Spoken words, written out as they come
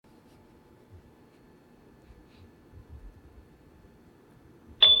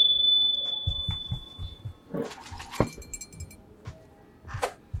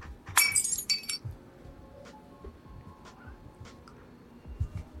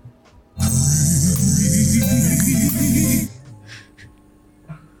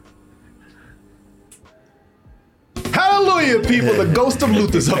Hallelujah, people. The ghost of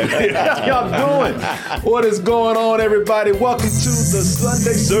Luther's over here. How y'all doing? What is going on, everybody? Welcome to the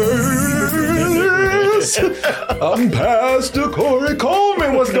Sunday service. I'm Pastor Corey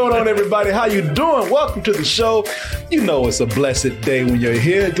Coleman. What's going on, everybody? How you doing? Welcome to the show. You know it's a blessed day when you're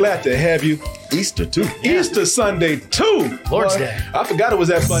here. Glad to have you. Easter, too. Yeah. Easter Sunday, too. Lord's Day. I forgot it was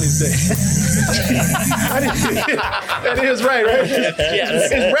that Bunny's Day. That is right?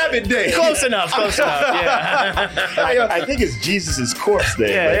 Yes. It's Rabbit Day. Close enough, yeah. I think it's Jesus' corpse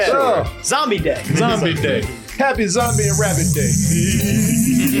day. Yeah. Sure. Zombie Day. Zombie Day. Happy Zombie and Rabbit Day.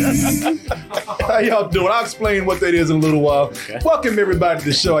 How y'all doing? I'll explain what that is in a little while. Okay. Welcome everybody to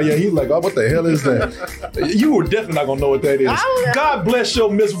the show. Yeah, he's like, oh, what the hell is that? You were definitely not gonna know what that is. God bless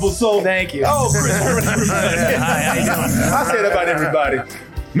your miserable soul. Thank you. Oh, Chris Herman, everybody. Hi, how you doing? I say that about everybody.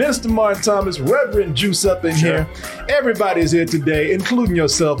 Minister Martin Thomas, Reverend Juice up in here. Everybody's here today, including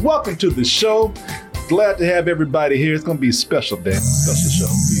yourself. Welcome to the show. Glad to have everybody here. It's gonna be a special day, special show.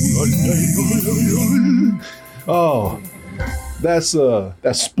 Oh, that's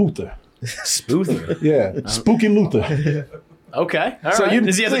Spoother. Spoother. Yeah, Spooky Luther. Okay. All So right. you-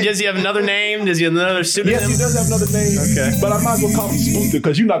 does he have another name? Does he have another pseudonym? Yes, he does have another name. Okay. But I might as well call him Spoother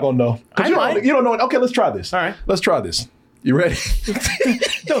because you're not gonna know. 'Cause you don't know it. Okay, let's try this. All right. Let's try this. You ready?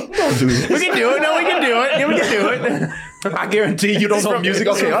 don't do this. We can do it. No, we can do it. Yeah, we can do it. I guarantee you don't know music.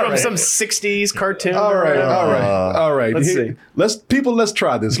 Okay, all from right. some 60s cartoon. All right. Let's see. Let's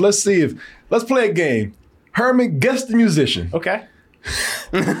try this. Let's play a game. Herman, guess the musician. Okay.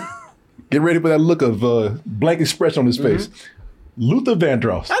 Get ready for that look of blank expression on his face. Luther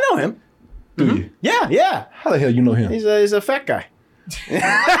Vandross. I know him. Do you? Yeah. How the hell you know him? He's a fat guy.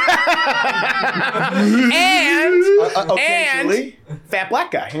 and fat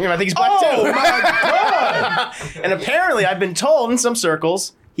black guy. I think he's black too. Oh my God! And apparently, I've been told in some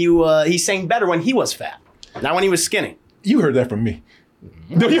circles he sang better when he was fat, not when he was skinny. You heard that from me.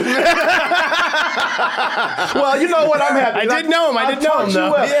 Well, you know what? I'm happy. I did know him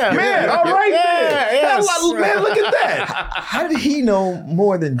though. Yeah, man. All right, yes. man. Look at that. How did he know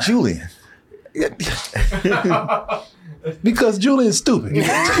more than Julian? Because Julian's stupid. Say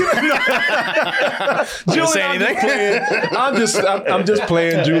anything? I'm just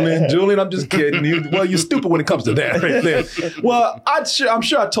playing, Julian. Julian, I'm just kidding. You're stupid when it comes to that right there. Well, I'm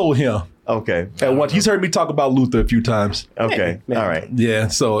sure I told him. Okay. At once. He's heard me talk about Luther a few times. Okay. Yeah. All right. Yeah.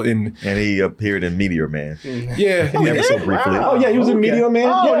 So And he appeared in Meteor Man. yeah. Ever so briefly. Oh yeah, he was in Meteor Man.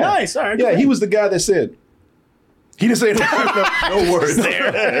 Oh, yeah. nice. All right. Yeah, he was the guy that said. He didn't say no words.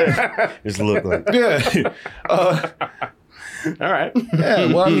 Just look like. Yeah. All right. Yeah,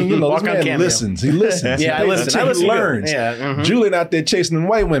 well, I mean, this Walk on man cameo. listens. He listens. Yeah, He I pays listen. attention. He good. learns. Yeah. Mhm. Julian out there chasing them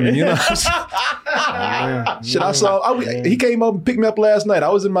white women, you know. Shit, I saw. He came up and picked me up last night. I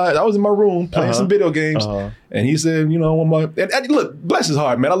was in my room playing some video games, and he said, and look, bless his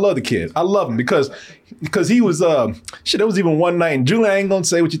heart, man. I love the kid. I love him because he was there was even one night, and Julian, I ain't gonna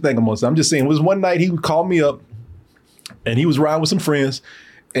say what you think I'm gonna say. I'm just saying, it was one night he would call me up, and he was riding with some friends.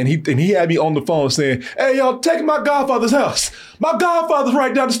 And he had me on the phone saying, "Hey, y'all, take my godfather's house. My godfather's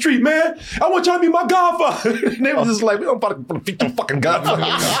right down the street, man. I want y'all to meet my godfather." And they was just like, "We don't fucking feed your fucking godfather."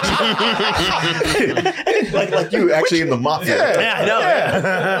 like you actually in the mafia. Yeah, I know.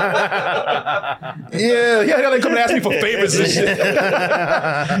 Yeah, they come and ask me for favors and shit.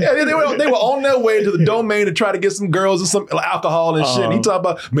 Yeah, they were on their way to the domain to try to get some girls and some alcohol and shit. And he talked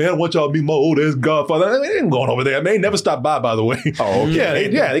about, "Man, I want y'all to meet my old ass godfather." They ain't going over there. Man, they never stopped by the way. Oh, okay.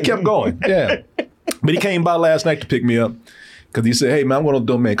 Yeah, they kept going. Yeah. But he came by last night to pick me up because he said, "Hey, man, I'm going to the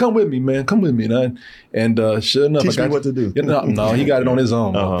domain. Come with me, man. Come with me." And sure enough, Teach me what to do. No, he got it on his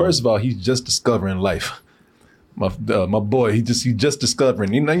own. Uh-huh. First of all, he's just discovering life. My boy, he's just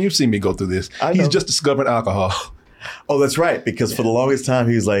discovering. You've seen me go through this. I know. He's just discovering alcohol. Oh, that's right. Because for the longest time,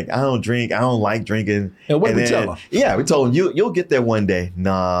 he was like, "I don't drink. I don't like drinking." And what did we tell him? Yeah, we told him, "You'll get there one day."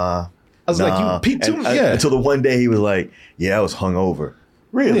 Nah. I was like, "You peep too?" Yeah. Until the one day he was like, "Yeah, I was hungover."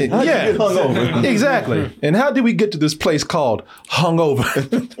 Really? How'd you get hungover? Exactly. And how did we get to this place called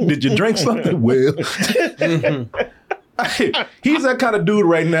Hungover? Did you drink something? Well, he's that kind of dude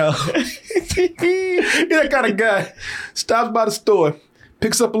right now. He's that kind of guy. Stops by the store,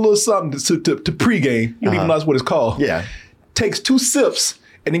 picks up a little something to pregame. You don't even know that's what it's called. Yeah. Takes 2 sips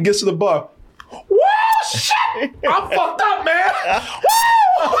and then gets to the bar. Woo, shit! I'm fucked up, man.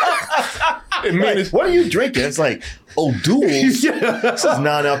 Woo! And man, it's, What are you drinking? It's like, O'Doul's. This is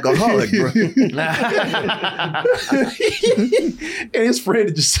non-alcoholic, bro. and his friend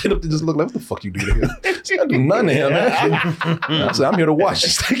would just sit up and just look like, what the fuck you do to him? I said, I do nothing to him, man. I said, I'm here to watch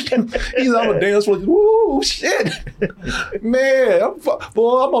this thing. He's on the dance floor. Woo, shit. Man, I'm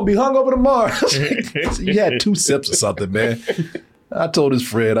going to be hungover tomorrow. You had 2 sips or something, man. I told his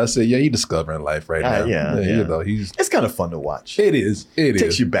friend, I said, yeah, he's discovering life right now. Yeah. You know, it's kind of fun to watch. It is. It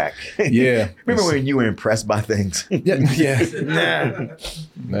takes you back. Yeah. Remember when you were impressed by things? Yeah. That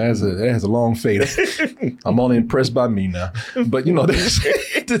has a long fade. I'm only impressed by me now. But you know,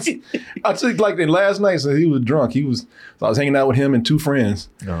 I think like that last night, so he was drunk. I was hanging out with him and 2 friends.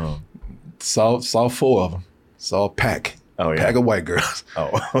 Oh. Saw 4 of them. Saw a pack. Oh, yeah. Pack of white girls. Oh,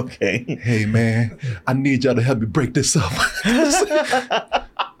 okay. Hey, man, I need y'all to help me break this up.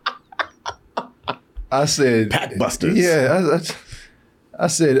 I said, Pack busters. Yeah. I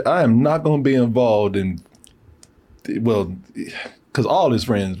said, I am not going to be involved in, well, because all his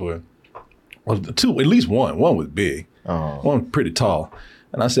friends were 2, at least one. One was big. Oh. One pretty tall.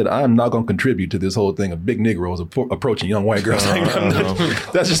 And I said, I'm not going to contribute to this whole thing of big Negroes approaching young white girls.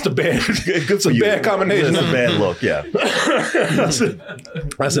 That's just a bad, bad combination. It's a bad look, yeah.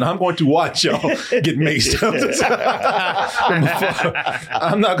 I said, I'm going to watch y'all get maced.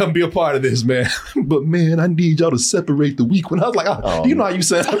 I'm not going to be a part of this, man. But man, I need y'all to separate the weak one. I was like, do you know how you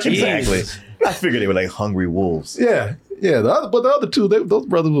sound? Exactly. I figured they were like hungry wolves. Yeah. But the other 2, those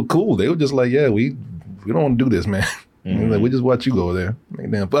brothers were cool. They were just like, yeah, we don't want to do this, man. Mm-hmm. Like, we just watch you go over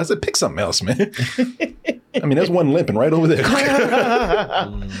there. But I said, pick something else, man. I mean, there's one limping right over there.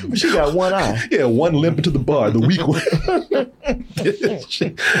 She got one eye. Yeah, one limping to the bar, the weak one.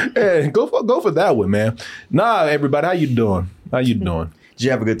 Hey, go for that one, man. Nah, everybody, how you doing? Did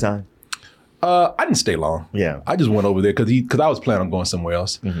you have a good time? I didn't stay long. Yeah, I just went over there because I was planning on going somewhere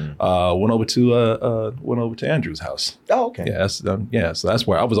else. Mm-hmm. Went over to Andrew's house. Oh, okay. Yeah, so that's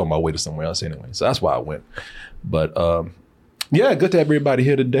where I was on my way to somewhere else anyway. So that's why I went. But yeah, good to have everybody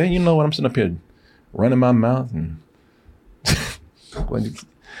here today. You know what? I'm sitting up here running my mouth and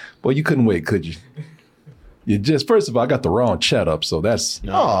boy, you couldn't wait, could you? You just, first of all, I got the wrong chat up, so that's.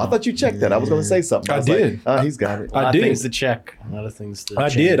 Oh, I thought you checked that. I was going to say something. I did. Like, he's got it. A lot of things to check. A lot of things to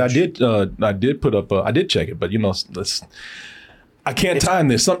change. I did put up. I did check it, but you know, I can't time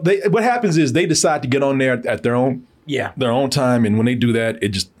this. What happens is they decide to get on there at their own time, and when they do that, it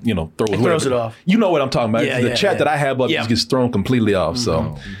just throws it off. You know what I'm talking about? The chat that I have up just gets thrown completely off.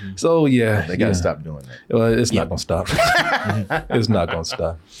 So yeah, they got to stop doing that. Well, it's not gonna stop. It's not gonna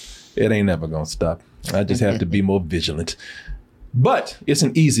stop. It ain't never gonna stop. I just have to be more vigilant. But it's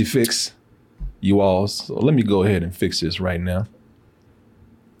an easy fix, you all. So let me go ahead and fix this right now.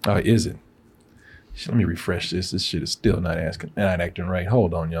 Oh, is it? Let me refresh this. This shit is still not acting right.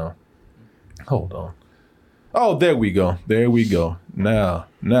 Hold on, y'all. Hold on. Oh, there we go. There we go. Now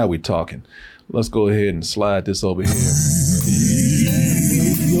we're talking. Let's go ahead and slide this over here.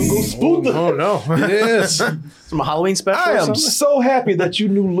 Oh no. Yes. Some Halloween special. I am so happy that you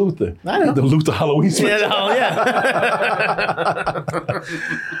knew Luther. I know. The Luther Halloween special.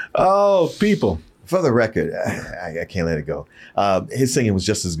 Oh, people. For the record, I can't let it go. His singing was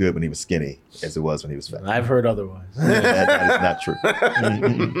just as good when he was skinny as it was when he was fat. I've heard otherwise. That is not true.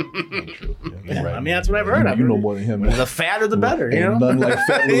 Yeah, right. I mean, that's what I've heard. You know more than him, man. The fatter, the better. You know, nothing like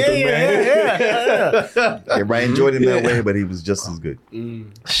fat Luther, man. Everybody enjoyed him that way, but he was just as good.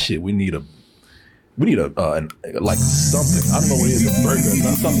 Shit, we need a like something. I don't know what it is. A burger,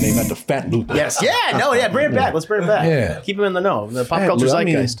 not something named after Fat Luther. Yes. Yeah. No. Yeah. Bring it back. Let's bring it back. Yeah. Keep him in the know. The pop culture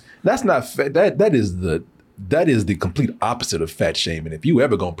zeitgeist. That's not fat. That is the complete opposite of fat shaming. If you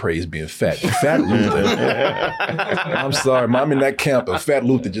ever gonna praise being fat, Fat Luther. I'm sorry, I'm in that camp of Fat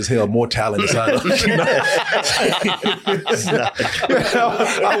Luther just held more talent than I know. You know?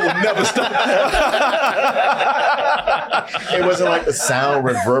 I will never stop. It wasn't like the sound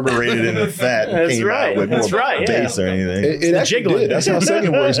reverberated in the fat. That's came right. Out with That's more right. bass or anything. It actually jiggling. did. That's how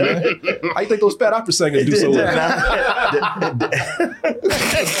singing works, man. I think those fat opera singers do so well.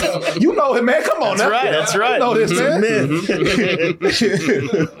 You know it, man. Come on now. That's right. You know this, man.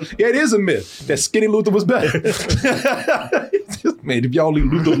 Yeah, it is a myth that Skinny Luther was better. Man, if y'all leave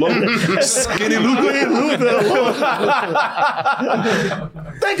Luther alone, Skinny Luther alone.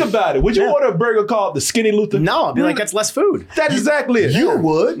 Think about it. Would you order a burger called the Skinny Luther? No, I'd be like, that's less food. That's exactly it. You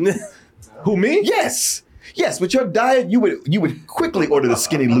would. Who, me? Yes. Yes, with your diet, you would quickly order the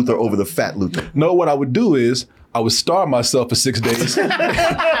Skinny Luther over the Fat Luther. No, what I would do is I would starve myself for 6 days.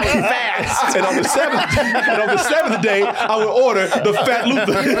 Fast. And on the seventh day, I would order the Fat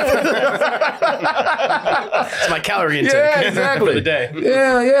Luther. That's my calorie intake. Yeah, exactly. For the day.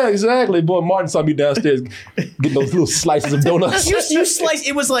 Yeah, exactly. Boy, Martin saw me downstairs getting those little slices of donuts. You sliced.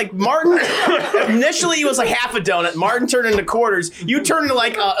 It was like Martin. Initially, it was like half a donut. Martin turned into quarters. You turned into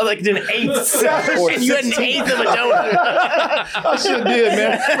like an eighth, and you had an eighth of a donut. I sure did,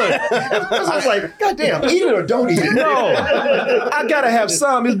 man. Look, I was like, God damn, eat it or don't eat it. no, I gotta have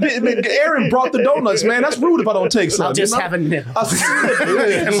some. Aaron brought the donuts, man. That's rude if I don't take some. I'll just have a nip. And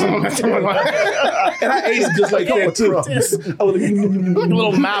I ate it just like that too. I was Like a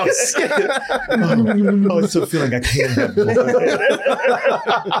little mouse. Oh, it's a feeling I can't have more.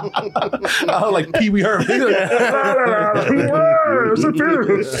 I was like Pee Wee Herman.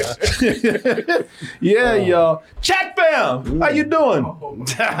 Yeah, y'all. Chat fam, how you doing?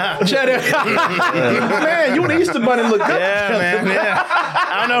 Chat, man, you and the Easter Bunny look good. Yeah, man. Yeah.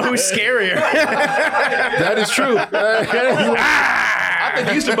 I don't know who's scarier. That is true. I think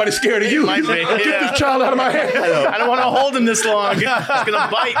the Easter Bunny's scared of you. Might be, Get yeah. this child out of my hand. I don't want to hold him this long. He's gonna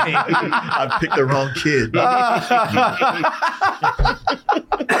bite me. I picked the wrong kid.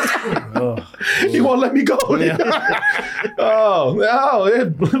 He won't let me go. Oh,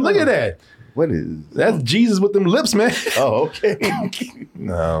 look at that. What is? That's Jesus with them lips, man. Oh, okay.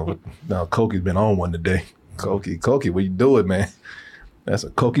 No, Koki's been on one today. Koki, what you doing, man? That's a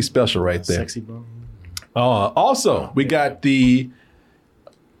Koki special right there. Sexy bone. Also, we got the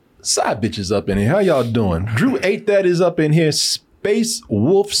side bitches up in here. How y'all doing? Drew 8 that is up in here. Space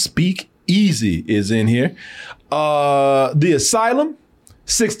Wolf Speak Easy is in here. The Asylum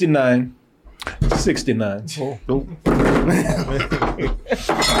 69. Oh.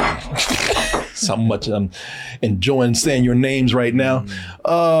 So much I'm enjoying saying your names right now.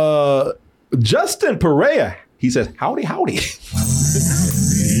 Justin Perea, he says, howdy.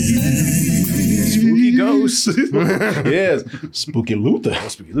 Spooky Ghost. Yes. Spooky Luther.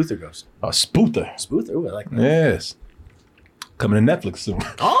 Spooky Luther Ghost. Spoother. Spooth. Ooh, I like that. Yes. Coming to Netflix soon.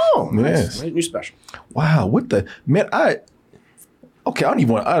 Oh, Yes. nice. New special. Wow, what the man? I don't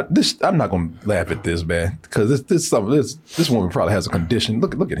even want this. I'm not gonna laugh at this, man, because this woman probably has a condition.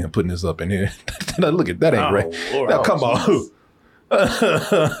 Look at him putting this up in here. Look at that, ain't right. Lord. Now come on.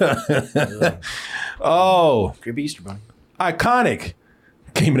 Oh, Creepy Easter Bunny. iconic.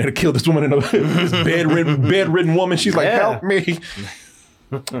 Came in there to kill this woman in this bedridden woman. She's like, Yeah. help me.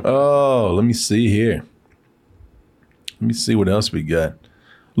 Oh, let me see here. Let me see what else we got.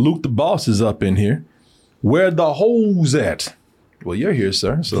 Luke the Boss is up in here. Where the hoes at? Well, you're here,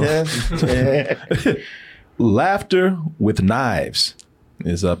 sir. So Laughter with Knives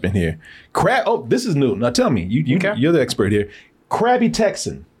is up in here. This is new. Now tell me, Okay. you're the expert here. Krabby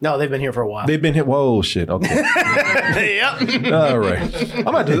Texan. No, they've been here for a while. They've been here. Whoa, shit. Okay. Yep. All right. I'm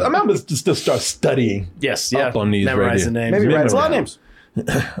about to just start studying. Yes. Up on these Memorize right the here. names. Maybe write It's a lot of them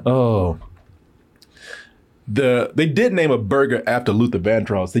names. Oh. They did name a burger after Luther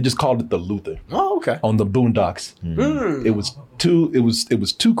Vandross. They just called it the Luther Oh, okay. on the Boondocks. It was two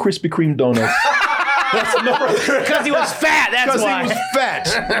Krispy Kreme donuts. Because he was fat. That's Because why. he was fat.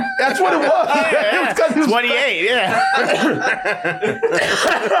 That's what it was. It was 'cause he was 28. Yeah.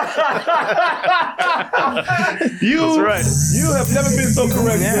 You, That's right. You have never been so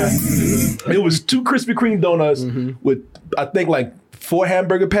correct. Yeah. Man. It was 2 Krispy Kreme donuts with, I think, like 4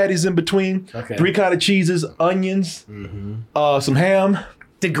 hamburger patties in between, Okay. 3 kind of cheeses, onions, some ham.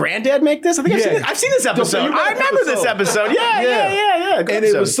 Did Granddad make this? I think Yeah. I've seen this episode. you I remember this episode. Yeah. Good And it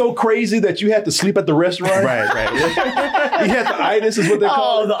episode. was so crazy that you had to sleep at the restaurant. Right. You had the itis, is what they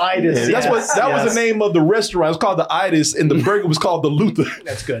call Oh, it. the itis. That was the name of the restaurant. It was called the Itis, and the burger was called the Luther.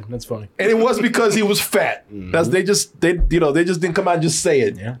 That's good. That's funny. And it was because he was fat. That's they just didn't come out and just say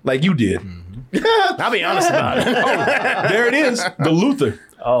it like you did. I'll be honest about it. There it is, the Luther.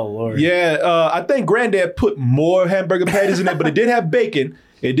 Oh, Lord. Yeah, I think Granddad put more hamburger patties in it, but it did have bacon.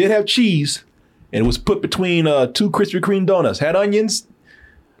 It did have cheese, and it was put between 2 Krispy Kreme donuts. Had onions.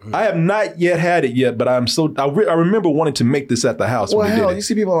 I have not yet had it yet, but I remember wanting to make this at the house. Well, when we hell, did you it.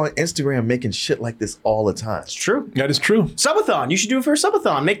 see people on Instagram making shit like this all the time. It's true. That is true. Subathon. You should do it for a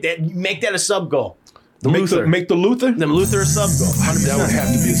subathon. Make that a sub goal. Make the Luther. Them Luther a sub goal. 100%. That would have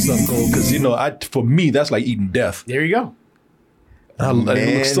to be a sub goal because for me that's like eating death. There you go. It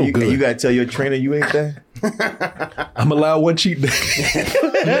looks so good. You gotta tell your trainer you ain't that. I'm allowed 1 cheat day.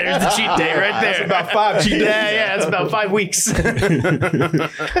 There's the cheat day right there. That's about 5 cheat days. Yeah, it's about 5 weeks.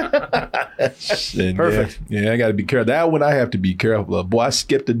 And Perfect. Yeah, I got to be careful. That one I have to be careful of. Boy, I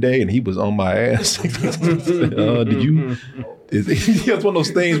skipped a day and he was on my ass. Did you? It's one of those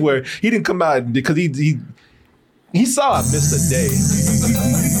things where he didn't come out because he he saw I missed a day.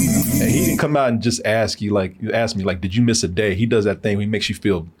 And he didn't come out and just ask me, like, did you miss a day? He does that thing where he makes you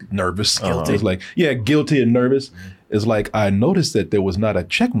feel nervous. Guilty. It's like, yeah, guilty and nervous. It's like, I noticed that there was not a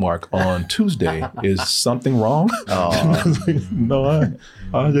check mark on Tuesday. Is something wrong? No,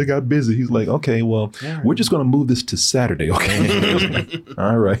 I just got busy. He's like, okay, well, we're just going to move this to Saturday, okay?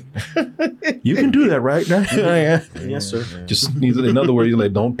 All right. You can do that, right? Yes, sir. Just, in other words,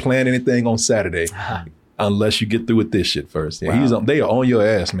 like, don't plan anything on Saturday unless you get through with this shit first. Yeah, they are on your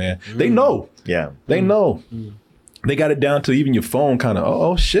ass, man. They know. Yeah. They know. They got it down to even your phone kind of,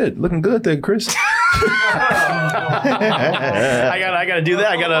 oh shit, looking good there, Chris. I gotta do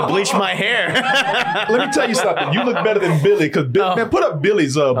that. I gotta bleach my hair. Let me tell you something. You look better than Billy, because man, put up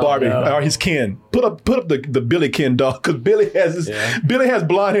Billy's Barbie or his Ken. Put up the Billy Ken doll, because Billy has Billy has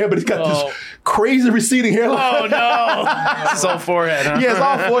blonde hair, but he's got this crazy receding hairline. Oh no, it's all forehead. Huh? Yeah, it's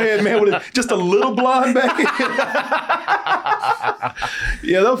all forehead, man, with just a little blonde back.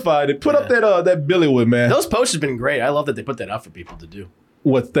 Yeah, they'll find it. Put up that Billy one, man. Those posts have been great. I love that they put that out for people to do.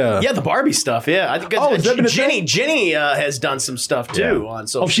 What the? Yeah, the Barbie stuff. Yeah, I think Jenny has done some stuff too on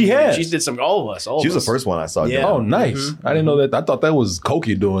social. Oh, she has. She did some. All of us. She was the first one I saw. Yeah. Oh, nice. Mm-hmm. I didn't know that. I thought that was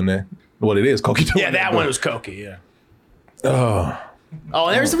Cokie doing that. Well, it is Cokie doing that. Yeah, that one was Cokie. Yeah. Oh,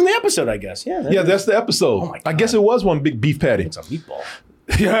 and there's from the episode, I guess. Yeah. Yeah, that's the episode. Oh my God. I guess it was one big beef patty. It's a meatball.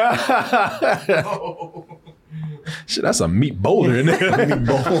 Yeah. Shit, that's a meat boulder in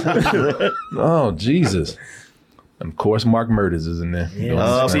there. Oh, Jesus. And of course, Mark Murders is in there.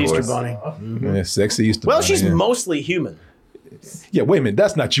 Yeah, sexy Easter Bunny. Yeah, sexy Easter Bunny. Well, she's mostly human. Yeah, wait a minute.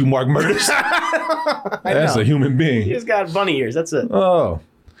 That's not you, Mark Murders. That's a human being. She's got bunny ears. That's it. Oh.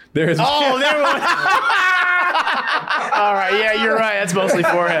 There's. Oh, there we go. All right, yeah, you're right. That's mostly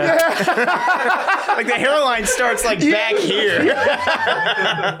forehead. Like the hairline starts like back here.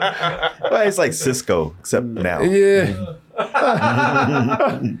 Well, it's like Cisco, except now. Yeah.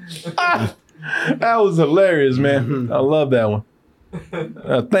 That was hilarious, man. I love that one.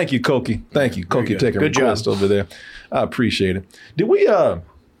 Thank you, Cokie. Thank you, Cokie, taking a request over there. I appreciate it. Did we? I'm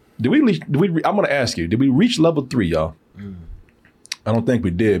going to ask you. Did we reach level 3, y'all? I don't think we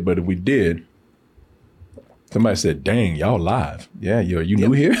did, but if we did, somebody said, "Dang, y'all live." Yeah, you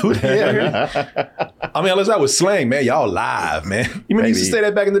new here? Yeah. I mean, unless I was slang, man. Y'all live, man. You remember you used to say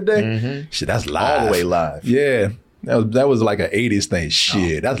that back in the day? Mm-hmm. Shit, that's live. All the way live. Yeah. That was like an 80s thing.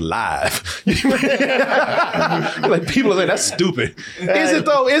 Shit, that's live. Like people are saying, that's stupid. Is it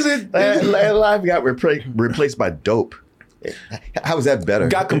though? Is it? Live got replaced by dope. How is that better?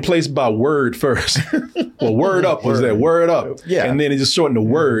 Got replaced by word first. Well, word up was that. Word up. Yeah. And then it just shortened the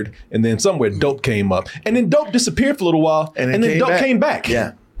word. And then somewhere dope came up. And then dope disappeared for a little while. And then dope came back.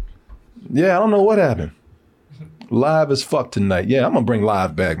 Yeah. Yeah, I don't know what happened. Live as fuck tonight. Yeah, I'm gonna bring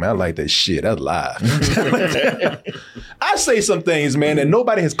live back, man. I like that shit. That's live. I say some things, man, that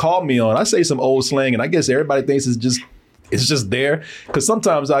nobody has called me on. I say some old slang, and I guess everybody thinks it's just there. Because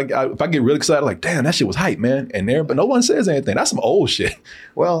sometimes if I get really excited, like, damn, that shit was hype, man. But no one says anything. That's some old shit.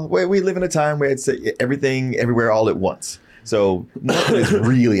 Well, we live in a time where it's everything, everywhere, all at once. So nothing is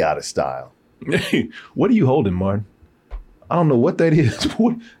really out of style. What are you holding, Martin? I don't know what that is.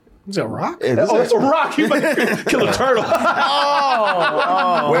 Is it a rock? It's a rock. You might kill a turtle.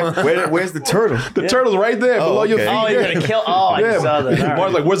 Where's the turtle? The turtle's right there below your feet. Oh, you're going to kill. Oh, I saw that. Right.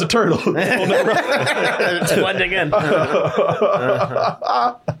 Martin's like, where's the turtle? It's blending in.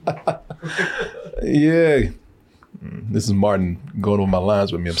 Yeah. This is Martin going over my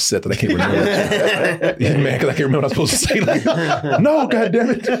lines with me, upset that I can't remember. He's mad because I can't remember what I'm supposed to say. Like, no,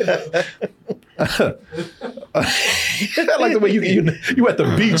 goddammit. I like the way you at the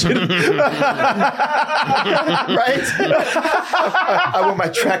beach. Right? I wore my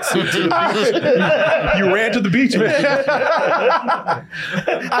tracksuit to the beach. You ran to the beach, man.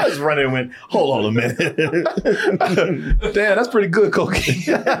 I was running and went, hold on a minute. Damn, that's pretty good, Cokie.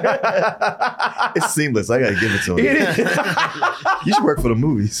 It's seamless. I got to give it to him. You should work for the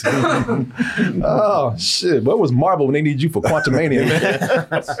movies. Oh, shit. What was Marvel when they need you for Quantumania,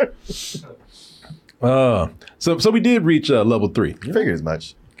 man? So we did reach level 3. I figured as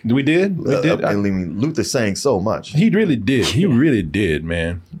much. We did? I mean, Luther sang so much. He really did. He really did,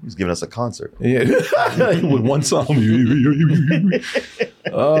 man. He was giving us a concert. Yeah. With one song.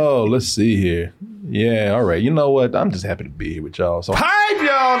 Oh, let's see here. Yeah, all right. You know what? I'm just happy to be here with y'all. So hype,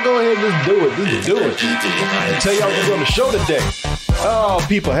 y'all. Go ahead and just do it. Just do it. I'll tell y'all what's on the show today. Oh,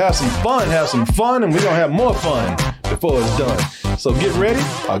 people, have some fun, and we're going to have more fun before it's done. So get ready.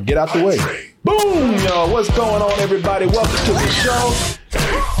 I'll get out the way. Boom, y'all. What's going on, everybody? Welcome to the show.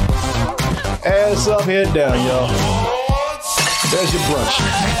 Ass up, head down, y'all. There's your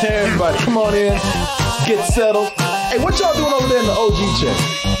brunch. Everybody, come on in. Get settled. Hey, what y'all doing over there in the OG check?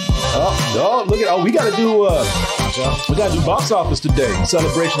 Oh, look at we gotta do box office today in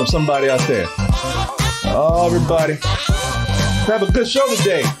celebration of somebody out there. Oh, everybody. Have a good show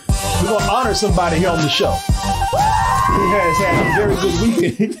today. We're gonna honor somebody here on the show. He has had a very good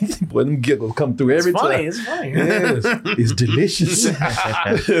weekend. Boy, them giggles come through every time. It's funny. Yes, it's delicious.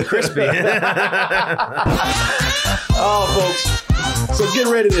 Crispy. Oh, folks. So get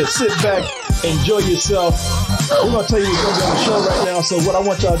ready to sit back, enjoy yourself. We're going to tell you what's going to be on the show right now. So what I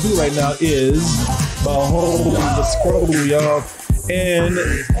want y'all to do right now is behold the scroll, y'all. And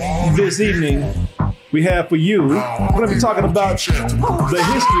this evening, we have for you, we're going to be talking about the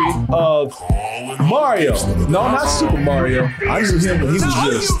history of Mario. No, not Super Mario. I knew him when he was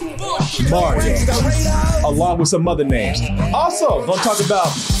just Mario, along with some other names. Also, going to talk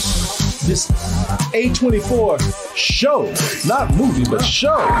about this A24 show, not movie, but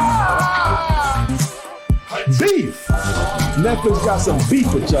show. Beef. Netflix got some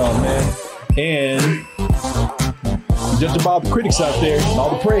beef with y'all, man. And just about the critics out there,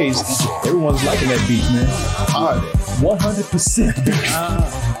 all the praise, everyone's liking that beef, man. 100% beef.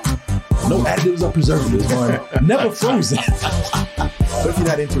 No additives or preservatives, man. Never frozen. But if you're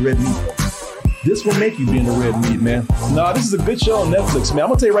not into red meat, this will make you be into red meat, man. No, this is a good show on Netflix, man. I'm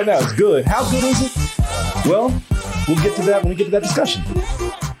gonna tell you right now, it's good. How good is it? Well, we'll get to that when we get to that discussion.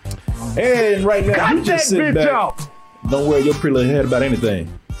 And right now, you just sit back. Don't worry your pretty little head about anything.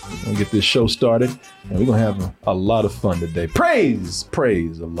 We're gonna get this show started, and we're gonna have a lot of fun today. Praise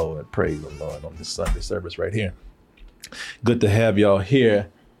the Lord on this Sunday service right here. Good to have y'all here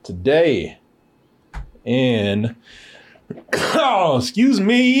today. And excuse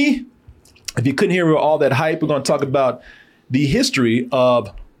me. If you couldn't hear all that hype, we're going to talk about the history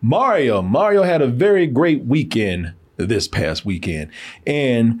of Mario. Mario had a very great weekend this past weekend.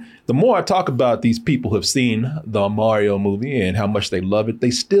 And the more I talk about these people who have seen the Mario movie and how much they love it, they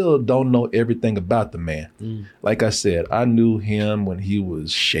still don't know everything about the man. Like I said, I knew him when he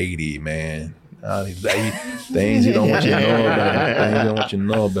was shady, man. Things you don't want you to know about. Things you don't want you to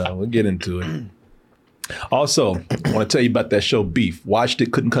know about. We'll get into it. Also, I want to tell you about that show Beef. Watched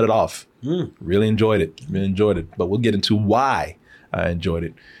it, couldn't cut it off. Really enjoyed it. But we'll get into why I enjoyed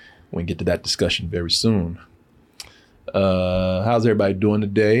it when we get to that discussion very soon. How's everybody doing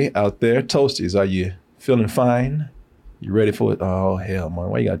today out there? Toasties, are you feeling fine? You ready for it? Oh, hell, man.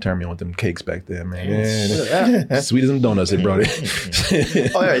 Why you got to turn me on with them cakes back there, man? Sweet as them donuts, they brought it.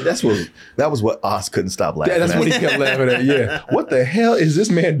 Oh, yeah, that was what Oz couldn't stop laughing That's at. what he kept laughing at, yeah. What the hell is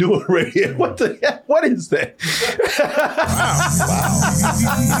this man doing right here? What the hell? What is that?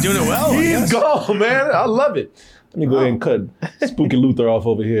 Wow. Doing it well. He's gone, man. I love it. Let me go ahead and cut Spooky Luther off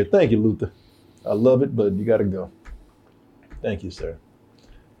over here. Thank you, Luther. I love it, but you got to go. Thank you, sir.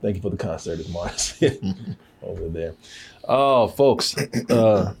 Thank you for the concert, as Mars over there. Oh, folks,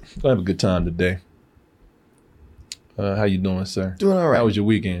 gonna have a good time today. How you doing, sir? Doing all right. How was your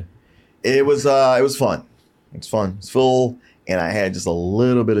weekend? It was fun. It's fun. It's full, and I had just a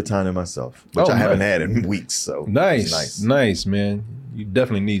little bit of time to myself, which I haven't had in weeks. So nice, man. You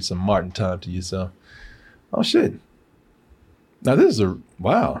definitely need some Martin time to yourself. Oh shit! Now this is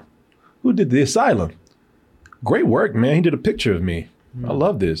wow. Who did The Asylum? Great work, man. He did a picture of me. I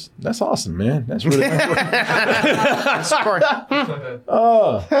love this. That's awesome, man. That's really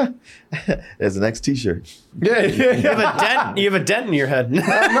There's the next T-shirt. Yeah. You have a dent in your head.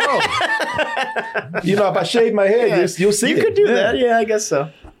 I know. You know, if I shave my head, you'll see it. You could do that. Yeah, I guess so.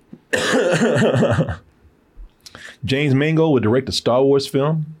 James Mangold would direct a Star Wars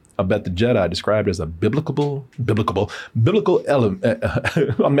film about the Jedi, described as a biblical element.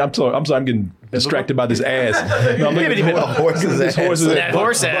 I'm sorry, I'm getting distracted by this ass. No, I'm looking at that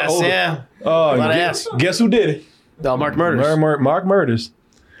horse ass, yeah. Oh, ass. Guess who did it? Mark Murders. Mark Murders.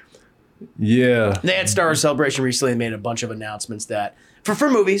 Yeah. They had Star Wars Celebration recently and made a bunch of announcements that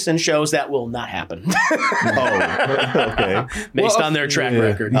for movies and shows that will not happen. Okay. Based on their track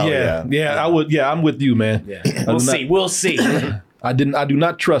record. Yeah. I would. Yeah, I'm with you, man. Yeah. We'll see. I do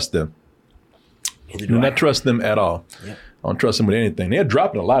not trust them. Do not trust them at all. Yep. I don't trust them with anything. They're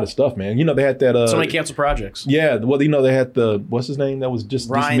dropping a lot of stuff, man. You know, they had that. So many canceled projects. Yeah. Well, you know, they had what's his name that was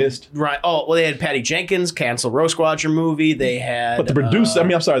just dismissed? Right. Oh, well, they had Patty Jenkins cancel Rogue Squadron movie. They had. But the producer,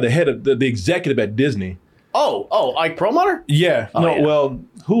 I'm sorry, the head of the executive at Disney. Oh, Ike Perlmutter? Yeah. Well,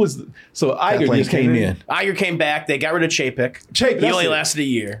 who was. So Iger just came in. Iger came back. They got rid of Chapek. He only lasted a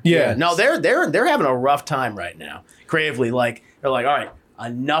year. Yeah. No, they're having a rough time right now. Creatively, they're like, all right,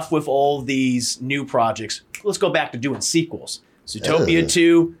 enough with all these new projects. Let's go back to doing sequels. Zootopia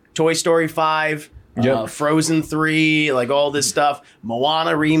 2, Toy Story 5, Yep. Frozen 3, like all this stuff.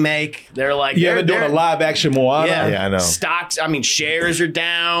 Moana remake. They're like, they're doing a live action Moana. Yeah, I know. Stocks, I mean, shares are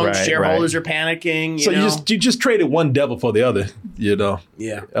down. Right, Shareholders are panicking. So you just traded one devil for the other, you know.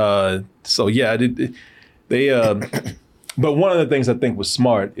 Yeah. So yeah, but one of the things I think was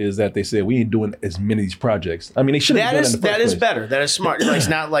smart is that they said we ain't doing as many of these projects. I mean, they should have done it in the first That is place. better. That is smart. It's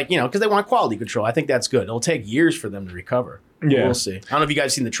not like, because they want quality control. I think that's good. It'll take years for them to recover. Yeah. We'll see. I don't know if you guys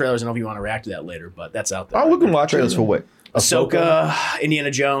have seen the trailers. I don't know if you want to react to that later, but that's out there. Oh, we can watch Trailers it. for what? Ahsoka, Indiana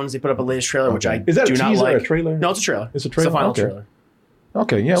Jones. They put up a latest trailer, which I Is that a do not teaser or like. a trailer? No, it's a trailer. It's a trailer? It's the final Okay. trailer.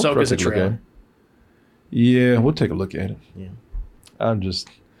 Okay, yeah, we'll Ahsoka's a take a look at trailer. it. Yeah, we'll take a look at it. Yeah. I don't know.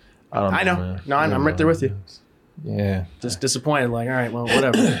 I know. Man. No, I'm right there with you. Yeah. Just disappointed. Like, all right, well,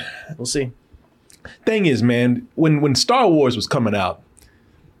 whatever. We'll see. Thing is, man, when Star Wars was coming out,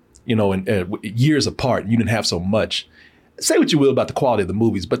 and years apart, you didn't have so much. Say what you will about the quality of the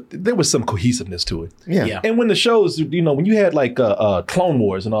movies, but there was some cohesiveness to it. Yeah. And when the shows, when you had like Clone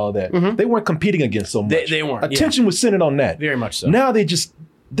Wars and all that, they weren't competing against so much. They weren't, Attention was centered on that. Very much so. Now they're just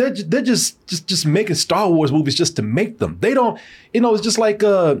making Star Wars movies just to make them. They don't, it's just like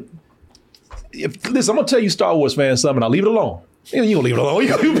listen, I'm gonna tell you, Star Wars fans, something. I'll leave it alone. You gonna leave it alone.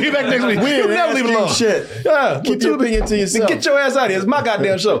 You'll be back next week. You'll never leave it alone. Shit. Yeah, Keep your opinion to yourself. Get your ass out of here. It's my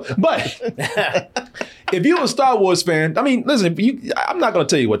goddamn show. But if you're a Star Wars fan, I mean, listen, I'm not gonna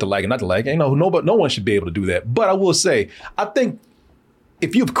tell you what to like and not to like. No one should be able to do that. But I will say, I think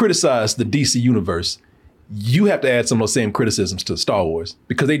if you've criticized the DC universe, you have to add some of those same criticisms to Star Wars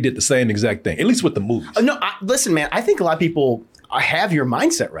because they did the same exact thing, at least with the movies. No, listen, man. I think a lot of people have your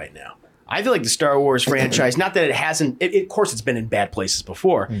mindset right now. I feel like the Star Wars franchise, not that it hasn't, of course it's been in bad places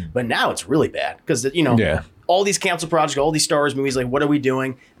before, but now it's really bad because, all these canceled projects, all these Star Wars movies, like, what are we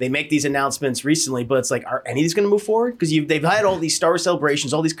doing? They make these announcements recently, but it's like, are any of these going to move forward? Because they've had all these Star Wars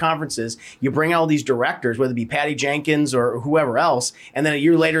celebrations, all these conferences. You bring out all these directors, whether it be Patty Jenkins or whoever else, and then a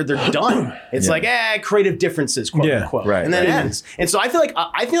year later they're done. It's like, creative differences, quote unquote, right, and then it ends. And so I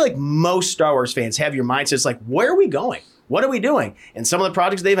feel like most Star Wars fans have your mindset. It's like, where are we going? What are we doing? And some of the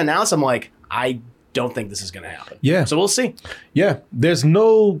projects they've announced, I'm like, I don't think this is going to happen. Yeah. So we'll see. Yeah, there's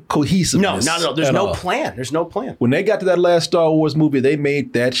no cohesiveness. No, not at all. There's at no all. plan. There's no plan. When they got to that last Star Wars movie, they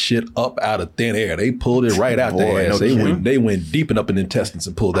made that shit up out of thin air. They pulled it right out their ass. They went deep and up in the intestines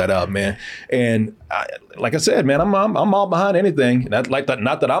and pulled that out, man. And like I said, man, I'm all behind anything. Not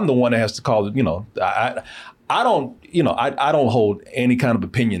that I'm the one that has to call it. I don't hold any kind of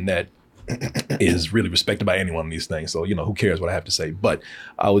opinion that is really respected by anyone on these things. So who cares what I have to say? But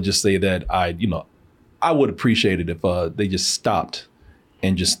I would just say that I would appreciate it if they just stopped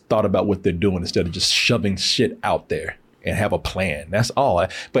and just thought about what they're doing instead of just shoving shit out there and have a plan. That's all.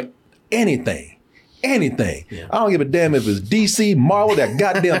 But anything. Yeah. I don't give a damn if it's DC, Marvel, that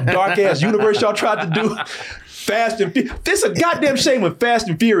goddamn dark ass universe y'all tried to do. Fast and Furious. This is a goddamn shame when Fast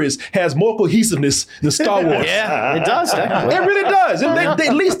and Furious has more cohesiveness than Star Wars. Yeah, it does. Definitely. It really does. And they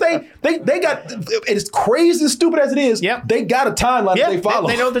at least they got, as crazy and stupid as it is, they got a timeline that they follow.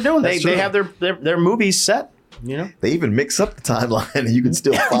 They know what they're doing. That's They true. have their movies set. They even mix up the timeline and you can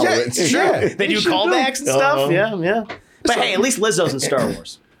still follow it. Yeah. They do should callbacks and stuff. Yeah. But hey, at least Lizzo's in Star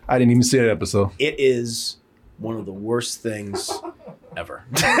Wars. I didn't even see that episode. It is one of the worst things ever.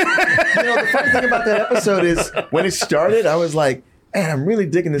 The funny thing about that episode is when it started, I was like, man, I'm really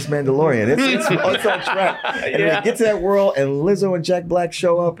digging this Mandalorian. It's on track. And then you get to that world and Lizzo and Jack Black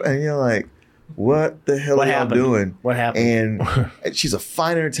show up and you're like, what the hell are y'all doing? What happened? And she's a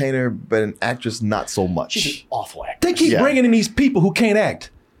fine entertainer, but an actress not so much. She's an awful actor. They keep bringing in these people who can't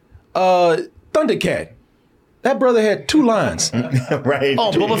act. Thundercat. That brother had 2 lines. Right.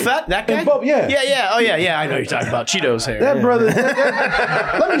 Oh, Boba Fett? That guy? Yeah. Yeah. Oh, yeah. I know you're talking about Cheetos hair. That brother.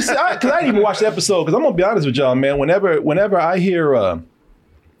 Let me see, because I didn't even watch the episode. Because I'm gonna be honest with y'all, man. Whenever I hear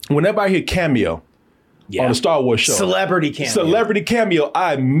cameo on the Star Wars show, Celebrity cameo,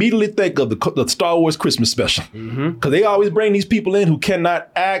 I immediately think of the Star Wars Christmas special. Because they always bring these people in who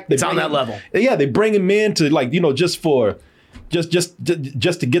cannot act. It's on that level. Yeah, they bring them in to just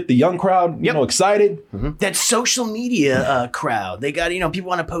to get the young crowd, excited. That social media crowd. They got, people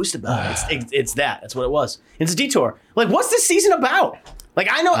want to post about it. It's that. That's what it was. It's a detour. Like, what's this season about? Like,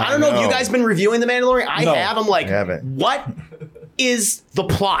 I don't know if you guys have been reviewing The Mandalorian. I have. I'm like, what is the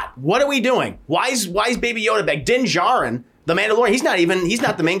plot? What are we doing? Why is Baby Yoda back? Din Djarin, the Mandalorian, he's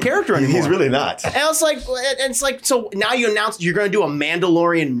not the main character anymore. He's really not. And it's like, so now you announced you're going to do a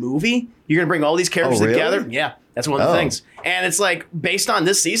Mandalorian movie? You're going to bring all these characters really? together? Yeah. That's one of the things. And it's like, based on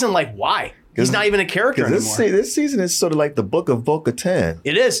this season, like, why? He's not even a character anymore. This season is sort of like the book of Bo-Katan.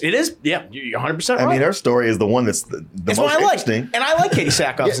 It is. Yeah, you're 100% right. I mean, her story is the one that's the most interesting. And I like Katie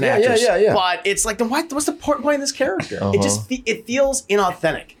Sackhoff as an actress. Yeah. But it's like, what's the point of this character? It feels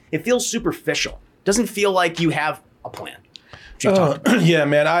inauthentic. It feels superficial. It doesn't feel like you have a plan. Yeah,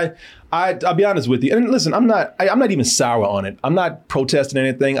 man. I'll be honest with you. And listen, I'm not even sour on it. I'm not protesting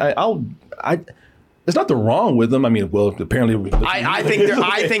anything. There's nothing wrong with them. I mean, well, apparently, I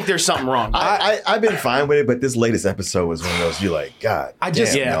think there's something wrong. I've been fine with it, but this latest episode was one of those you're like, God. I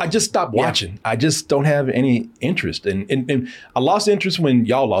just stopped watching. I just don't have any interest, and I lost interest when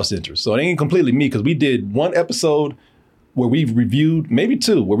y'all lost interest. So it ain't completely me because we did one episode where we reviewed, maybe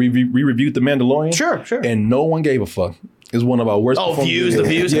two, where we reviewed The Mandalorian. Sure. And no one gave a fuck. It's one of our worst. The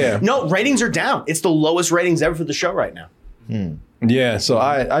views. Yeah. No, ratings are down. It's the lowest ratings ever for the show right now. Yeah. So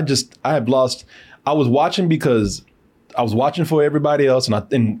I have lost. I was watching because I was watching for everybody else,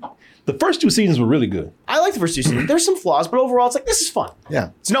 and the first two seasons were really good. I like the first two seasons. There's some flaws, but overall, it's like, this is fun.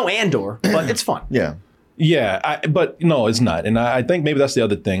 Yeah. It's no Andor, but it's fun. Yeah. Yeah, but no, it's not. And I think maybe that's the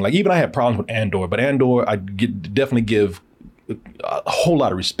other thing. Like, even I had problems with Andor, but Andor, I definitely give a whole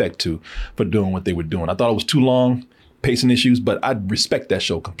lot of respect to for doing what they were doing. I thought it was too long, pacing issues, but I respect that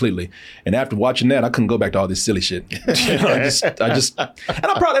show completely. And after watching that, I couldn't go back to all this silly shit. I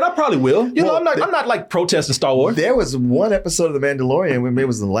probably will. I'm not like protesting Star Wars. There was one episode of The Mandalorian, maybe it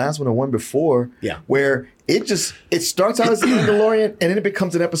was the last one or one before, where it starts out as The Mandalorian and then it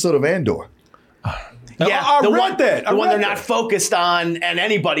becomes an episode of Andor. Yeah, I read that. The one they're not focused on and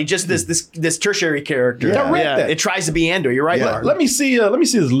anybody, just this tertiary character. Yeah. I read that. It tries to be Andor. You're right. Yeah. Let me see this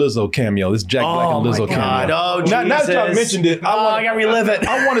Lizzo cameo. This Jack Black and Lizzo cameo. Oh, Jesus. Now that y'all mentioned it, I gotta relive it.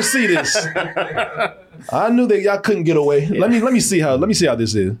 I want to see this. I knew that y'all couldn't get away. Yeah. Let me see how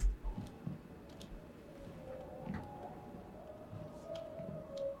this is.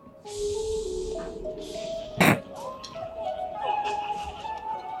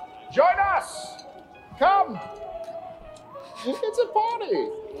 Join us. Come! It's a party!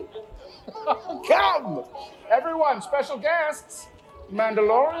 Come! Everyone, special guests,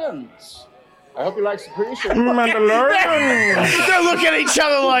 Mandalorians. I hope you like secretion. Mandalorian! They're looking at each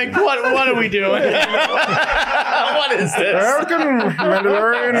other like, what are we doing? What is this? American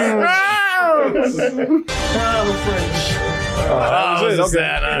Mandalorian.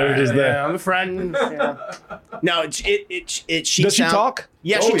 I'm a friend. Yeah. No, she does she talk?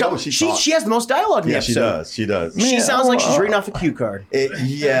 Yeah, she has the most dialogue in the episode. She does. She sounds like she's reading off a cue card.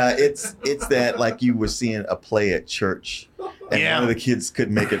 It's that like you were seeing a play at church, and one of the kids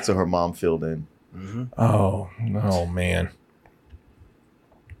couldn't make it, so her mom filled in. Mm-hmm. Oh man.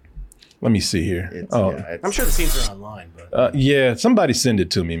 Let me see here. I'm sure the scenes are online. But somebody send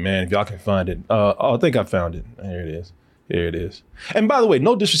it to me, man, if y'all can find it. I think I found it. Here it is. And by the way,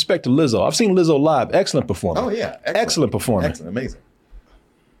 no disrespect to Lizzo. I've seen Lizzo live. Excellent performer. Oh, yeah. Excellent performer. Excellent. Amazing.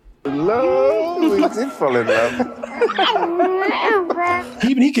 We did fall in love.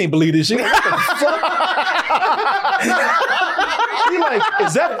 Even he can't believe this shit. What the fuck? He like,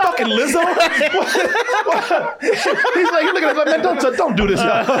 is that fucking Lizzo? What? He's like, looking at me like, man, don't do this,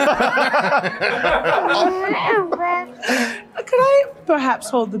 y'all. Could I perhaps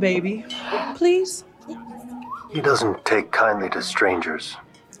hold the baby, please? He doesn't take kindly to strangers.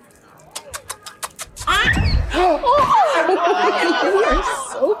 You are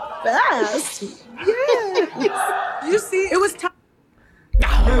so fast. Yes. You see, it was time.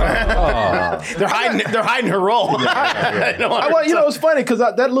 They're hiding her role. Well, it's funny because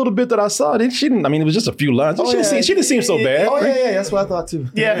that little bit that I saw, she didn't. I mean, it was just a few lines. She didn't seem so bad. Oh yeah, that's what I thought too.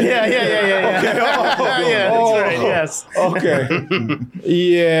 Yeah. Yeah, that's right. Yes. Okay.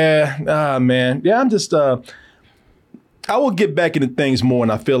 Yeah. Man. Yeah. I'm just. I will get back into things more,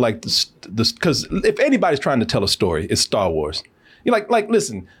 and I feel like this because if anybody's trying to tell a story, it's Star Wars. Like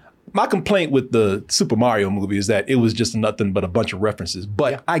listen. My complaint with the Super Mario movie is that it was just nothing but a bunch of references.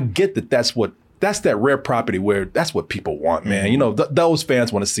 But I get that that's that rare property where that's what people want, man. Mm-hmm. Those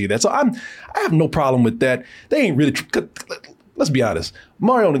fans want to see that. So I have no problem with that. They ain't really. Let's be honest.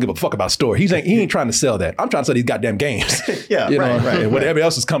 Mario don't give a fuck about story. He ain't trying to sell that. I'm trying to sell these goddamn games. Right. And whatever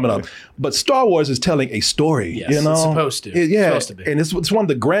else is coming up. But Star Wars is telling a story. Yes, it's supposed to. It's supposed to be. And it's one of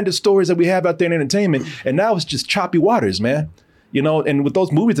the grandest stories that we have out there in entertainment. And now it's just choppy waters, man. And with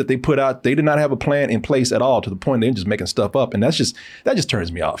those movies that they put out, they did not have a plan in place at all, to the point they're just making stuff up, and that just turns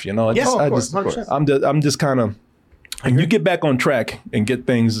me off. Yes, of course. I'm just kind of. When you get back on track and get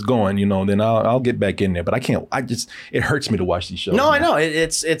things going, then I'll get back in there. But I can't. It hurts me to watch these shows. No, man. I know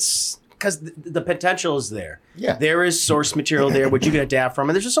it's because the potential is there. Yeah. There is source material there, which you can adapt from.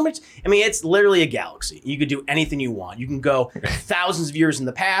 And there's just so much. I mean, it's literally a galaxy. You could do anything you want. You can go thousands of years in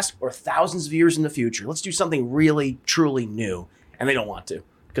the past or thousands of years in the future. Let's do something really, truly new. And they don't want to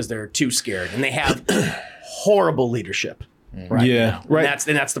because they're too scared. And they have horrible leadership. Right now. Right.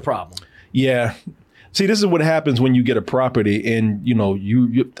 And that's the problem. Yeah. See, this is what happens when you get a property and,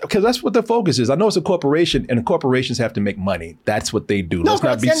 you because that's what the focus is. I know it's a corporation and corporations have to make money. That's what they do. No, Let's but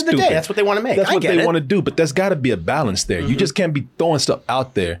not at be the end of the stupid. day, that's what they want to make. That's I what get they it. want to do, but there's got to be a balance there. You just can't be throwing stuff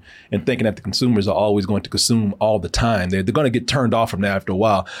out there and thinking that the consumers are always going to consume all the time. They're going to get turned off from that after a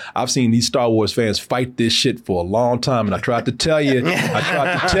while. I've seen these Star Wars fans fight this shit for a long time, and I tried to tell you,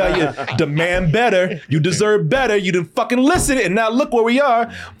 demand better. You deserve better. You didn't fucking listen, and now look where we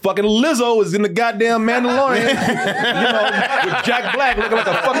are. Fucking Lizzo is in the goddamn Mandalorian. With Jack Black looking like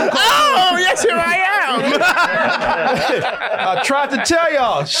a fucking cartoon. Oh, yes, here I am. I tried to tell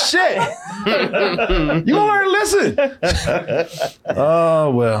y'all, shit. You gonna learn to listen.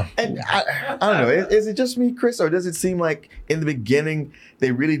 Oh, well. And I don't know. Is it just me, Chris, or does it seem like in the beginning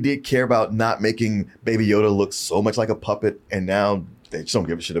they really did care about not making Baby Yoda look so much like a puppet, and now they just don't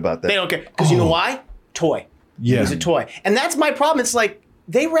give a shit about that? They don't care. Because you know why? Toy. Yeah. It was a toy. And that's my problem. It's like,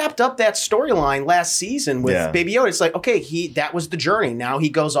 they wrapped up that storyline last season with Baby Yoda. It's like, okay, that was the journey. Now he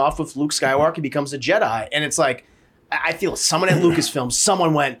goes off with Luke Skywalker, he becomes a Jedi. And it's like, I feel someone at Lucasfilm,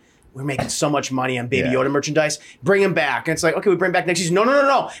 someone went, we're making so much money on Baby Yoda merchandise, bring him back. And it's like, okay, we bring him back next season. No.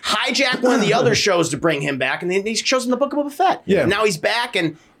 Hijack one of the other shows to bring him back. And then he shows in the Book of Boba Fett. Yeah. And now he's back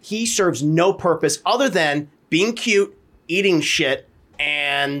and he serves no purpose other than being cute, eating shit,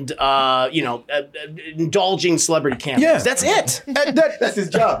 and indulging celebrity cameos. Yeah. That's it. That's his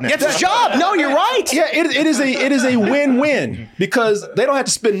job now. That's his job. No, you're right. Yeah, it is a win-win because they don't have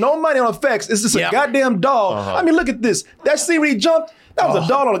to spend no money on effects. It's just a goddamn doll. I mean, look at this. That scene when he jumped, that was a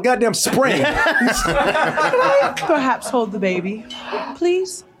doll on a goddamn spring. Perhaps hold the baby,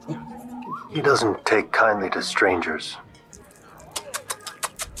 please. He doesn't take kindly to strangers.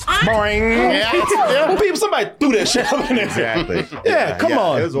 Boing. People, somebody threw that shit up in there. Exactly. Yeah, come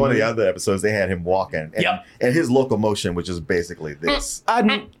on. It was one of the other episodes. They had him walking, and his locomotion, which is basically this.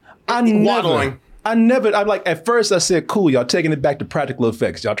 I'm like, at first I said, cool, y'all taking it back to practical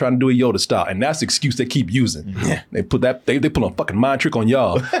effects. Y'all trying to do a Yoda style. And that's the excuse they keep using. They put that, they put a fucking mind trick on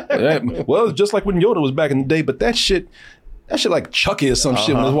y'all. Well, it's just like when Yoda was back in the day, but that shit like Chucky or some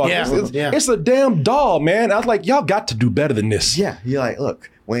shit when it was walking. It's a damn doll, man. I was like, y'all got to do better than this. Yeah, you're like, look,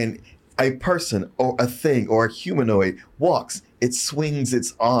 when a person or a thing or a humanoid walks, it swings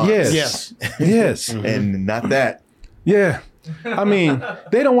its arms. Yes. Yes. And not that. Yeah. I mean,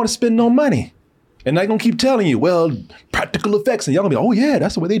 they don't want to spend no money. And they're going to keep telling you, well, practical effects. And y'all going to be, oh, yeah,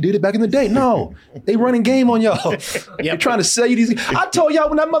 that's the way they did it back in the day. No, they running game on y'all. They're trying to sell you these. I told y'all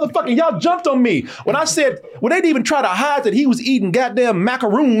when that motherfucking, y'all jumped on me. When I said, when they didn't even try to hide that he was eating goddamn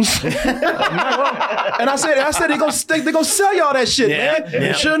macaroons. And I said they're going to sell y'all that shit, man.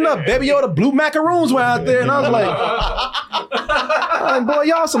 And sure enough, Baby Yoda blue macaroons were out there. And I was like, boy,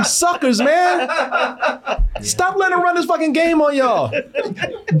 y'all some suckers, man. Stop letting them run this fucking game on y'all.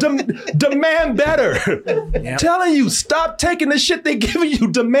 Demand better. Telling you, stop taking the shit they giving you.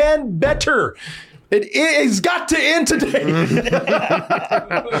 Demand better. It's got to end today.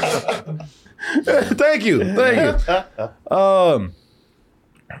 Thank you.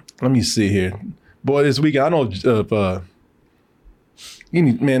 Let me see here. Boy, this weekend, I know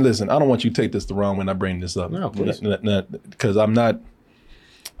man, listen, I don't want you to take this the wrong way when I bring this up. No, please. Because I'm not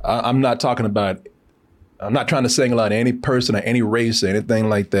talking about, I'm not trying to single out any person or any race or anything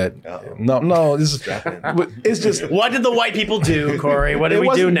like that. No, this is, it's just. What did the white people do, Corey? What did we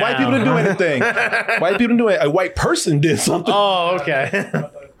do now? White people didn't do anything. White people didn't do anything. A white person did something. Oh, okay.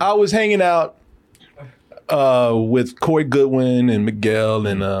 I was hanging out with Corey Goodwin and Miguel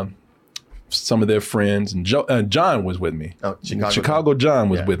and some of their friends, and John was with me. Oh, Chicago John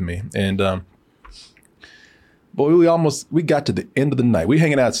was with me, and boy, we got to the end of the night. We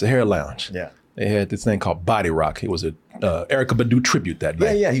hanging out at Sahara Lounge. Yeah. They had this thing called Body Rock. It was a Erykah Badu tribute that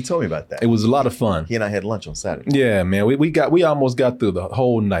night. Yeah, he told me about that. It was a lot of fun. He and I had lunch on Saturday. Yeah, man. We almost got through the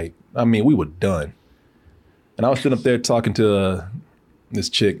whole night. I mean, we were done. And I was sitting up there talking to this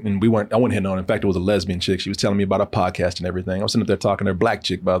chick, and I wasn't hitting on her. In fact, it was a lesbian chick. She was telling me about our podcast and everything. I was sitting up there talking to her, black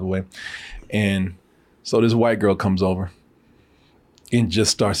chick, by the way. And so this white girl comes over and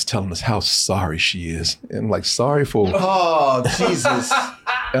just starts telling us how sorry she is. And I'm like, sorry for... Oh, Jesus.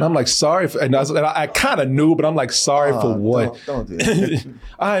 And I'm like, sorry for... And I kind of knew, but I'm like, sorry for what? Don't do that.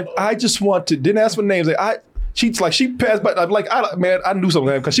 I just want to... Didn't ask for names. She passed by... I'm like, I knew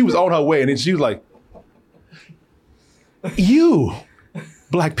something because she was on her way. And then she was like, you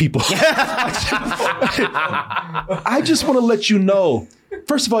black people. I just want to let you know.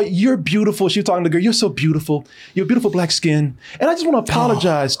 First of all, you're beautiful. She was talking to the girl. You're so beautiful. You have beautiful black skin. And I just want to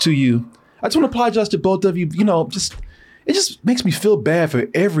apologize to you. I just want to apologize to both of you. You know, it just makes me feel bad for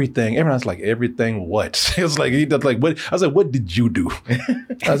everything. Everyone's like, everything what? It was like, what? I was like, what did you do?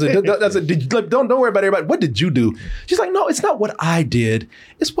 I said, don't worry about everybody. What did you do? She's like, no, it's not what I did.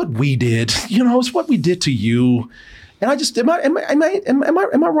 It's what we did. You know, it's what we did to you. And I just, am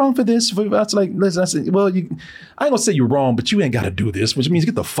I wrong for this? I was like, listen, I said, well, I ain't gonna say you're wrong, but you ain't got to do this, which means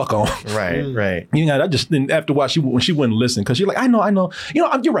get the fuck on. Right. You know, I just, then after a while, when she wouldn't listen, because she's like, I know. You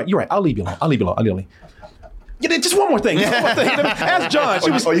know, you're right. I'll leave you alone. Yeah, just one more thing. Ask John.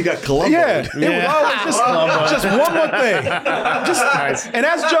 You got Columbo. Yeah, it was always just one more thing. And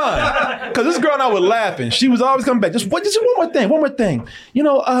ask John, because this girl and I were laughing. She was always coming back. Just one more thing. You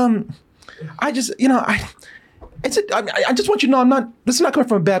know, I just want you to know this is not coming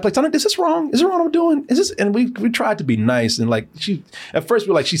from a bad place. Is this wrong? Is it wrong what I'm doing? Is this? And we tried to be nice, and like at first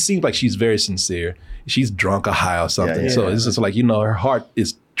we were like, she seems like she's very sincere. She's drunk or high or something. So it's just like, you know, her heart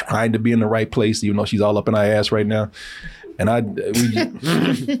is trying to be in the right place, even though she's all up in our ass right now. And I'm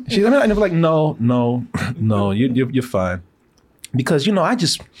like, no, you're fine. Because, you know, I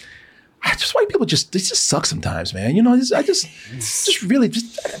just white people they just suck sometimes, man. You know, I just really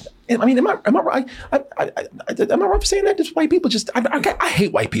I mean, am I right? Am I right for saying that? Just white people I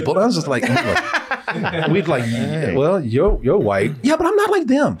hate white people. And I was just like, we'd like, well, you're white. Yeah, but I'm not like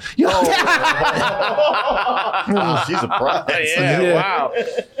them. You know? She's a prize. Yeah, wow.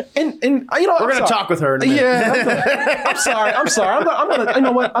 And you know, we're gonna talk with her in a minute. Yeah, I'm sorry. I'm gonna. You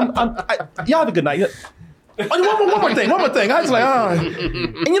know what? Y'all have a good night. One more thing. I was like,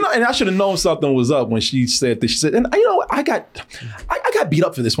 and you know, and I should have known something was up when she said this. She said, and you know, I got beat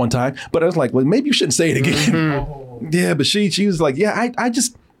up for this one time, but I was like, well, maybe you shouldn't say it again. Mm-hmm. Yeah, but she was like, yeah, I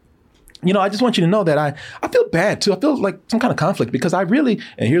just, you know, I just want you to know that I feel bad too. I feel like some kind of conflict because I really,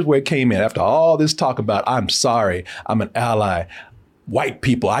 and here's where it came in after all this talk about, I'm sorry, I'm an ally. White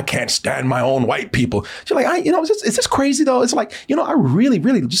people, I can't stand my own white people. She's like, you know, is this crazy though? It's like, you know, I really,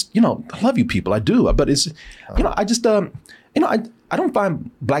 really just, you know, love you people. I do, but it's, you know, I just, you know, I don't find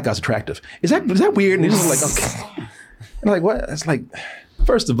black guys attractive. Is that weird? And it's just like, okay. And I'm like, what? It's like,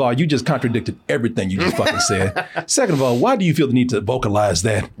 first of all, you just contradicted everything you just fucking said. Second of all, why do you feel the need to vocalize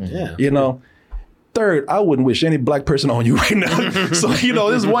that? Yeah. You know? Third, I wouldn't wish any black person on you right now. So, you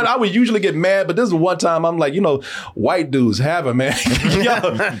know, this is one, I would usually get mad, but this is one time I'm like, you know, white dudes have it, man.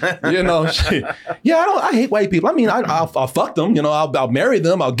 You know, shit. Yeah, I hate white people. I mean, I'll fuck them, you know, I'll marry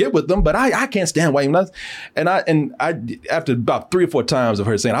them, I'll get with them, but I can't stand white people. And I after about 3 or 4 times of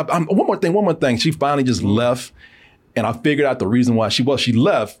her saying, one more thing, she finally just left. And I figured out the reason why she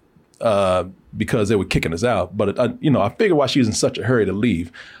left because they were kicking us out. But, you know, I figured why she was in such a hurry to leave.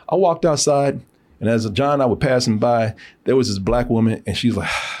 I walked outside. And as John and I were passing by, there was this black woman, and she's like,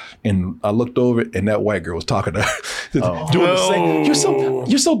 and I looked over, and that white girl was talking to her, doing the same. You're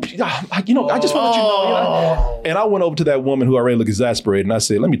so, you know, I just want to let you know. You know. And I went over to that woman who already looked exasperated, and I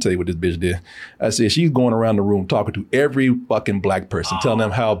said, let me tell you what this bitch did. I said, she's going around the room talking to every fucking black person, telling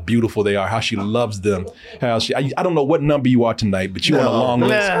them how beautiful they are, how she loves them, how she, I don't know what number you are tonight, but you on a long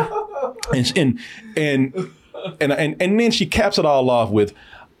list. And then she caps it all off with,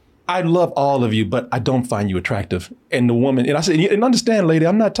 I love all of you, but I don't find you attractive. And the woman, and I said, and understand, lady,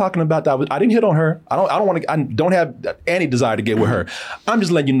 I'm not talking about that. I didn't hit on her. I don't have any desire to get with her. I'm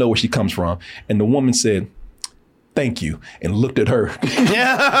just letting you know where she comes from. And the woman said, thank you, and looked at her. And the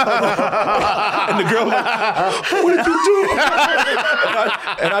girl was like, what did you do?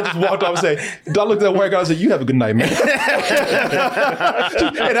 And I just walked off and said, I looked at that white girl and said, you have a good night, man. And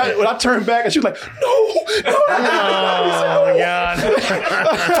when I turned back, and she was like, no. Oh, my God.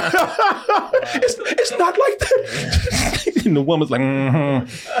 It's not like that. And the woman's like,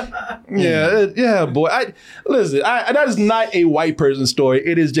 yeah, boy. Listen, that is not a white person story.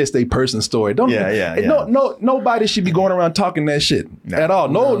 It is just a person story. Nobody should be going around talking that shit at all.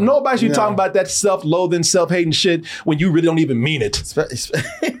 Nobody should be talking about that self-loathing, self-hating shit when you really don't even mean it. Especially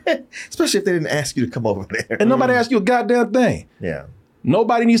if they didn't ask you to come over there. And nobody asked you a goddamn thing. Yeah.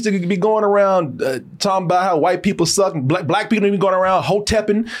 Nobody needs to be going around talking about how white people suck. Black people don't even going around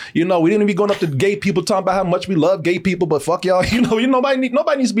hotepping. You know, we didn't even going up to gay people talking about how much we love gay people, but fuck y'all. You know, nobody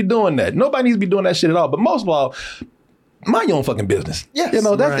needs to be doing that. Nobody needs to be doing that shit at all. But most of all, mind your own fucking business. Yes, you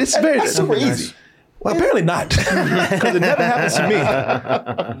know, that's very that's super easy. Well, apparently not, because it never happens to me.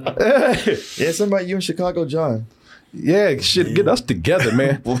 Yeah, something about you in Chicago, John. Yeah, shit, get us together,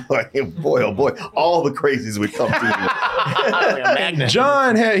 man. boy, oh boy, all the crazies would come to you.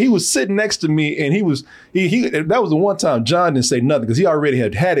 John he was sitting next to me, and he that was the one time John didn't say nothing because he already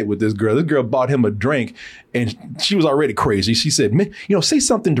had it with this girl. This girl bought him a drink, and she was already crazy. She said, "Man, say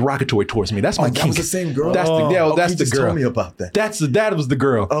something derogatory towards me. That's my kink." That was the same girl. That's the girl. Told me about that. That was the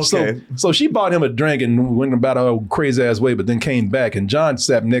girl. Okay. So she bought him a drink and went about her crazy ass way, but then came back, and John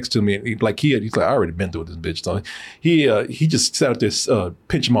sat next to me, and he's like, I already been through this bitch. So he just sat out there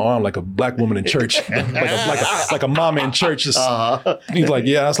pinching my arm like a black woman in church, like a mama in church. He's like,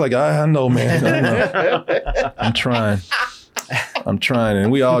 yeah. I was like, I know, man. I know. I'm trying.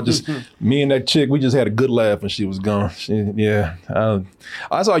 And we all just, me and that chick, we just had a good laugh when she was gone.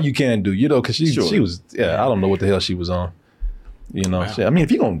 That's all you can do, because she was, I don't know what the hell she was on. Wow. I mean,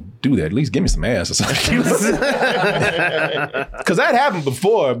 if you're going to do that, at least give me some ass or something. Because that happened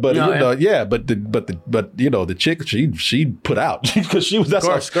before, but the chick, she put out because she was, guilt.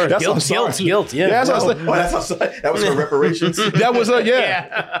 Yeah. That was her reparations. That was her,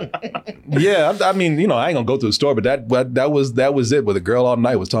 yeah. I mean, I ain't gonna go through the story, but that was it. Where the girl all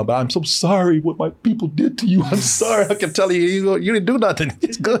night was talking about, I'm so sorry what my people did to you. I'm sorry. I can tell you didn't do nothing.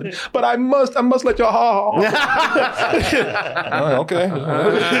 It's good, but I must let your okay.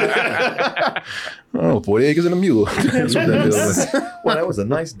 40 acres and a mule. That's what that is. Well, that was a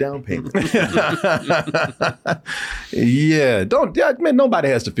nice down payment. Man, nobody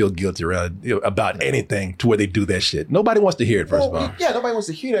has to feel guilty about anything to where they do that shit. Nobody wants to hear it, first of all. Yeah, nobody wants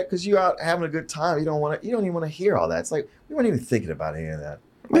to hear that because you're out having a good time. You don't even want to hear all that. It's like, we weren't even thinking about any of that.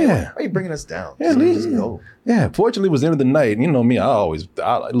 Why are you bringing us down? Yeah, just go. Yeah, fortunately, it was the end of the night. You know me, I'll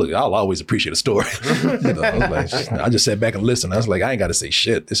always appreciate a story. I just sat back and listened. I was like, I ain't got to say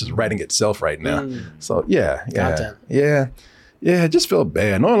shit. This is writing itself right now. So, Content. Yeah, I just feel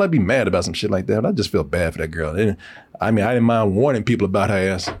bad. Normally I'd be mad about some shit like that, but I just feel bad for that girl. And, I didn't mind warning people about her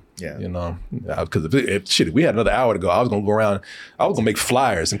ass. Yeah. Because if we had another hour to go, I was going to go around, I was going to make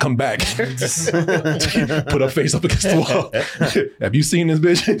flyers and come back. Put her face up against the wall. Have you seen this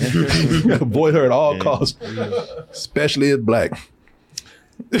bitch? Avoid her at all costs, especially as black.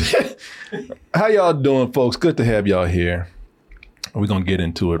 How y'all doing, folks? Good to have y'all here. We're going to get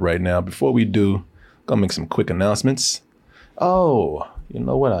into it right now. Before we do, I'm going to make some quick announcements. Oh, you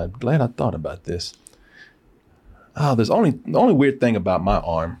know what? I'm glad I thought about this. Oh, the only weird thing about my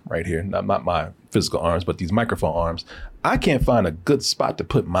arm right here, not my physical arms, but these microphone arms, I can't find a good spot to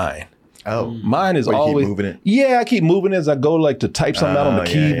put mine. Oh, mine is always keep moving it. Yeah, I keep moving it as I go to type something out on the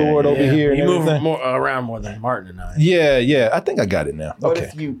keyboard over here. You move around more than Martin and I. Yeah. I think I got it now. But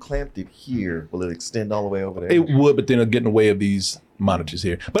if you clamped it here, will it extend all the way over there? It would, but then it'll get in the way of these monitors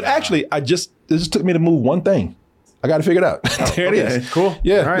here. But actually, it just took me to move one thing. I got to figure it out. There it is. Cool.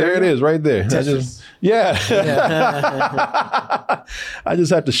 Yeah, right, there it is, right there. I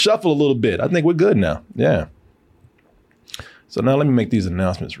just have to shuffle a little bit. I think we're good now. Yeah. So now let me make these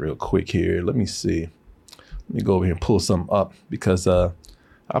announcements real quick here. Let me see. Let me go over here and pull something up because I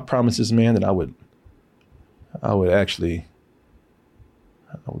promised this man that I would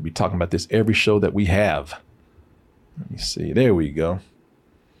be talking about this every show that we have. Let me see. There we go.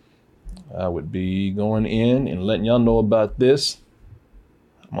 I would be going in and letting y'all know about this.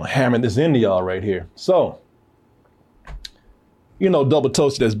 I'm going to hammer this into y'all right here. So, Double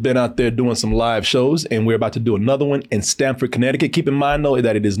Toasted has been out there doing some live shows, and we're about to do another one in Stamford, Connecticut. Keep in mind, though,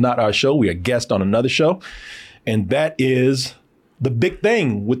 that it is not our show. We are guest on another show, and that is The Big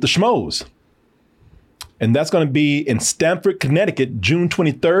Thing with the Schmoes. And that's going to be in Stamford, Connecticut, June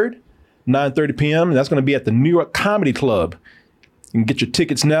 23rd, 9:30 p.m., and that's going to be at the New York Comedy Club. You can get your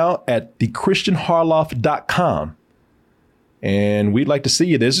tickets now at thechristianharloff.com. And we'd like to see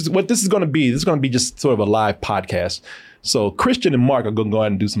you. This is what this is going to be. This is going to be just sort of a live podcast. So Christian and Mark are going to go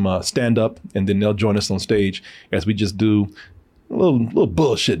ahead and do some stand-up, and then they'll join us on stage as we just do a little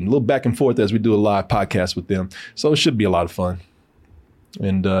bullshitting, a little back and forth as we do a live podcast with them. So it should be a lot of fun.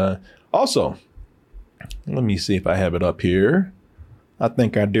 And also, let me see if I have it up here. I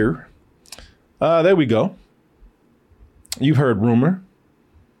think I do. There we go. You've heard rumor.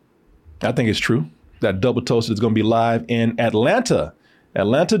 I think it's true that Double Toasted is going to be live in Atlanta,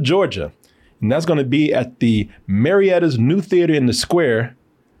 Georgia. And that's going to be at the Marietta's New Theater in the Square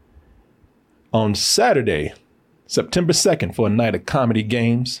on Saturday, September 2nd for a night of comedy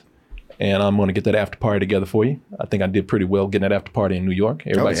games. And I'm going to get that after party together for you. I think I did pretty well getting that after party in New York.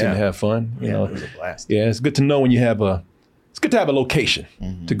 Everybody seemed to have fun. It was a blast. Yeah, it's good to know when you have it's good to have a location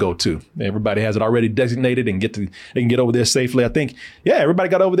to go to. Everybody has it already designated and they can get over there safely. I think, everybody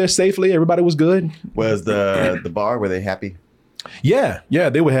got over there safely. Everybody was good. Was the bar, were they happy? Yeah,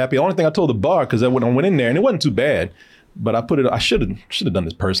 they were happy. The only thing I told the bar, because I went in there and it wasn't too bad, but I should have done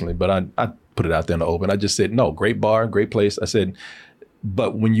this personally, but I put it out there in the open. I just said, no, great bar, great place. I said,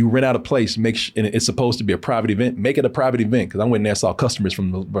 but when you rent out a place, and it's supposed to be a private event, make it a private event. Because I went in there and saw customers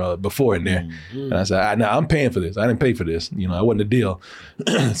from before in there. Mm-hmm. And I said, I'm paying for this. I didn't pay for this. It wasn't a deal.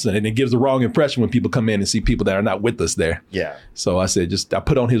 So, and it gives the wrong impression when people come in and see people that are not with us there. Yeah. So I said, I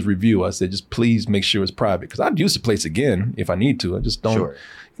put on his review. I said, just please make sure it's private. Because I'd use the place again if I need to. I just don't. Sure.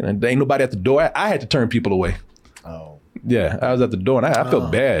 There ain't nobody at the door. I had to turn people away. Oh. Yeah, I was at the door and I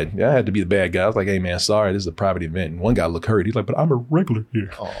felt bad. Yeah, I had to be the bad guy. I was like, hey man, sorry, this is a private event. And one guy looked hurt. He's like, but I'm a regular here.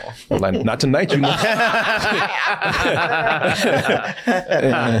 I was like, not tonight, you know.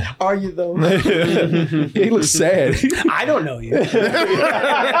 Are you though? He looked sad. I don't know you.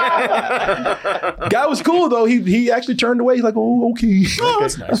 Guy was cool though. He actually turned away. He's like, oh, okay.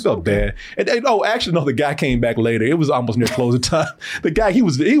 That's nice. I felt bad. And actually, no, the guy came back later. It was almost near closing time. The guy, he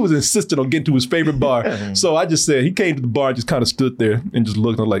was insistent on getting to his favorite bar. So I just said, he came to the bar and just kind of stood there and just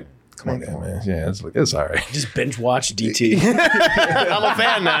looked. I'm like, come on, man. Yeah, it's all right. Just binge watch DT. I'm a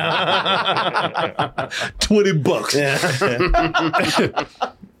fan now. $20.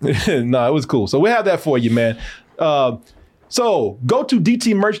 Yeah. No, it was cool. So we have that for you, man. So go to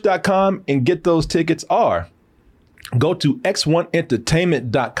dtmerch.com and get those tickets, or go to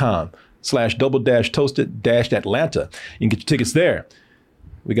x1entertainment.com/double-toasted-Atlanta. You can get your tickets there.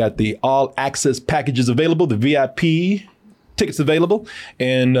 We got the all access packages available, the VIP tickets available,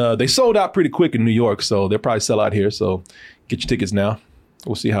 and they sold out pretty quick in New York, so they'll probably sell out here. So get your tickets now.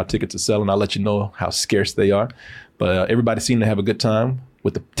 We'll see how tickets are selling. I'll let you know how scarce they are. But everybody seemed to have a good time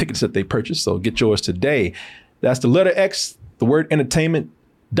with the tickets that they purchased. So get yours today. That's the letter X, the word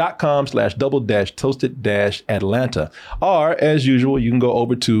entertainment.com/double-toasted-Atlanta. Or as usual, you can go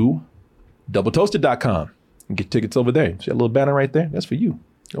over to doubletoasted.com and get tickets over there. See that little banner right there? That's for you.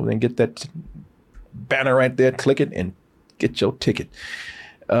 Go over there and get that banner right there, click it, and get your ticket.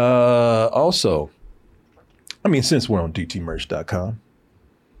 Also, since we're on dtmerch.com,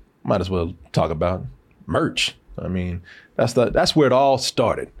 might as well talk about merch. That's where it all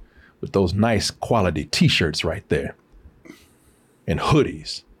started, with those nice quality t-shirts right there, and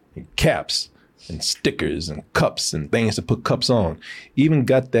hoodies, and caps, and stickers, and cups, and things to put cups on. Even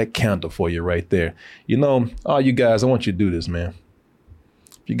got that candle for you right there. All you guys, I want you to do this, man.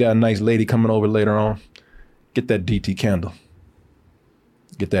 If you got a nice lady coming over later on, get that DT candle.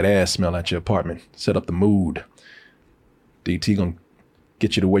 Get that ass smell at your apartment. Set up the mood. DT gonna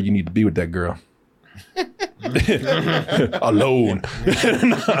get you to where you need to be with that girl. Alone.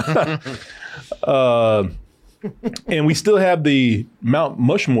 And we still have the Mount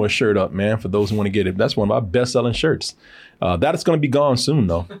Mushmore shirt up, man, for those who want to get it. That's one of our best-selling shirts. That is going to be gone soon,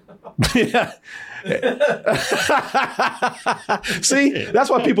 though. See,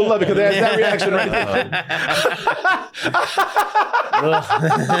 that's why people love it, because they have that reaction right there.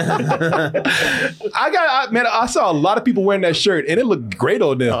 I saw a lot of people wearing that shirt, and it looked great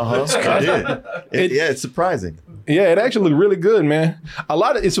on them. It's surprising. Yeah, it actually looked really good, man. A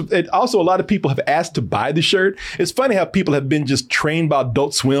lot of people have asked to buy the shirt. It's funny how people have been just trained by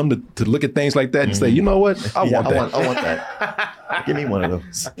Adult Swim to look at things like that and say, you know what? I want that. Give me one of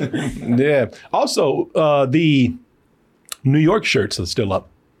those. Yeah. Also, the New York shirts are still up.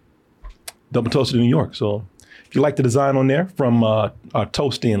 Double Toasted in New York. So if you like the design on there from our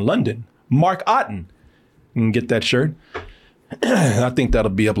toasty in London, Mark Otten, you can get that shirt. I think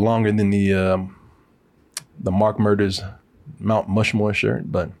that'll be up longer than the Mark Murders Mount Mushmore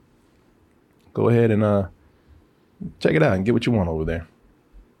shirt, but go ahead and check it out and get what you want over there.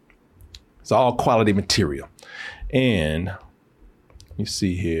 It's all quality material. And you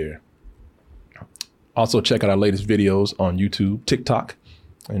see here, also check out our latest videos on YouTube, TikTok,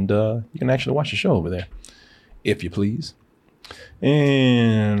 and you can actually watch the show over there, if you please.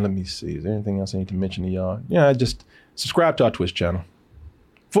 And let me see, is there anything else I need to mention to y'all? Yeah, just subscribe to our Twitch channel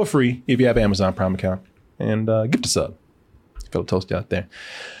for free if you have an Amazon Prime account. And gift a sub, fellow toasty out there.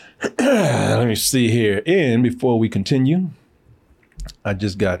 Let me see here. And before we continue, I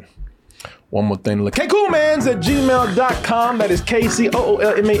just got one more thing to look. KCoolmans@gmail.com. That is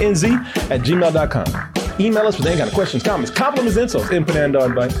KCOOLMANZ@gmail.com. Email us with any kind of questions, comments, compliments, insults, input, and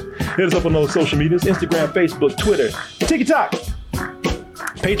advice. Hit us up on those social medias: Instagram, Facebook, Twitter, TikTok,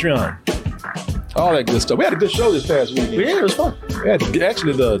 Patreon. All that good stuff. We had a good show this past weekend. Yeah, it was fun. We had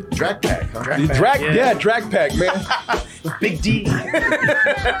actually the Drac Pack. Huh? Drac Pack, man. Big D.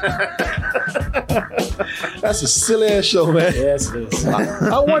 That's a silly ass show, man. Yes, it is.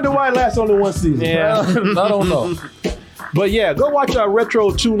 I wonder why it lasts only one season. Yeah. I don't know. But yeah, go watch our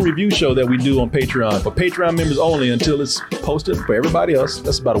Retro Tune review show that we do on Patreon. For Patreon members only until it's posted for everybody else.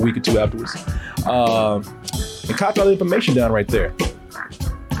 That's about a week or two afterwards. And copy all the information down right there.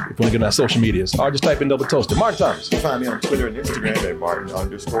 If you want to get on our social medias, or just type in Double Toasted. Martin Thomas. You can find me on Twitter and Instagram at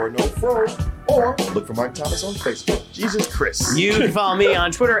Martin_NoFro, or look for Martin Thomas on Facebook. Jesus Chris. You can follow me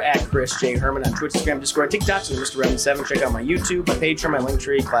on Twitter at Chris J. Herman, on Twitch, Instagram, Discord, TikTok, and Mr. Revan7. Check out my YouTube, my Patreon, my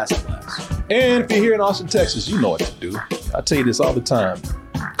Linktree, Classic Class. And if you're here in Austin, Texas, you know what to do. I tell you this all the time.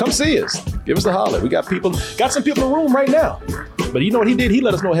 Come see us. Give us a holler. We got some people in the room right now. But you know what he did? He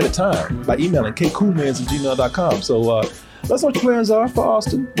let us know ahead of time by emailing kcoolmans@gmail.com. So let us know what your plans are for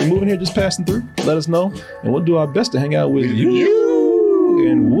Austin. We're moving here, just passing through. Let us know, and we'll do our best to hang out with you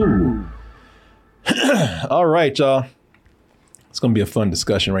and woo. All right, y'all. It's going to be a fun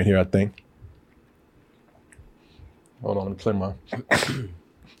discussion right here, I think. Hold on, let me clear my...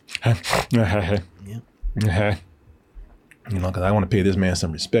 You know, because I want to pay this man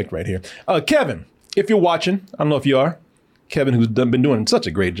some respect right here. Kevin, if you're watching, I don't know if you are. Kevin, who's been doing such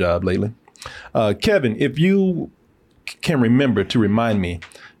a great job lately. Kevin, if you can remember to remind me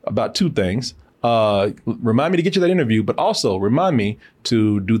about two things. Remind me to get you that interview, but also remind me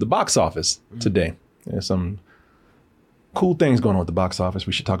to do the box office today. There's some cool things going on with the box office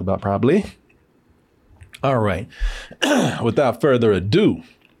we should talk about probably. All right. Without further ado.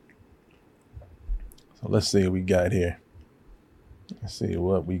 So let's see what we got here. Let's see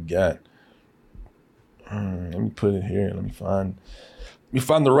what we got. Let me put it here. Let me find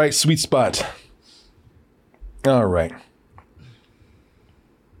the right sweet spot. All right.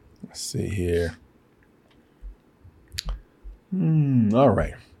 Let's see here. All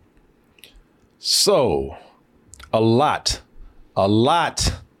right. So, a lot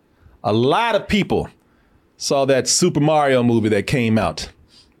of people saw that Super Mario movie that came out.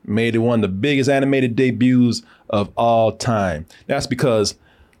 Made it one of the biggest animated debuts of all time. That's because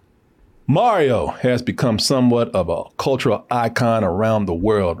Mario has become somewhat of a cultural icon around the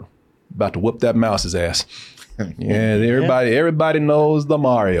world. About to whoop that mouse's ass. Yeah, everybody knows the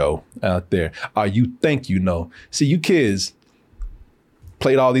Mario out there. Or you think you know. See, you kids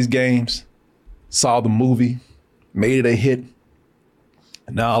played all these games, saw the movie, made it a hit.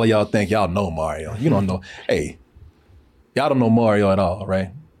 And now all of y'all think y'all know Mario. You don't know. Hey, y'all don't know Mario at all, right?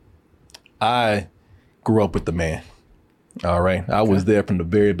 I grew up with the man. All right. I was there from the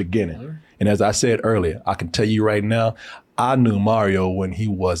very beginning. And as I said earlier, I can tell you right now, I knew Mario when he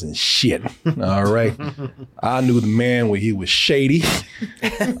wasn't shit. All right. I knew the man when he was shady.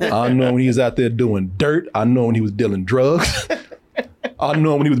 I knew him when he was out there doing dirt. I knew him when he was dealing drugs. I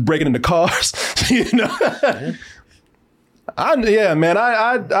knew him when he was breaking into cars. You know? I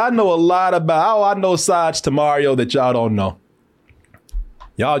know a lot about, I know sides to Mario that y'all don't know.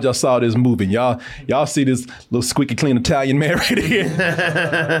 Y'all just saw this movie. Y'all see this little squeaky clean Italian man right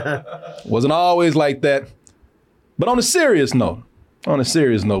here. Wasn't always like that. But on a serious note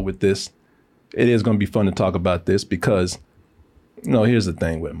with this, it is going to be fun to talk about this because, you know, here's the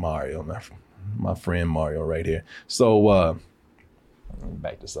thing with Mario, my friend Mario right here. So, let me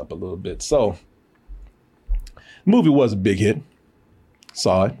back this up a little bit. So, the movie was a big hit.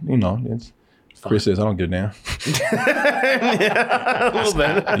 Saw it, you know, Chris says, I don't give a damn. Yeah, a little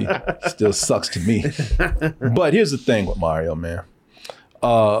bit. Still sucks to me. But here's the thing with Mario, man.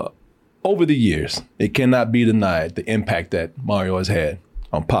 Over the years, it cannot be denied the impact that Mario has had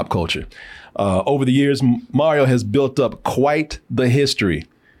on pop culture. Over the years, Mario has built up quite the history.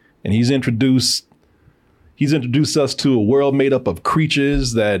 And he's introduced us to a world made up of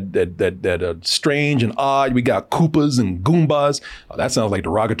creatures that are strange and odd. We got Koopas and Goombas. Oh, that sounds like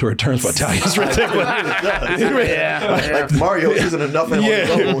derogatory terms for Italians. Right? Like Mario isn't enough on his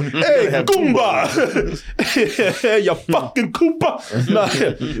own. Hey, Goomba! You fucking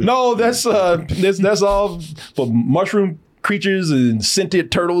Koopa! No, that's all for mushroom creatures and sentient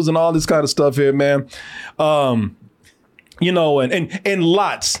turtles and all this kind of stuff here, man. You know, and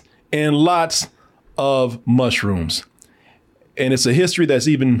lots of mushrooms. And it's a history that's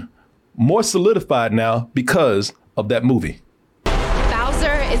even more solidified now because of that movie.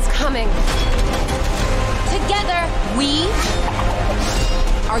 Bowser is coming. Together, we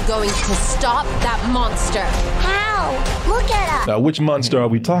are going to stop that monster. How? Look at us. Now, which monster are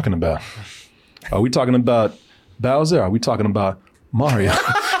we talking about? Are we talking about Bowser? Are we talking about Mario?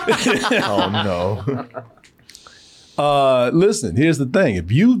 Oh, no. Listen, here's the thing.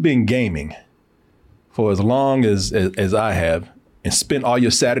 If you've been gaming for as long as I have and spent all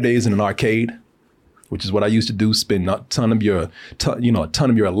your Saturdays in an arcade, which is what I used to do, spend a ton of your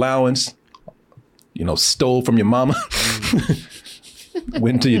allowance, stole from your mama.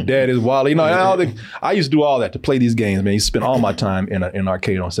 Went into your daddy's wallet. You know, I used to do all that to play these games, man. I used to spend all my time in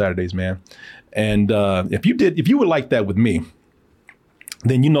arcade on Saturdays, man. And if you were like that with me,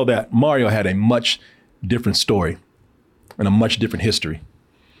 then you know that Mario had a much different story and a much different history.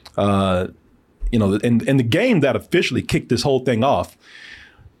 You know, and the game that officially kicked this whole thing off,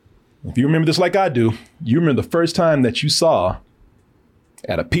 if you remember this like I do, you remember the first time that you saw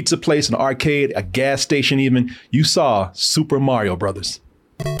at a pizza place, an arcade, a gas station even, you saw Super Mario Brothers.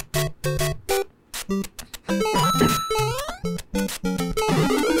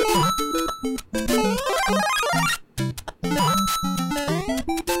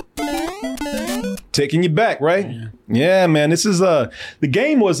 Taking you back, right? Yeah, man. This is the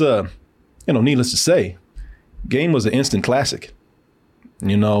game was needless to say, game was an instant classic.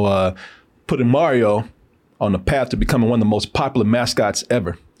 You know, putting Mario on the path to becoming one of the most popular mascots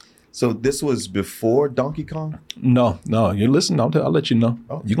ever. So this was before Donkey Kong? No. You listen, I'll let you know.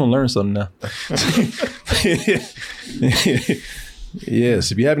 Oh. You're gonna learn something now.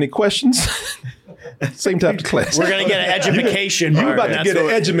 Yes. If you have any questions. Same type of class. We're going to get an education. You're about to get an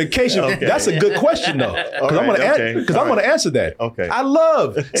education. Okay. That's a good question, though. Because I'm going to answer that. Okay. I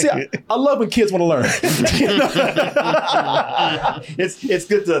love when kids want to learn. It's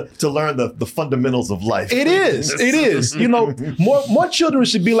good to learn the fundamentals of life. It is. You know, more children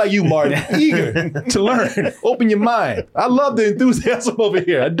should be like you, Martin, eager to learn. Open your mind. I love the enthusiasm over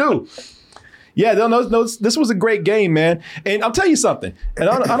here. I do. Yeah, no, this was a great game, man. And I'll tell you something. And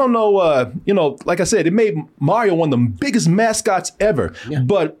I don't know, like I said, it made Mario one of the biggest mascots ever. Yeah.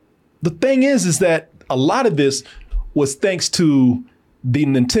 But the thing is that a lot of this was thanks to the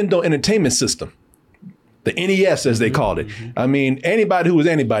Nintendo Entertainment System, the NES, as they called it. I mean, anybody who was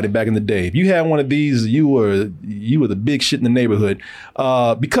anybody back in the day, if you had one of these, you were the big shit in the neighborhood.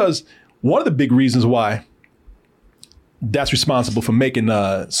 Because one of the big reasons why that's responsible for making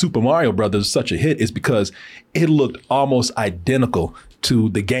Super Mario Brothers such a hit is because it looked almost identical to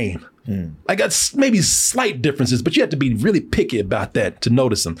the game. Like that's maybe slight differences, but you have to be really picky about that to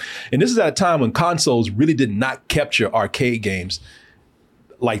notice them. And this is at a time when consoles really did not capture arcade games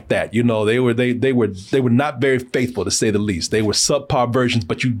like that. You know, they were not very faithful, to say the least. They were subpar versions,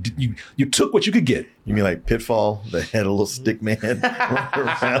 but you took what you could get. You mean like Pitfall, that had a little stick man running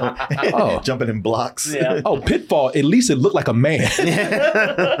around, jumping in blocks? Yeah. Oh, Pitfall, at least it looked like a man.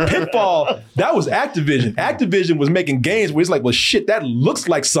 Pitfall, that was Activision. Activision was making games where it's like, well, shit, that looks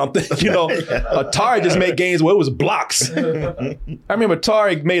like something. You know, Atari just made games where it was blocks. I remember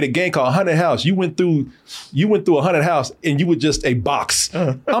Atari made a game called Haunted House. You went through a haunted house and you were just a box.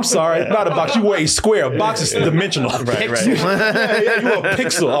 I'm sorry, not a box. You were a square. A box is dimensional. Right. Yeah, you were a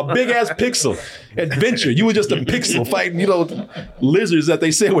pixel, a big ass pixel. Adventure. You were just a pixel fighting, lizards that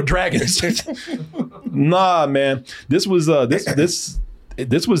they said were dragons. Nah, man. This was this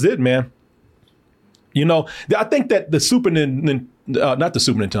was it, man. You know, I think that the not the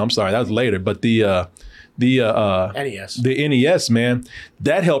Super Nintendo, I'm sorry, that was later, but the NES. The NES, man,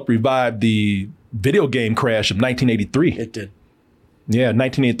 that helped revive the video game crash of 1983. It did. Yeah,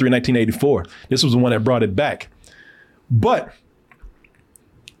 1983, 1984. This was the one that brought it back. But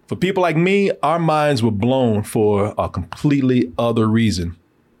for people like me, our minds were blown for a completely other reason.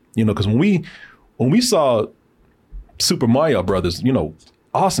 You know, because when we saw Super Mario Brothers,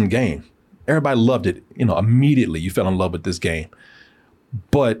 awesome game. Everybody loved it. Immediately you fell in love with this game.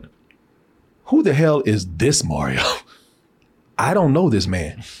 But who the hell is this Mario? I don't know this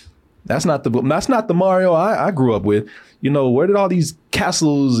man. That's not the Mario I grew up with. Where did all these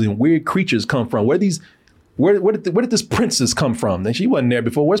castles and weird creatures come from? Where did this princess come from? And she wasn't there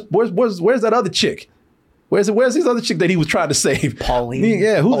before. Where's that other chick? Where's this other chick that he was trying to save? Pauline.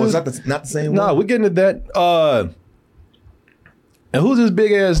 Yeah. Is that not the same one? No, we're getting to that. And who's this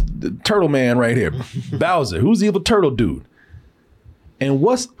big ass turtle man right here? Bowser. Who's the evil turtle dude? And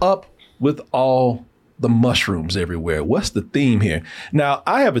what's up with all the mushrooms everywhere? What's the theme here? Now,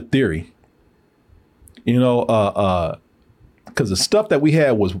 I have a theory. Because the stuff that we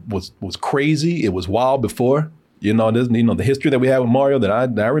had was crazy. It was wild before. The history that we had with Mario that I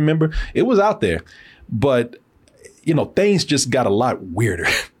remember, it was out there. But things just got a lot weirder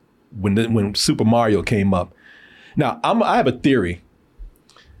when Super Mario came up. Now I have a theory,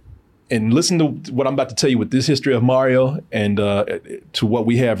 and listen to what I'm about to tell you with this history of Mario and to what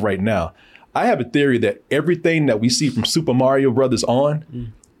we have right now. I have a theory that everything that we see from Super Mario Brothers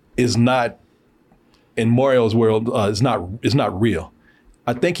on is not. In Mario's world, is not real.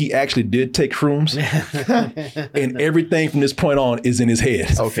 I think he actually did take shrooms, and everything from this point on is in his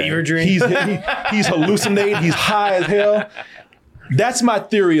head. Okay. Fever dream. He's hallucinating. He's high as hell. That's my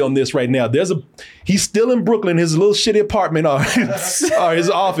theory on this right now. He's still in Brooklyn, his little shitty apartment or his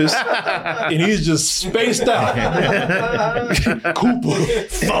office, and he's just spaced out. Cooper.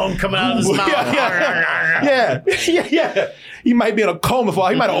 Foam coming out of his mouth. Yeah. He might be in a coma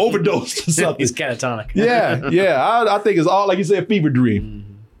he might have overdosed or something. He's catatonic. I think it's all, like you said, fever dream.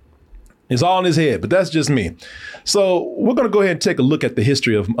 It's all in his head, but that's just me. So we're going to go ahead and take a look at the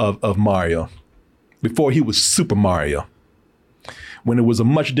history of Mario before he was Super Mario, when it was a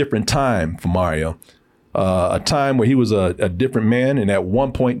much different time for Mario, a time where he was a different man, and at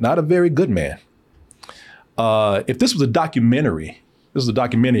one point, not a very good man. If this was a documentary,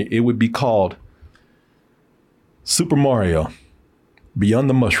 it would be called Super Mario Beyond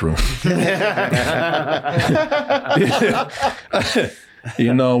the Mushroom.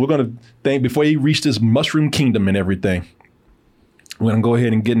 We're going to think before he reached this mushroom kingdom and everything. We're going to go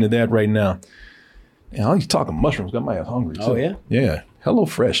ahead and get into that right now. Yeah, I was talking mushrooms. Got my ass hungry too. Oh, yeah? Yeah.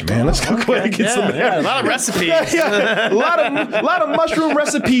 HelloFresh, man. Let's go ahead and get some of that. Yeah, a lot of recipes. A lot of mushroom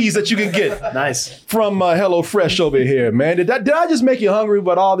recipes that you can get. Nice. From HelloFresh over here, man. Did I just make you hungry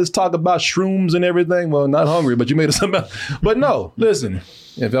with all this talk about shrooms and everything? Well, not hungry, but you made it something else. But no, listen.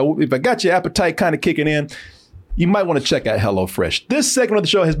 If I got your appetite kind of kicking in, you might want to check out HelloFresh. This segment of the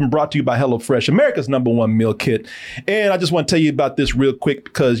show has been brought to you by HelloFresh, America's #1 meal kit. And I just want to tell you about this real quick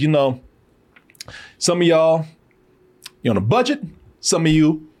because, some of y'all, you're on a budget. Some of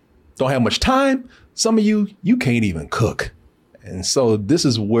you don't have much time. Some of you can't even cook. And so this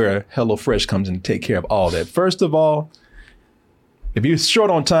is where HelloFresh comes in to take care of all that. First of all, if you're short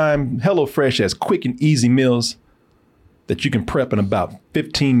on time, HelloFresh has quick and easy meals that you can prep in about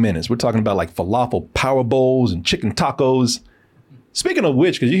 15 minutes. We're talking about like falafel power bowls and chicken tacos. Speaking of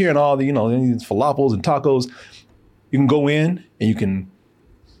which, because you're hearing all the, these falafels and tacos, you can go in and you can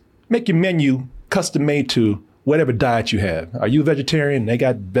make your menu custom made to whatever diet you have. Are you a vegetarian? They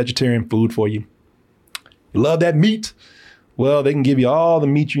got vegetarian food for you. You love that meat? Well, they can give you all the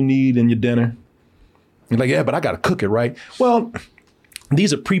meat you need in your dinner. You're like, yeah, but I got to cook it, right? Well,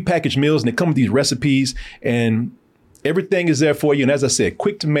 these are prepackaged meals and they come with these recipes and everything is there for you. And as I said,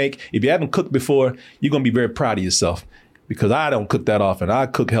 quick to make. If you haven't cooked before, you're going to be very proud of yourself because I don't cook that often. I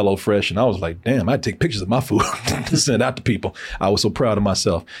cook HelloFresh and I was like, damn, I take pictures of my food to send out to people. I was so proud of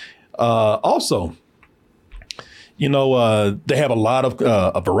myself. Also, they have a lot of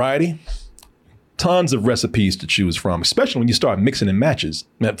a variety, tons of recipes to choose from, especially when you start mixing and matching.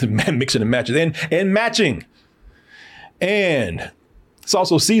 And it's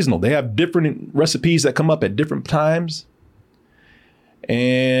also seasonal. They have different recipes that come up at different times.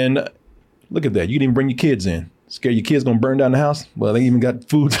 And look at that. You can even bring your kids in. Scare your kids going to burn down the house? Well, they even got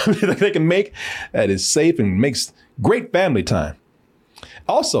food that they can make that is safe and makes great family time.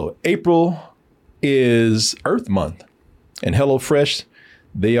 Also, April is Earth Month, and HelloFresh,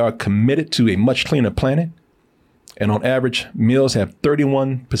 they are committed to a much cleaner planet. And on average, meals have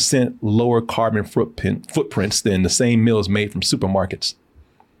 31% lower carbon footprints than the same meals made from supermarkets.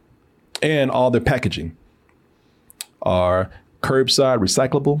 And all their packaging are curbside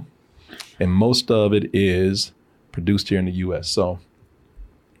recyclable, and most of it is produced here in the U.S. So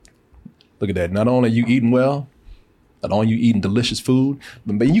look at that. Not only are you eating well, not only are you eating delicious food,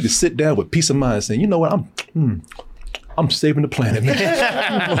 but you can sit down with peace of mind saying, you know what, I'm saving the planet, man.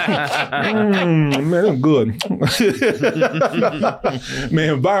 Man, I'm good.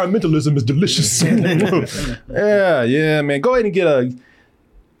 Man, environmentalism is delicious. Yeah, man. Go ahead and get in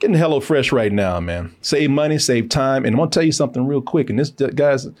HelloFresh right now, man. Save money, save time. And I want to tell you something real quick. And this,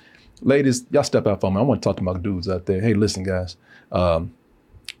 guys, ladies, y'all step out for me. I want to talk to my dudes out there. Hey, listen, guys.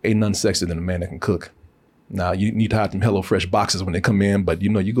 Ain't nothing sexier than a man that can cook. Now, you need to hide them HelloFresh boxes when they come in, but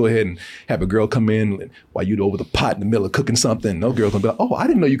you go ahead and have a girl come in while you're over the pot in the middle of cooking something. No girl's gonna be like, oh, I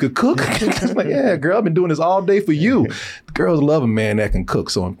didn't know you could cook. Like, yeah, girl, I've been doing this all day for you. The girls love a man that can cook.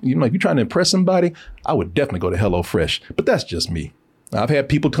 So, if you're trying to impress somebody, I would definitely go to HelloFresh. But that's just me. I've had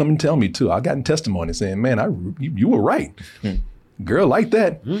people come and tell me too. I've gotten testimony saying, man, you were right. Girl like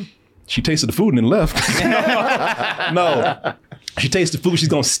that. She tasted the food and then left. No. She tastes the food, she's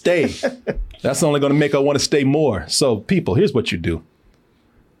going to stay. That's only going to make her want to stay more. So people, here's what you do.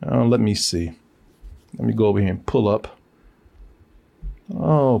 Let me see. Let me go over here and pull up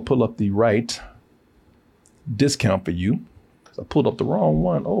the right discount for you. Because I pulled up the wrong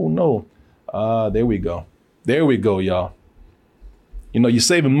one. Oh, no. There we go. There we go, y'all. You're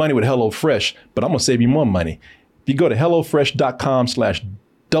saving money with HelloFresh, but I'm going to save you more money. If you go to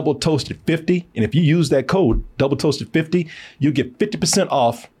HelloFresh.com/doubletoasted50, and if you use that code doubletoasted50, you get 50%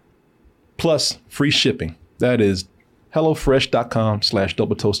 off plus free shipping. That is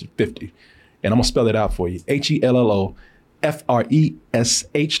HelloFresh.com/doubletoasted50. And I'm going to spell it out for you. HelloFresh.com/doubletoasted50. FRESH.com,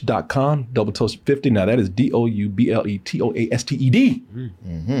 Double Toasted 50. Now that is DOUBLETOASTED.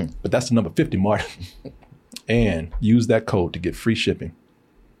 Mm-hmm. But that's the number 50, Martin. And use that code to get free shipping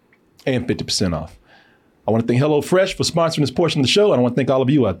and 50% off. I want to thank HelloFresh for sponsoring this portion of the show, and I want to thank all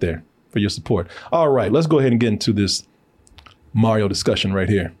of you out there for your support. All right, let's go ahead and get into this Mario discussion right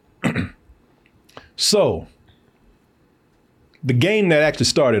here. So, the game that actually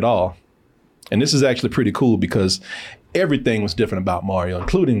started all, and this is actually pretty cool because everything was different about Mario,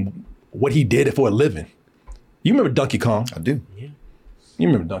 including what he did for a living. You remember Donkey Kong? I do. Yeah. You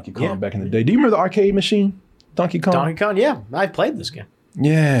remember Donkey Kong back in the day. Do you remember the arcade machine? Donkey Kong? Donkey Kong, yeah. I played this game.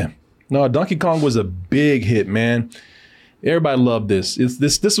 Yeah. No, Donkey Kong was a big hit, man. Everybody loved this.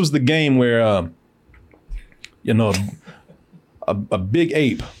 This was the game where, a big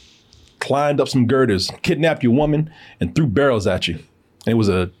ape climbed up some girders, kidnapped your woman, and threw barrels at you. And it was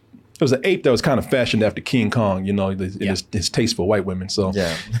an ape that was kind of fashioned after King Kong, his taste for white women. So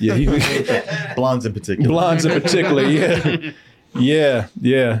yeah, blondes in particular. Blondes in particular, yeah.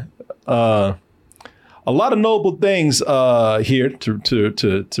 A lot of noble things here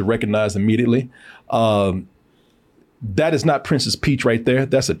to recognize immediately. That is not Princess Peach right there.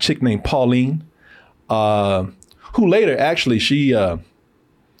 That's a chick named Pauline, who later actually she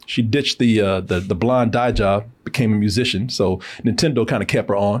ditched the blonde dye job, became a musician. So Nintendo kind of kept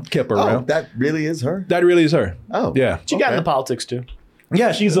her around. That really is her? That really is her. Oh. Yeah. She got into politics too.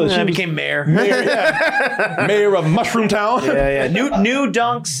 Yeah, she became mayor. Mayor of Mushroom Town. Yeah. New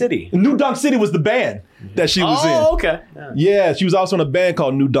Donk City. New Donk City was the band that she was in. Oh, okay. Yeah, she was also in a band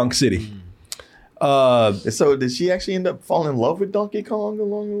called New Donk City. So did she actually end up falling in love with Donkey Kong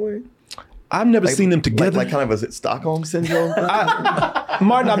along the way? I've never seen them together. Like kind of a Stockholm syndrome?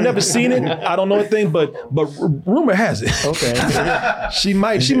 Martin, I've never seen it. I don't know anything, but rumor has it. Okay. she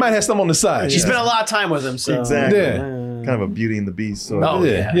might have some on the side. She spent a lot of time with him. So. Exactly. Yeah. Kind of a Beauty and the Beast. So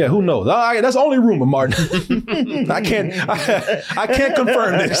Yeah. Who knows? All right, that's only rumor, Martin. I can't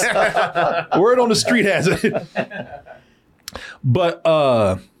confirm this. Word on the street has it. But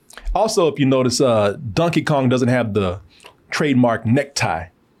also, if you notice, Donkey Kong doesn't have the trademark necktie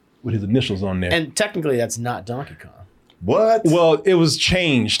with his initials on there. And technically, that's not Donkey Kong. What? Well, it was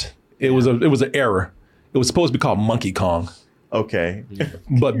changed. It was an error. It was supposed to be called Monkey Kong. Okay.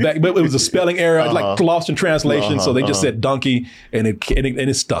 But it was a spelling error, like lost in translation. So they just said donkey, and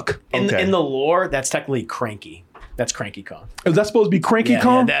it stuck. In the lore, that's technically Cranky. That's Cranky Kong. Is that supposed to be Cranky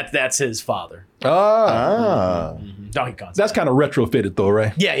Kong? Yeah, that's his father. Donkey Kong. That's kind of retrofitted, though,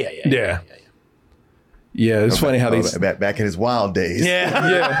 right? Yeah. Yeah, it's funny how they back in his wild days.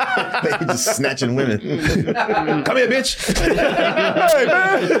 Yeah. They just snatching women. Come here, bitch. Hey,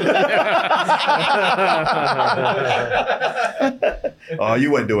 man. Oh,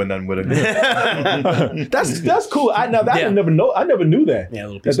 you weren't doing nothing with it. That's cool. I never knew that. Yeah, a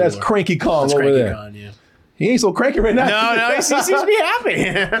little piece that's Cranky Kong that's over Cranky there. Kong, yeah. He ain't so cranky right now. No, he seems to be happy.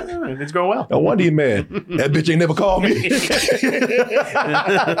 It's going well. No wonder he mad. That bitch ain't never called me.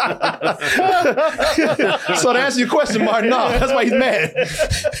 So to answer your question, Martin, no, that's why he's mad.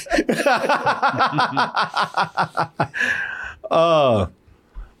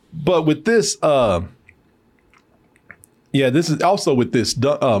 But with this, this is also with this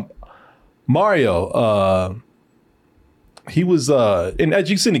Mario. He was, and as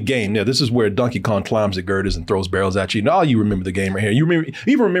you see in the game, this is where Donkey Kong climbs the girders and throws barrels at you. Now you remember the game right here. You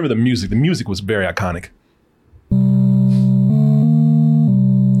even remember the music. The music was very iconic.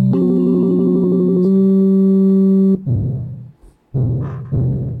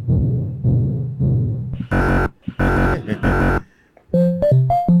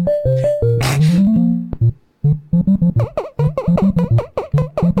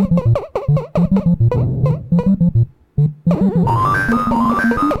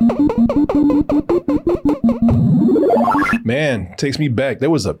 Man, takes me back. There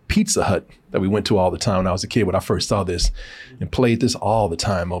was a Pizza Hut that we went to all the time when I was a kid when I first saw this and played this all the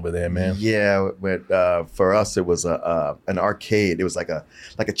time over there, man. Yeah, but for us, it was an arcade. It was like a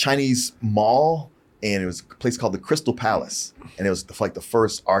Chinese mall, and it was a place called the Crystal Palace. And it was like the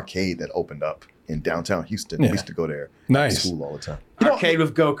first arcade that opened up in downtown Houston. We used to go there to school all the time. Arcade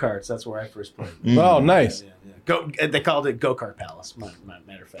with go-karts. That's where I first played. Oh, nice. They called it Go-Kart Palace,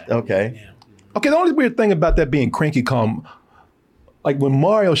 matter of fact. Okay. Yeah. Okay, the only weird thing about that being Cranky Kong, like when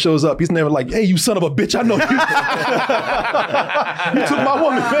Mario shows up, he's never like, "Hey, you son of a bitch! I know you. You took my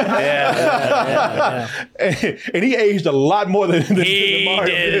woman." Yeah. And he aged a lot more than He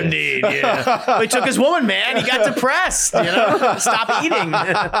Mario did indeed. Yeah. Well, he took his woman, man. He got depressed. Stop eating.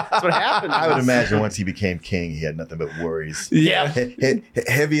 That's what happened. I would imagine once he became king, he had nothing but worries. Yeah.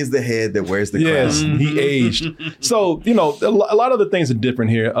 Heavy is the head that wears the crown. Yes, he aged. So a lot of the things are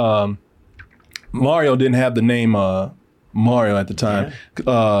different here. Mario didn't have the name Mario at the time.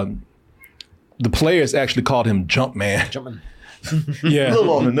 The players actually called him Jumpman. Jumpman. Yeah, A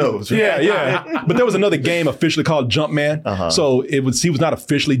little on the nose. Right? yeah. But there was another game officially called Jumpman. So he was not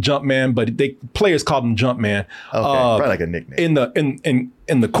officially Jumpman, but players called him Jumpman. Okay, probably like a nickname.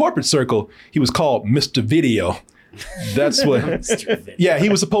 In the corporate circle, he was called Mr. Video. That's what. Yeah, he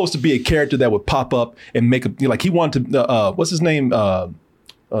was supposed to be a character that would pop up and make he wanted to. What's his name?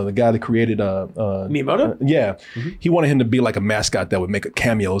 The guy that created Miyamoto? Yeah. He wanted him to be like a mascot that would make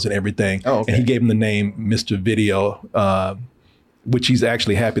cameos and everything. Oh, okay. And he gave him the name Mr. Video, which he's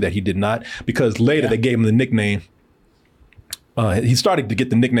actually happy that he did not, because later they gave him the nickname. He started to get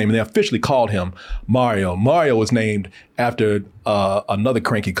the nickname, and they officially called him Mario. Mario was named after another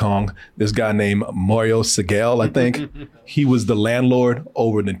Cranky Kong, this guy named Mario Segale, I think. He was the landlord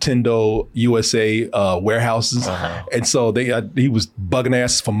over Nintendo USA warehouses. And so he was bugging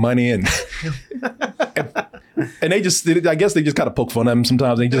ass for money. And and they just, I guess they just kind of poke fun at him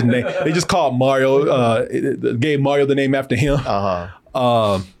sometimes. They just called Mario, gave Mario the name after him.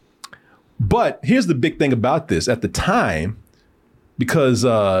 But here's the big thing about this. At the time, because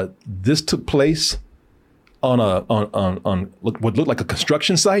this took place on what looked like a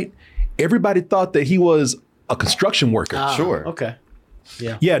construction site, everybody thought that he was a construction worker. Sure. Okay.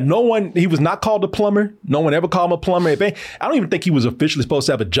 Yeah. Yeah, he was not called a plumber. No one ever called him a plumber. I don't even think he was officially supposed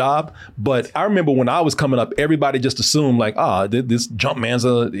to have a job. But I remember when I was coming up, everybody just assumed like, this Jumpman's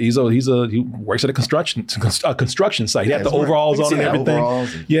he works at a construction site. He had the overalls on and everything.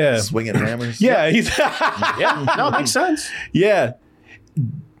 Overalls and swinging hammers. Yeah, he's Yeah. No, it makes sense. Yeah.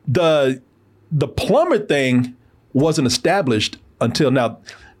 The plumber thing wasn't established until now.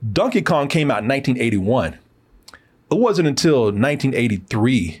 Donkey Kong came out in 1981. It wasn't until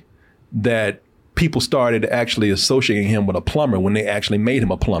 1983 that people started actually associating him with a plumber, when they actually made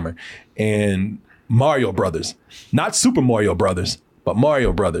him a plumber. And Mario Brothers, not Super Mario Brothers, but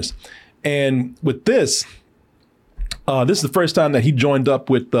Mario Brothers. And with this is the first time that he joined up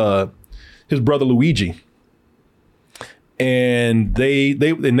with his brother Luigi. And they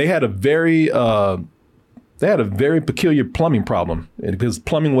had a very peculiar plumbing problem, because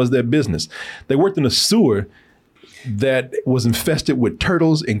plumbing was their business. They worked in a sewer that was infested with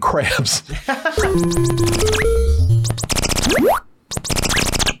turtles and crabs.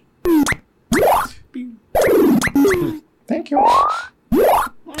 Thank you.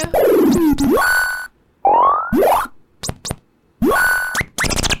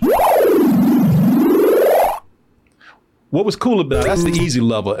 What was cool about that's the easy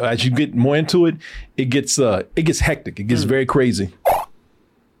level. As you get more into it, it gets hectic. It gets very crazy.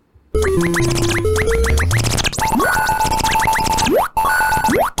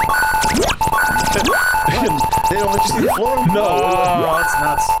 They don't let you see the floor? No. That's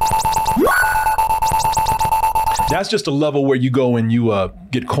nuts. That's just a level where you go and you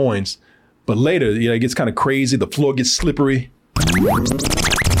get coins. But later, it gets kind of crazy. The floor gets slippery.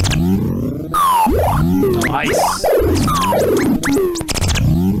 Nice.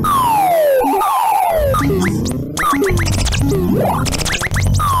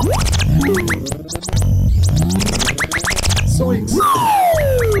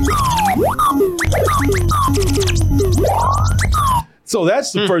 So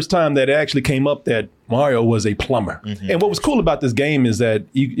that's the first time that it actually came up that Mario was a plumber. And what was cool about this game is that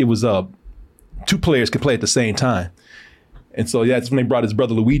it was two players could play at the same time. And so that's when they brought his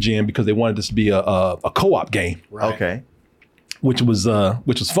brother Luigi in, because they wanted this to be a co-op game. Right. Okay. Which was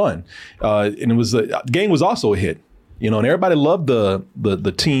fun. And it was the game was also a hit. And everybody loved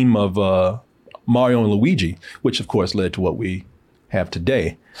the team of Mario and Luigi, which of course led to what we have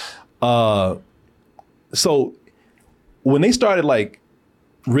today. So when they started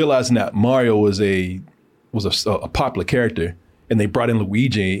realizing that Mario was a popular character, and they brought in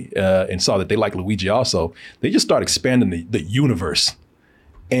Luigi and saw that they liked Luigi also, they just started expanding the universe.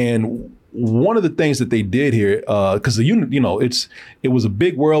 And one of the things that they did here, because it was a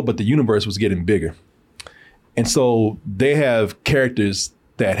big world, but the universe was getting bigger. And so they have characters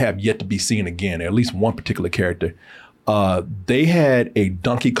that have yet to be seen again, or at least one particular character. They had a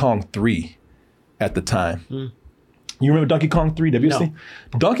Donkey Kong 3 at the time. You remember Donkey Kong 3, WC? No.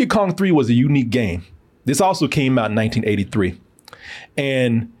 Donkey Kong 3 was a unique game. This also came out in 1983.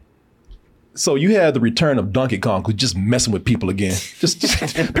 And so you had the return of Donkey Kong, who's just messing with people again. Just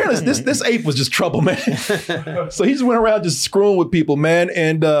apparently this ape was just trouble, man. So he just went around just screwing with people, man.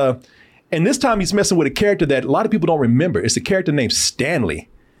 And this time he's messing with a character that a lot of people don't remember. It's a character named Stanley.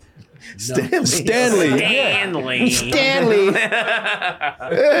 Stanley.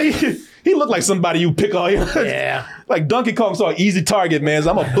 He looked like somebody you pick on. Yeah. Like Donkey Kong saw an easy target, man. So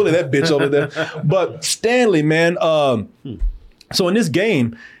I'm gonna bully that bitch over there. But Stanley, man. So in this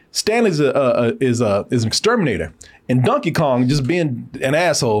game, Stanley is an exterminator, and Donkey Kong, just being an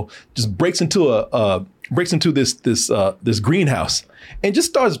asshole, just breaks into this greenhouse and just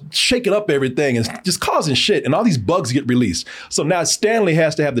starts shaking up everything and just causing shit, and all these bugs get released. So now Stanley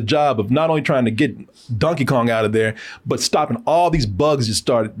has to have the job of not only trying to get Donkey Kong out of there, but stopping all these bugs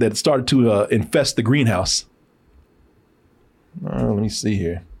that started to infest the greenhouse. Let me see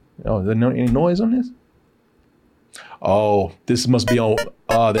here. Oh, is there any noise on this? Oh, this must be on.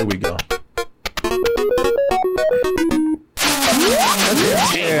 Oh, there we go.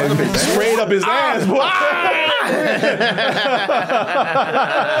 Yeah, sprayed up his ass, boy.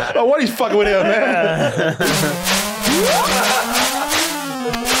 Oh, what are you fucking with him, man?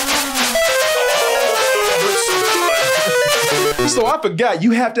 So I forgot,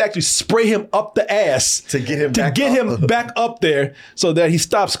 you have to actually spray him up the ass to get him back up there so that he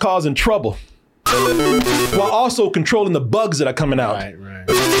stops causing trouble. While also controlling the bugs that are coming out. Right.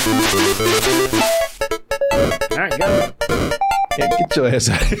 All right, go. Yeah, get your ass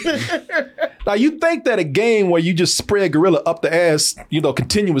out. Now, you think that a game where you just spray a gorilla up the ass,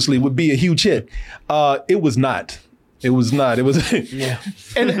 continuously would be a huge hit. It was not. It was not. It was. Yeah.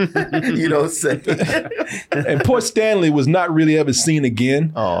 And you don't say. And poor Stanley was not really ever seen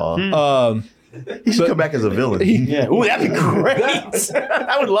again. He should come back as a villain. Yeah. Ooh, that'd be great.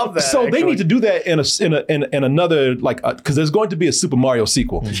 I would love that. So they need to do that in another, because there's going to be a Super Mario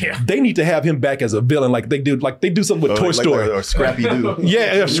sequel. Yeah. They need to have him back as a villain, like they do something with Toy Story or Scrappy Doo.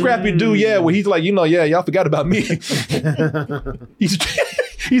 Yeah, Scrappy Doo. Yeah, where he's like, y'all forgot about me.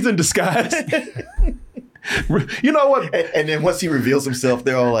 he's in disguise. You know what? And then once he reveals himself,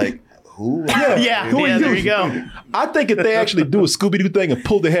 they're all like, who? Yeah, there you go. I think if they actually do a Scooby-Doo thing and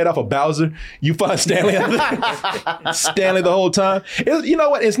pull the head off of Bowser, you find Stanley Stanley the whole time. You know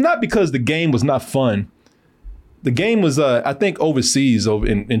what? It's not because the game was not fun. The game was, I think, overseas, over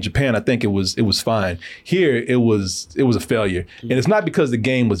in Japan. I think it was fine. Here, it was a failure, and it's not because the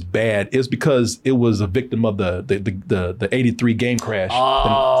game was bad. It's because it was a victim of the '83 game crash.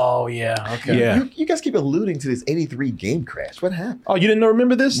 Oh yeah, okay. Yeah, you guys keep alluding to this '83 game crash. What happened? Oh, you didn't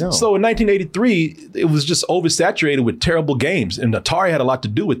remember this? No. So in 1983, it was just oversaturated with terrible games, and Atari had a lot to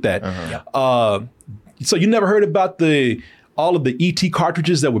do with that. So you never heard about all of the ET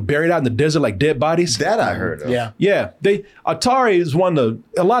cartridges that were buried out in the desert like dead bodies? That I heard of. Yeah. Atari is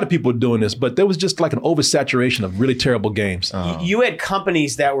a lot of people are doing this, but there was just like an oversaturation of really terrible games. You had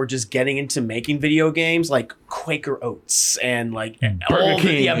companies that were just getting into making video games, like Quaker Oats and like Burger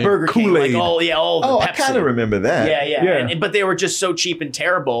King, Burger Kool-Aid. King, like all the Pepsi. I kind of remember that. Yeah. But they were just so cheap and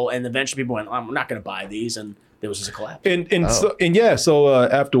terrible, and eventually people went, I'm not going to buy these, and there was just a collapse. So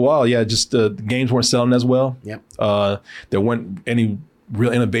after a while, just the games weren't selling as well. Yep. There weren't any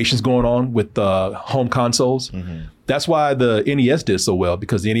real innovations going on with home consoles. Mm-hmm. That's why the NES did so well,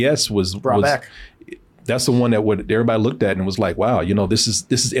 because the NES was brought back. That's the one that everybody looked at and was like, wow, this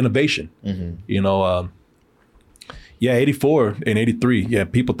is innovation. Mm-hmm. 84 and 83.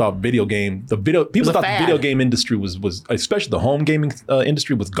 People thought the video game industry was especially the home gaming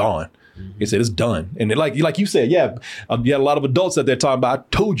industry was gone. He said it's done, and like you said, you had a lot of adults out there talking about, I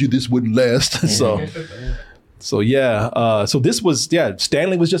told you this wouldn't last. So this was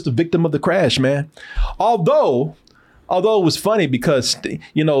Stanley was just a victim of the crash, man. Although it was funny because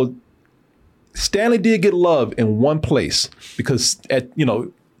Stanley did get love in one place, because at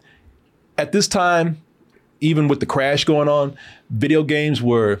this time, even with the crash going on, video games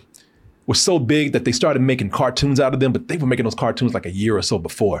were so big that they started making cartoons out of them, but they were making those cartoons like a year or so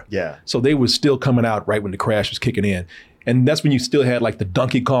before. Yeah. So they were still coming out right when the crash was kicking in. And that's when you still had like the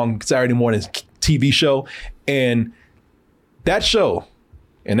Donkey Kong Saturday morning TV show. And that show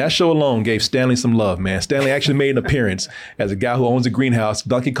alone gave Stanley some love, man. Stanley actually made an appearance as a guy who owns a greenhouse.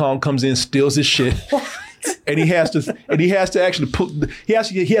 Donkey Kong comes in, steals his shit. And he has to actually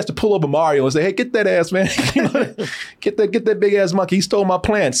pull over Mario and say, "Hey, get that ass, man! get that big ass monkey. He stole my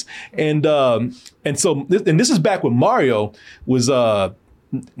plants." And this is back when Mario was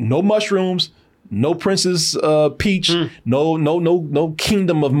no mushrooms, no Princess Peach, no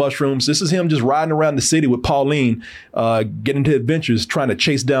kingdom of mushrooms. This is him just riding around the city with Pauline, getting into adventures, trying to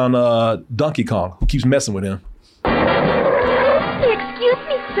chase down Donkey Kong, who keeps messing with him.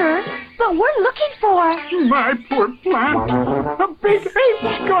 what we're looking for. My poor plant. A big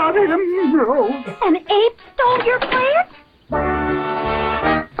ape got him. An ape stole your plant?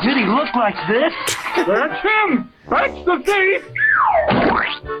 Did he look like this? That's him. That's the thief.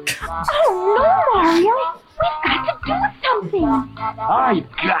 Oh, no, Mario. We've got to do something. I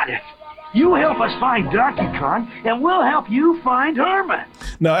got it. You help us find Donkey Kong, and we'll help you find Herman.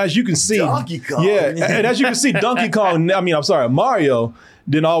 Now, as you can see, Donkey Kong. Yeah, and as you can see, Mario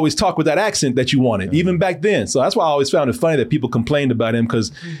didn't always talk with that accent that you wanted, even back then. So that's why I always found it funny that people complained about him,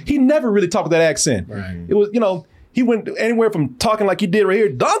 because he never really talked with that accent. Right. It was, he went anywhere from talking like he did right here,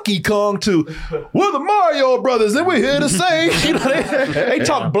 Donkey Kong, to we're the Mario brothers and we're here to say, they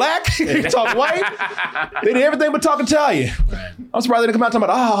talk black, they talk white, they did everything but talk Italian. Right. I'm surprised they didn't come out talking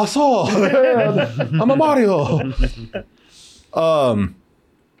about, I'm a Mario.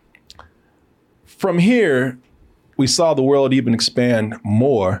 From here, we saw the world even expand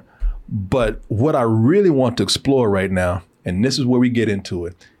more, but what I really want to explore right now, and this is where we get into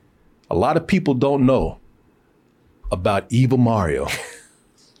it, a lot of people don't know about Evil Mario.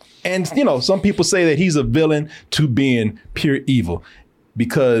 And, some people say that he's a villain to being pure evil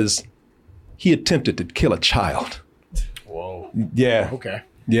because he attempted to kill a child. Whoa. Yeah. Okay.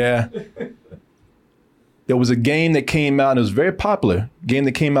 Yeah. There was a game that came out, and it was very popular, game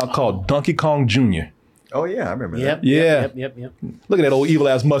that came out called Donkey Kong Jr. Oh, yeah, I remember that. Yep. Look at that old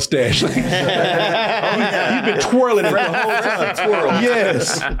evil-ass mustache. He's been twirling it the whole time. Twirl.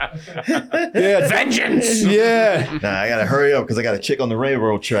 Yes. Yeah. Vengeance. Yeah. Nah, I got to hurry up because I got a chick on the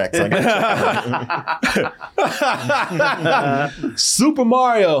railroad tracks. Super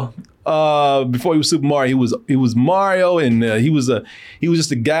Mario. Before he was Super Mario, he was Mario, and he was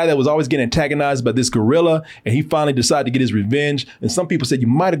just a guy that was always getting antagonized by this gorilla, and he finally decided to get his revenge. And some people said, you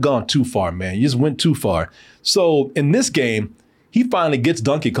might have gone too far, man. You just went too far. So in this game, he finally gets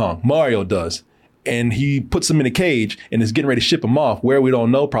Donkey Kong. Mario does. And he puts him in a cage and is getting ready to ship him off where we don't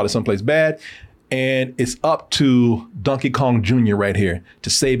know, probably someplace bad. And it's up to Donkey Kong Jr. right here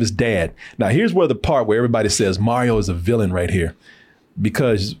to save his dad. Now, here's where the part where everybody says Mario is a villain right here.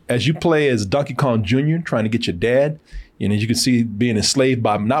 Because as you play as Donkey Kong Jr. trying to get your dad, as you can see, being enslaved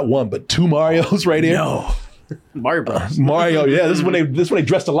by not one, but two Marios right here. No. Mario Bros. Mario, yeah, this is when they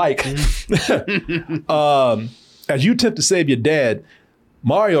dressed alike. As you attempt to save your dad,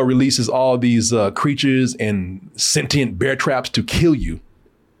 Mario releases all these creatures and sentient bear traps to kill you.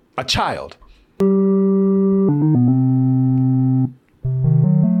 A child.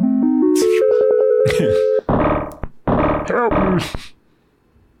 Help me.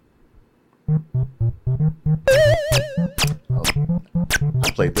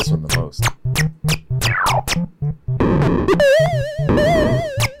 I played this one the most.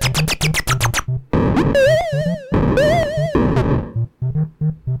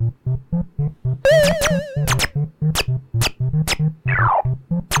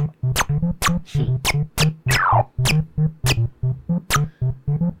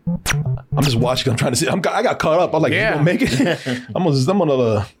 I'm just watching. I'm trying to see. I got caught up. I'm like, you gonna make it? I'm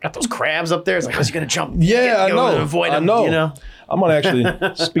gonna. Got those crabs up there. It's like, how's he gonna jump? Yeah, I know. Avoid him, I know. I'm gonna actually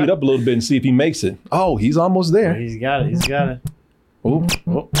speed up a little bit and see if he makes it. Oh, he's almost there. He's got it. Oh.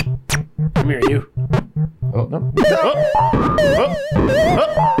 Come here, you. Oh, no.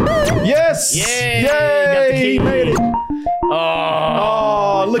 Yes! Yay! Yay! He made it.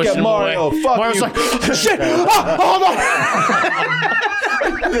 Oh, look at Mario. Away. Fuck Mario's you. like, shit! Hold on!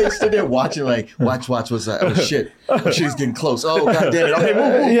 They stood there watching like, watch, what's that? Oh, shit. Oh, shit, he's getting close. Oh, God damn it. Okay,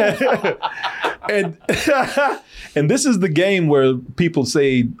 move. Yeah. And this is the game where people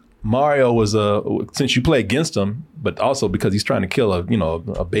say Mario was since you play against him, but also because he's trying to kill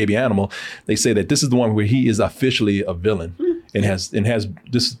a baby animal, they say that this is the one where he is officially a villain. And has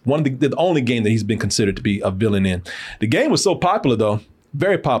this one of the only game that he's been considered to be a villain in. The game was so popular though,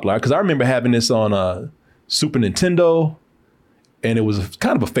 very popular, because I remember having this on Super Nintendo, and it was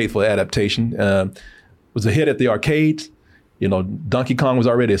kind of a faithful adaptation. It was a hit at the arcades. Donkey Kong was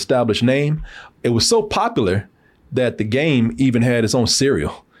already an established name. It was so popular that the game even had its own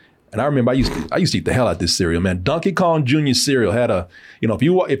cereal. And I remember I used to eat the hell out of this cereal, man. Donkey Kong Jr. cereal had a,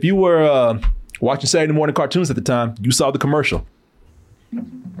 if you were watching Saturday morning cartoons at the time, you saw the commercial.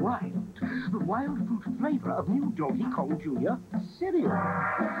 The wild fruit flavor of new Donkey Kong Jr. cereal.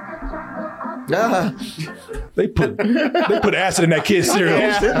 They put acid in that kid's cereal.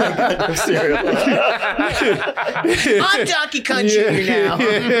 I'm Donkey Kong Jr. now.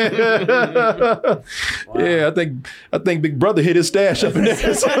 Wow. Yeah, I think Big Brother hid his stash up in there.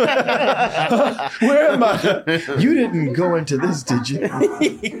 Where am I? You didn't go into this, did you?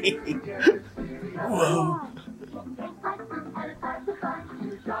 Whoa.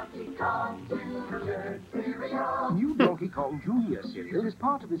 New Donkey Kong Jr. cereal is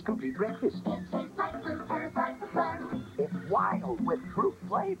part of this complete breakfast. It's wild with fruit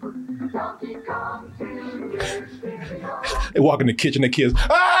flavor. Donkey Kong Jr. cereal. They walk in the kitchen, the kids,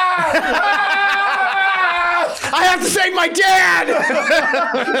 I have to thank my dad.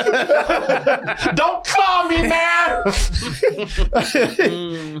 don't call me, man.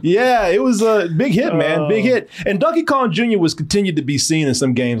 Yeah, it was a big hit, man. Big hit. And Donkey Kong Jr. was continued to be seen in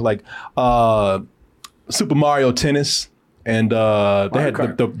some games like Super Mario Tennis. And they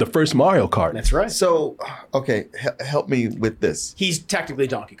had the first Mario Kart. That's right. So, okay, help me with this. He's technically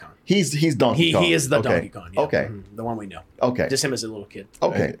Donkey Kong. He's Donkey Kong. He is the Okay. Donkey Kong. Yeah. Okay. The one we know. Okay. Just him as a little kid.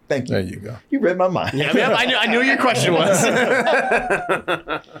 Okay, thank you. There you go. You read my mind. Yeah, I knew your question was.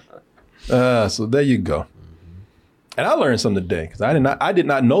 So there you go. And I learned something today because I did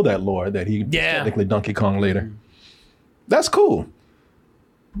not know that lore that he technically Donkey Kong later. That's cool.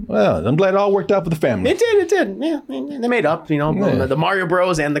 Well, I'm glad it all worked out for the family. It did. Yeah, they made up. The Mario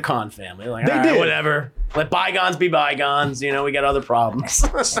Bros and the Khan family. Like, They all right, did. whatever. Let bygones be bygones. We got other problems.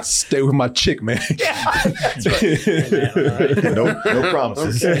 Stay with my chick, man. That's right. No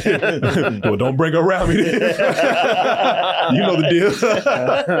promises. Well, don't bring her around me. You know the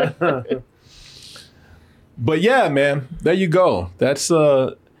deal. But yeah, man, there you go. And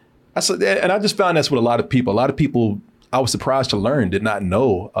I just found that's what a lot of people, I was surprised to learn, did not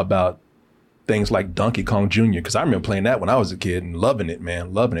know about things like Donkey Kong Jr. Because I remember playing that when I was a kid and loving it,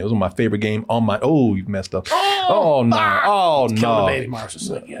 man. Loving it. It was my favorite game on my... Oh, you messed up. Oh, no. Oh, no. Killing the baby. Mars was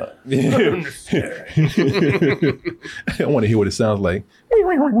like, yeah. I want to hear what it sounds like.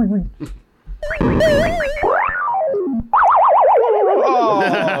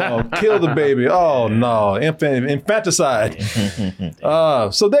 Oh, kill the baby. Oh, no. Infanticide.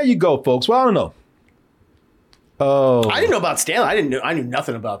 So there you go, folks. Well, I don't know. Oh, I didn't know about Stanley. I knew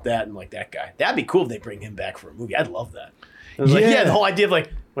nothing about that and like that guy. That'd be cool if they bring him back for a movie. I'd love that. It was the whole idea of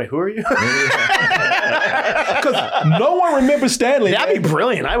like, wait, who are you? Because no one remembers Stanley. That'd be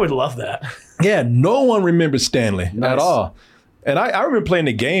brilliant. I would love that. Yeah, no one remembers Stanley at all. And I remember playing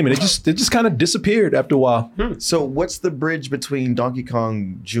the game, and it just kind of disappeared after a while. So what's the bridge between Donkey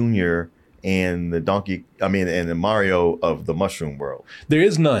Kong Jr. and the Mario of the Mushroom World? There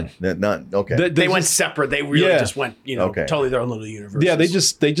is none. None. Okay. They went separate. They really just went, totally their own little universe. Yeah, they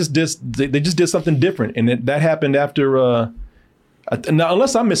just did something different, and that happened after. Now,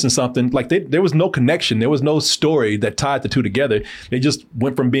 unless I'm missing something, like there was no connection, there was no story that tied the two together. They just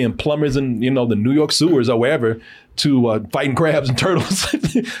went from being plumbers in the New York sewers or wherever to fighting crabs and turtles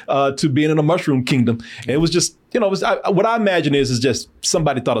to being in a mushroom kingdom. And it was just what I imagine is just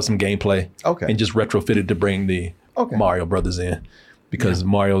somebody thought of some gameplay, and just retrofitted to bring the Mario Brothers in. Because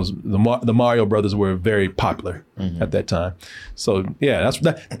the Mario Brothers were very popular at that time. So yeah,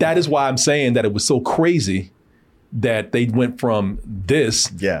 that is why I'm saying that it was so crazy that they went from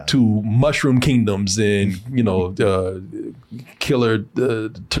this to mushroom kingdoms and killer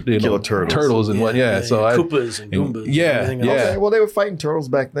turtles and what Koopas and Goombas. Okay, well, they were fighting turtles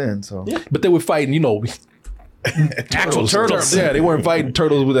back then, so but they were fighting actual turtles. Yeah, they weren't fighting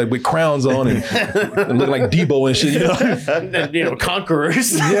turtles with crowns on and looking like Debo and shit. And,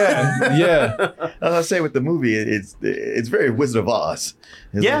 conquerors. Yeah. As I say with the movie, it's very Wizard of Oz.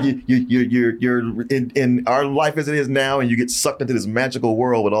 It's like you're in our life as it is now, and you get sucked into this magical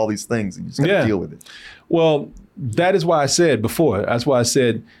world with all these things, and you just got to deal with it. Well, that is why I said before. That's why I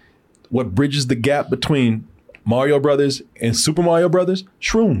said what bridges the gap between Mario Brothers and Super Mario Brothers?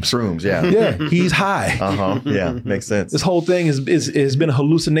 Shrooms. Shrooms, yeah. Yeah, he's high. Yeah, makes sense. This whole thing has been a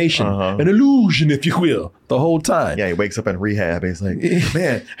hallucination, an illusion, if you will, the whole time. Yeah, he wakes up in rehab and he's like,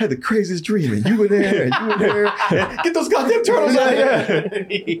 man, I had the craziest dream, and you were there, and you were there. Get those goddamn turtles out of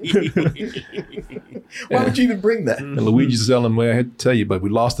here. Why would you even bring that? And Luigi's telling him, well, I had to tell you, but we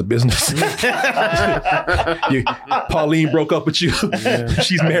lost the business. Pauline broke up with you.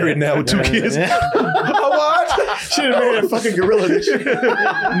 She's married now with 2 kids. What? She didn't marry a fucking gorilla, did she?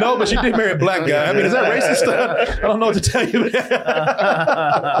 No, but she did marry a black guy. I mean, is that racist stuff? I don't know what to tell you.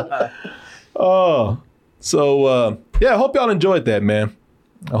 I hope y'all enjoyed that, man.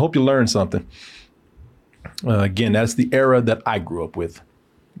 I hope you learned something. Again, that's the era that I grew up with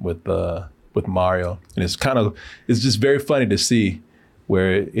Mario, and it's just very funny to see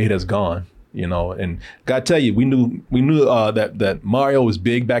where it has gone. And gotta tell you, we knew that Mario was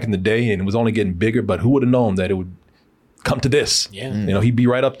big back in the day, and it was only getting bigger. But who would have known that it would come to this? Yeah, he'd be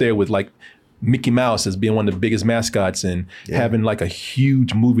right up there with like Mickey Mouse as being one of the biggest mascots and having like a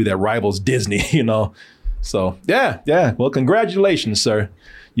huge movie that rivals Disney. So yeah. Well, congratulations, sir.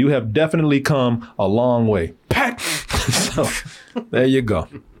 You have definitely come a long way. Pat. So there you go.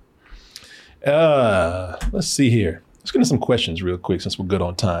 Let's see here. Let's get into some questions real quick since we're good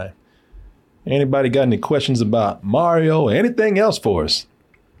on time. Anybody got any questions about Mario or anything else for us?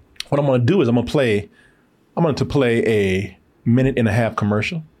 What I'm going to do is I'm going to play a 1.5-minute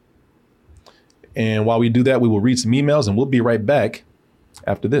commercial. And while we do that, we will read some emails and we'll be right back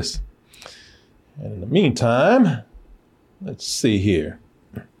after this. And in the meantime, let's see here.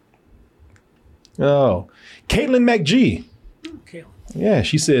 Oh, Caitlin McGee. Okay. Yeah,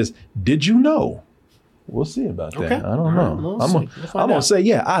 she says, did you know? We'll see about that. Okay. I don't know. We'll I'm going to say,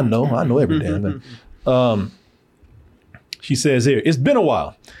 yeah, I know. I know every damn thing. She says here, it's been a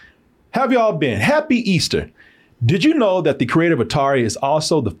while. Have y'all been? Happy Easter. Did you know that the creator of Atari is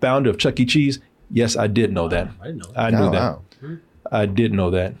also the founder of Chuck E. Cheese? Yes, I did know that. I didn't know that. I knew that. Wow. I did know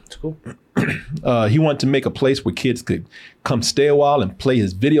that. That's cool. He wanted to make a place where kids could come stay a while and play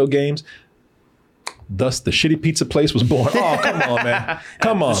his video games. Thus, the shitty pizza place was born. Oh, come on, man.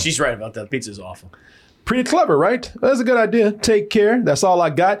 Come on. She's right about that. Pizza's awful. Pretty clever, right? That's a good idea. Take care. That's all I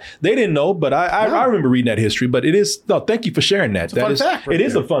got. They didn't know, but I remember reading that history. But it is, no, thank you for sharing that. It's a fun fact. It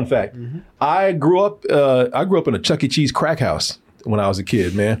is a fun fact. Mm-hmm. I grew up in a Chuck E. Cheese crack house when I was a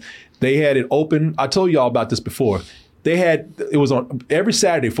kid, man. They had it open. I told y'all about this before. It was on every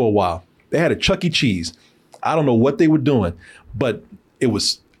Saturday for a while. They had a Chuck E. Cheese. I don't know what they were doing, but it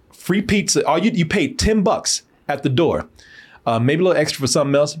was free pizza. You paid $10 at the door. Maybe a little extra for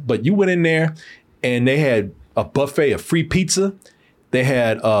something else, but you went in there and they had a buffet of free pizza. They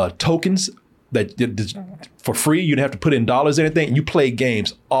had tokens that for free. You didn't have to put in dollars or anything. And you played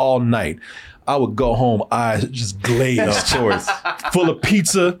games all night. I would go home, eyes just glazed, of course, full of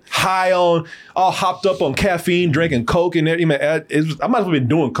pizza, high on, all hopped up on caffeine, drinking Coke and everything. I might as well have been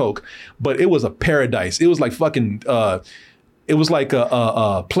doing Coke, but it was a paradise. It was like fucking, it was like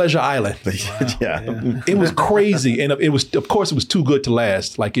a Pleasure Island. Yeah. It was crazy. And it was, of course, it was too good to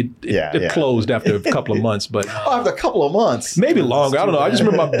last. Like it closed after a couple of months, but. After a couple of months. Maybe longer. I don't know. I just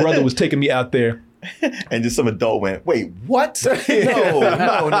remember my brother was taking me out there. And just some adult went, wait, what? No.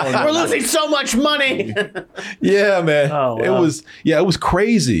 We're losing so much money. Yeah, man. Oh, wow. It was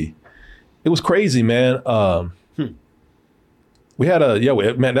crazy. It was crazy, man. We had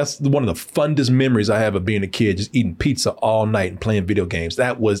man, that's one of the fondest memories I have of being a kid, just eating pizza all night and playing video games.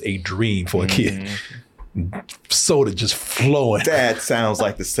 That was a dream for a kid. Soda just flowing. That sounds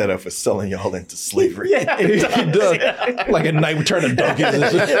like the setup for selling y'all into slavery. Yeah, it does. Like at night we turn to donkeys.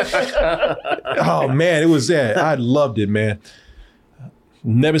 Oh man, it was that. I loved it, man.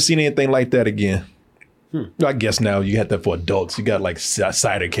 Never seen anything like that again. I guess now you had that for adults. You got like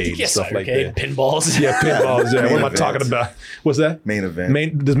cidercade and stuff like that. Pinballs. Yeah, pinballs. Yeah. What am I talking about? What's that? Main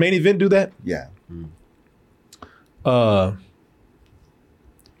event. Does Main Event do that? Yeah.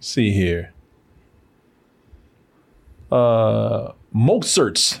 See here.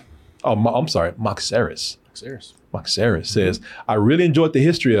 Moxerts. Oh, I'm sorry. Moxeris says, I really enjoyed the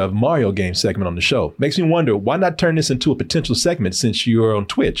history of Mario game segment on the show. Makes me wonder, why not turn this into a potential segment since you're on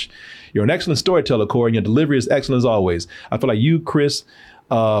Twitch? You're an excellent storyteller, Corey, and your delivery is excellent as always. I feel like you, Chris,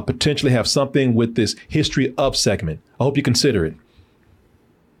 potentially have something with this history of segment. I hope you consider it.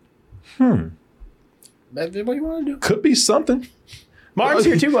 What do you want to do? Could be something. Mark's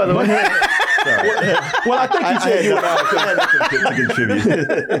here too, by the way. Well, I think he said you and I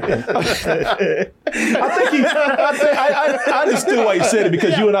understood why he said it,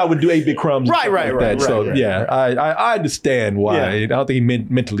 because you and I would do 8-bit crumbs. Right. So I understand why. Yeah. I don't think he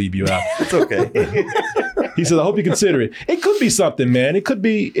meant to leave you out. It's okay. He says, I hope you consider it. It could be something, man. It could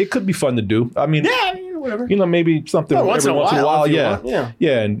be fun to do. I mean, whatever. Maybe something once in a while. Yeah.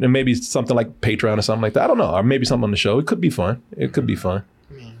 And maybe something like Patreon or something like that. I don't know. Or maybe something on the show. It could be fun.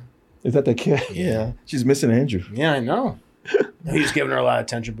 Is that the cat? Yeah. She's missing Andrew. Yeah, I know. He's giving her a lot of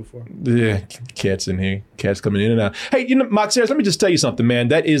attention before. Yeah, cat's in here. Cat's coming in and out. Hey, Moxeris, let me just tell you something, man.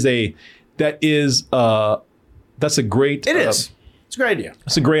 That's a great. It is. It's a great idea.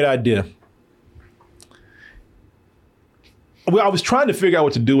 It's a great idea. Well, I was trying to figure out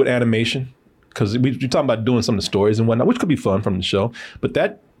what to do with animation, because we're talking about doing some of the stories and whatnot, which could be fun from the show. But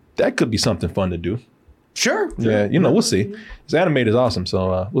that could be something fun to do. Sure. Yeah, we'll see. This animator is awesome,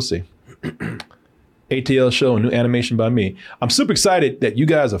 so we'll see. ATL show, a new animation by me. I'm super excited that you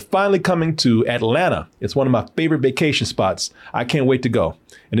guys are finally coming to Atlanta. It's one of my favorite vacation spots. I can't wait to go.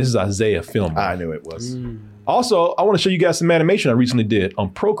 And this is Isaiah Film. I knew it was. Also, I want to show you guys some animation I recently did on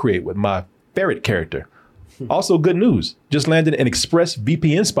Procreate with my ferret character. Also, good news. Just landed an Express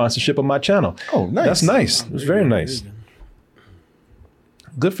VPN sponsorship on my channel. Oh, nice. That's nice. It was very nice.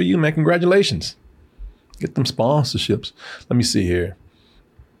 Good for you, man. Congratulations. Get them sponsorships. Let me see here.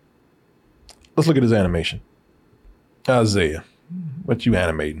 Let's look at his animation. Isaiah, what you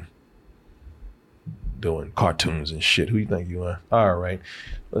animating? doing cartoons and shit. Who you think you are? All right.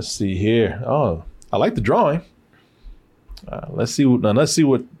 Let's see here. Oh, I like the drawing. Let's see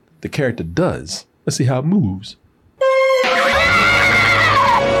what the character does. Let's see how it moves.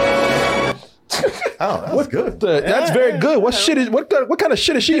 Oh, that was good. That's very good. What kind of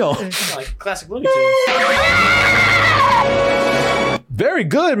shit is she on? Like classic Looney Tunes. Very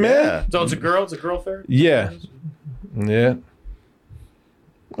good, man. Yeah. So it's a girl ferret? Yeah. Yeah.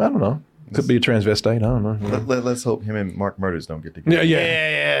 I don't know. Could be a transvestite. I don't know. Let's hope him and Mark Murders don't get together.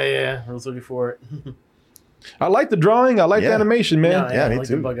 Yeah. I was looking for it. I like the drawing. I like the animation, man. No, me I like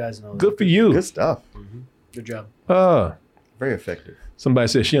too. The bug eyes and all that. Good for you. Good stuff. Good job. Very effective. Somebody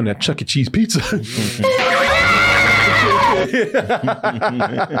said she on that Chuck E. Cheese pizza. I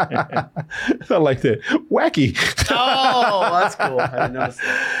like that. Wacky. Oh, that's cool. I didn't notice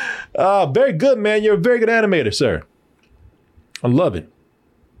that. Very good, man. You're a very good animator, sir. I love it.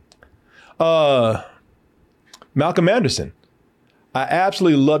 Malcolm Anderson. I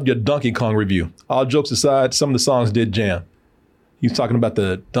absolutely loved your Donkey Kong review. All jokes aside, some of the songs did jam. He was talking about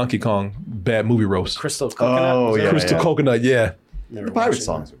the Donkey Kong bad movie roast. Crystal Coconut? Oh, yeah. Crystal Coconut, yeah. The pirate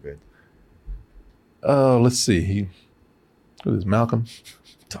songs were good. Let's see. Who is Malcolm?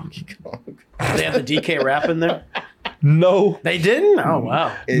 Donkey Kong. They have the DK rap in there? No. They didn't? Oh,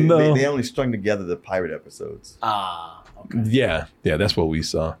 wow. No. They only strung together the pirate episodes. Okay. Yeah, that's what we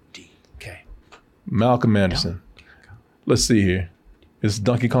saw. DK. Malcolm Anderson. Let's see here. Is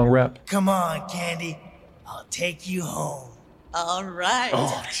Donkey Kong rap? Come on, Candy. I'll take you home. All right.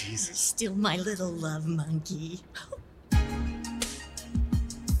 Oh, Jesus. Still my little love monkey.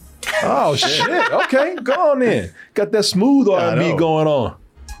 Oh, shit. Okay, go on in. Got that smooth R&B going on.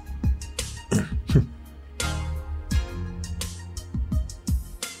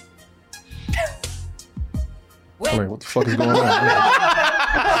 Wait, what the fuck is going on?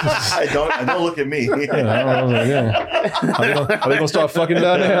 Don't look at me. Are they gonna start fucking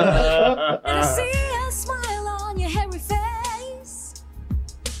down there? I see a smile on your hairy face.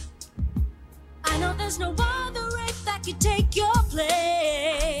 I know there's no other race that could take your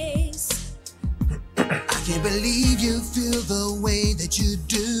place. I can't believe you feel the way that you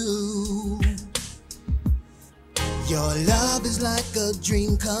do. Your love is like a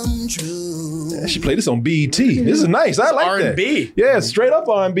dream come true. Yeah, she played this on BET. This is nice. I like R&B. that. Yeah, straight up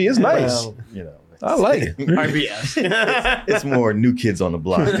R&B. It's nice. Well, I like it. R&B, yes. It's more New Kids on the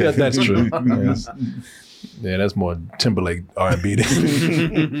Block. That's true. Yeah, that's more Timberlake R&B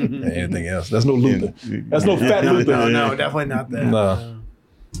than anything else. That's no Luther. That's no Fat Luther. No, definitely not that. No.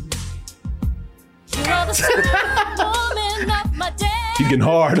 You're the star woman of my day. He's getting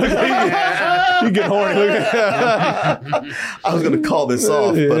hard. He's getting horny. I was going to call this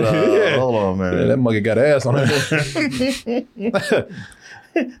off, but hold on, man. Yeah, that monkey got ass on her.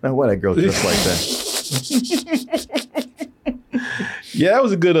 Now, why that girl dressed like that? Yeah, that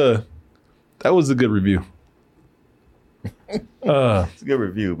was a good review. It's a good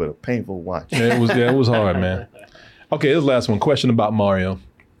review, but a painful watch. Yeah, it was hard, man. Okay, this is the last one. Question about Mario.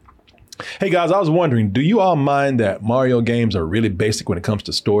 Hey guys, I was wondering, do you all mind that Mario games are really basic when it comes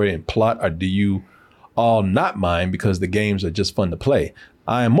to story and plot, or do you all not mind because the games are just fun to play?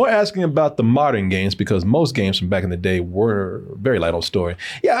 I am more asking about the modern games because most games from back in the day were very light on story.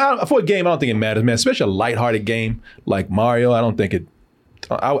 Yeah, for a game, I don't think it matters, man. Especially a lighthearted game like Mario, I don't think it.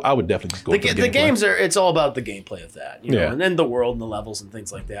 I would definitely just go with the games are. It's all about the gameplay of that, you know, and then the world and the levels and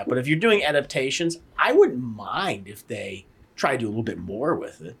things like that. But if you're doing adaptations, I wouldn't mind if they try to do a little bit more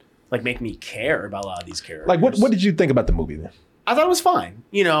with it. Like make me care about a lot of these characters. Like what did you think about the movie then? I thought it was fine.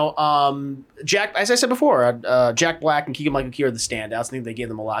 You know, Jack, as I said before, Jack Black and Keegan-Michael Key are the standouts. I think they gave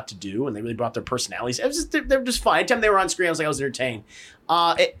them a lot to do, and they really brought their personalities. It was just, they're just fine. Anytime they were on screen, I was entertained.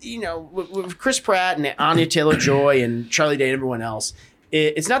 You know, with Chris Pratt and Anya Taylor-Joy and Charlie Day and everyone else,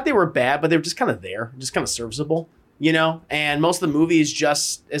 it's not they were bad, but they were just kind of there, just kind of serviceable. You know, and most of the movies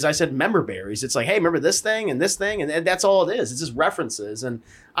just, as I said, member berries. It's like, hey, remember this thing, and that's all it is. It's just references, and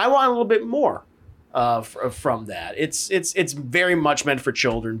I want a little bit more from that. It's very much meant for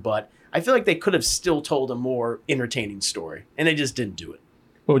children, but I feel like they could have still told a more entertaining story, and they just didn't do it.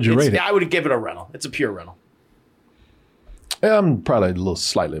 What would you rate it? I would give it a rental. It's a pure rental. Yeah, I'm probably a little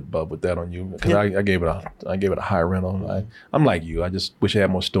slightly above with that on you because I gave it a high rental. I'm like you. I just wish I had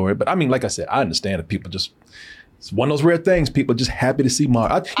more story, but I mean, like I said, I understand that people just. It's one of those rare things. People are just happy to see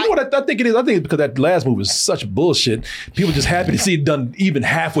Mario. You know what I think it is? I think it's because that last movie was such bullshit. People are just happy to see it done even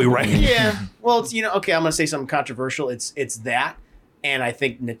halfway right. Yeah. Well, it's, you know, okay, I'm going to say something controversial. It's that. And I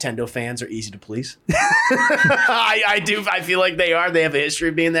think Nintendo fans are easy to please. I do. I feel like they are. They have a history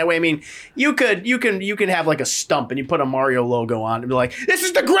of being that way. I mean, you can have like a stump and you put a Mario logo on and be like, "This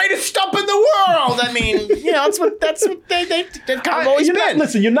is the greatest stump in the world." I mean, that's what they've kind of always been.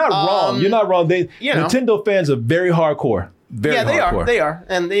 Listen, you're not wrong. You're not wrong. Nintendo fans are very hardcore. Very hardcore. They are.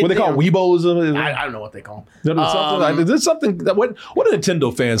 And what they call Weebos? I don't know what they call them. Is there something that what are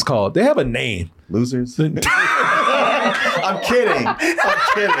Nintendo fans called? They have a name. Losers. I'm kidding. And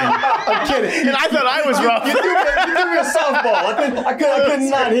I thought I was rough. You threw me a softball. I could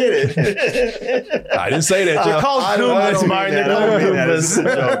not hit it. I didn't say that. I called Goombas, Martin. I don't mean that. It's a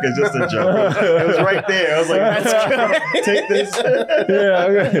joke. It's just a joke. It was right there. I was like, that's take this.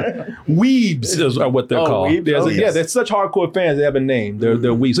 Okay. Weebs are what they're called. Weebs? Yeah, they're such hardcore fans. They have a name. They're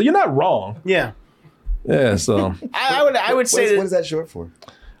weebs. So you're not wrong. Yeah. Yeah. So I would say what is that short for?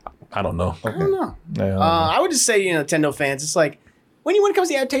 I don't know. I don't know. I would just say, Nintendo fans, it's like when it comes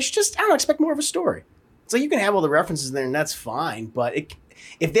to the adaptation, just expect more of a story. It's like you can have all the references in there and that's fine, but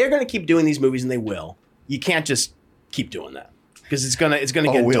if they're going to keep doing these movies, and they will, you can't just keep doing that because it's gonna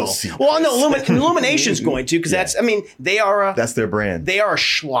get we'll dull. see. Well, no, Illumination's going to because that's that's their brand. They are a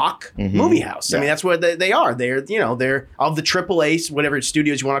schlock movie house. I mean, that's what they are. They're they're of the AAA whatever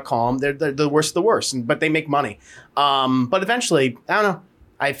studios you want to call them. They're the worst of the worst, but they make money. But eventually, I don't know.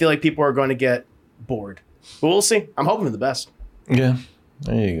 I feel like people are going to get bored. But we'll see. I'm hoping for the best. Yeah.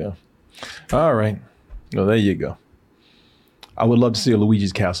 There you go. All right. Well, there you go. I would love to see a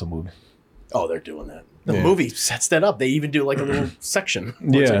Luigi's Castle movie. Oh, they're doing that. The movie sets that up. They even do like a little section.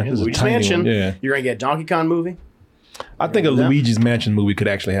 Yeah. Luigi's Mansion. Yeah. You're going to get a Donkey Kong movie. I think a Luigi's Mansion movie could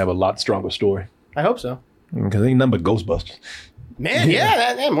actually have a lot stronger story. I hope so. Because ain't nothing but Ghostbusters. Man,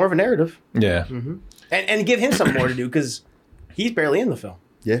 yeah, more of a narrative. Yeah. Mm-hmm. And give him something more to do because he's barely in the film.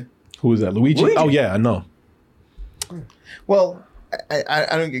 Yeah. Who is that? Luigi? Oh, yeah, I know. Well, I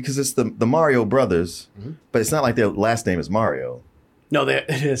don't get because it's the Mario brothers, but it's not like their last name is Mario. No, it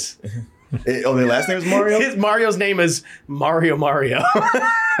is. Their last name is Mario? Mario's name is Mario. Well,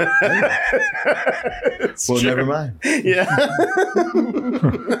 never mind. Yeah.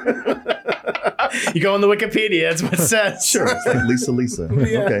 You go on the Wikipedia, that's what it says. Sure, it's like Lisa.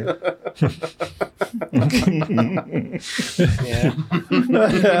 Yeah. Okay. Yeah.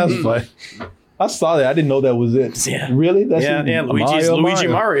 That's funny. I saw that. I didn't know that was it. Yeah. Really? That's Luigi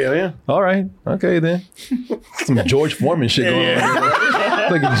Mario, yeah. All right. Okay, then. Some George Foreman shit going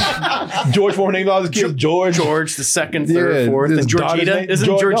on. Like George Foreman named all his kids George. George, the second, third, fourth. And Georgita? Isn't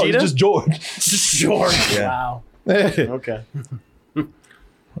Georgita? No, it's just George. It's just George. Yeah. Wow. Okay.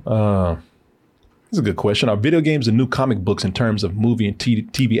 This is a good question. Are video games the new comic books in terms of movie and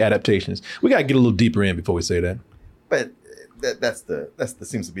TV adaptations? We got to get a little deeper in before we say that. But that's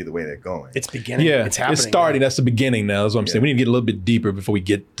seems to be the way they're going. It's beginning. Yeah, it's happening. It's starting. That's the beginning now. That's what I'm saying. We need to get a little bit deeper before we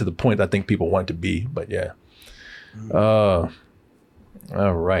get to the point I think people want it to be. But yeah. All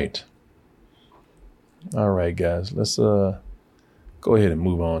right. All right, guys. Let's go ahead and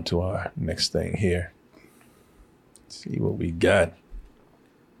move on to our next thing here. Let's see what we got.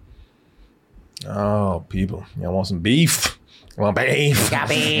 Oh, people. Y'all want some beef? You want beef? Got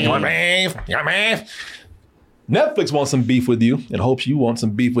beef. You want beef? You want beef? Netflix wants some beef with you and hopes you want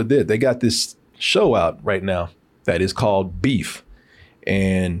some beef with it. They got this show out right now that is called Beef.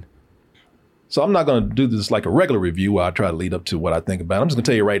 And so I'm not going to do this like a regular review where I try to lead up to what I think about it. I'm just going to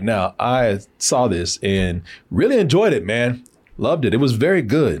tell you right now, I saw this and really enjoyed it, man. Loved it. It was very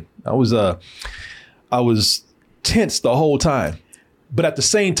good. I was tense the whole time. But at the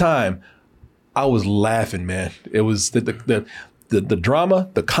same time, I was laughing, man. It was the drama,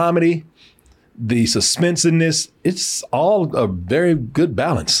 the comedy, the suspense in this. It's all a very good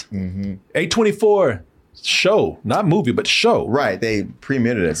balance. Mm-hmm. A24 show, not movie, but show. Right. They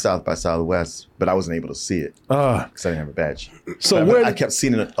premiered it at South by Southwest, but I wasn't able to see it because I didn't have a badge. So I kept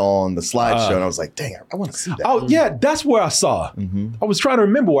seeing it on the slideshow, and I was like, dang, I want to see that. Oh, yeah, that's where I saw. Mm-hmm. I was trying to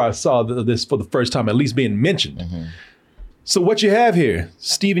remember where I saw this for the first time, at least being mentioned. Mm-hmm. So what you have here,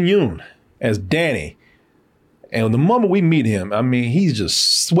 Steven Yeun as Danny. And the moment we meet him, I mean, he's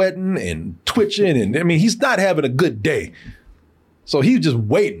just sweating and twitching. And I mean, he's not having a good day. So he's just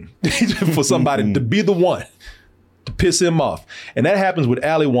waiting for somebody to be the one to piss him off. And that happens with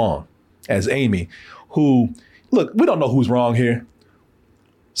Ali Wong as Amy, who, look, we don't know who's wrong here.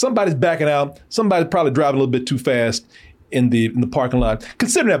 Somebody's backing out. Somebody's probably driving a little bit too fast in the parking lot.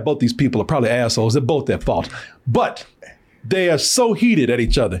 Considering that both these people are probably assholes, they're both at fault. But they are so heated at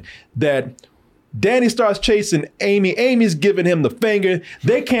each other that Danny starts chasing Amy. Amy's giving him the finger.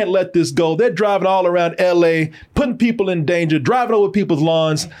 They can't let this go. They're driving all around LA, putting people in danger, driving over people's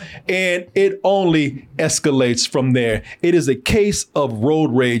lawns, and it only escalates from there. It is a case of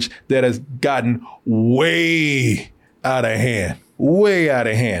road rage that has gotten way out of hand. Way out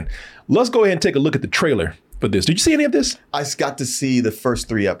of hand. Let's go ahead and take a look at the trailer for this. Did you see any of this? I got to see the first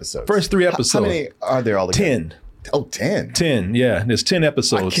 3 episodes. First 3 episodes. How many are there altogether? 10. Oh, 10. 10, yeah. There's 10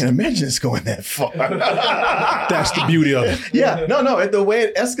 episodes. I can't imagine it's going that far. That's the beauty of it. Yeah, no. The way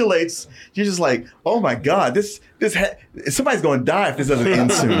it escalates, you're just like, oh my God, somebody's going to die if this doesn't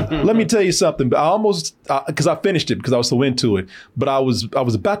end soon. Let me tell you something. But I almost, because I finished it because I was so into it, but I was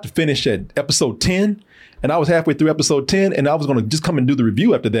about to finish at episode 10. And I was halfway through episode 10, and I was going to just come and do the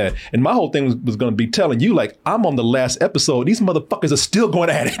review after that. And my whole thing was going to be telling you, like, I'm on the last episode. These motherfuckers are still going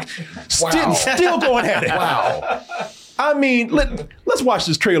at it. Still going at it. Wow. I mean, let's watch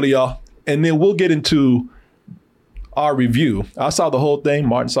this trailer, y'all, and then we'll get into our review. I saw the whole thing.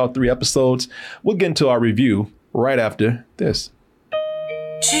 Martin saw 3 episodes. We'll get into our review right after this.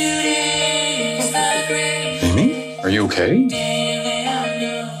 Amy, are you okay?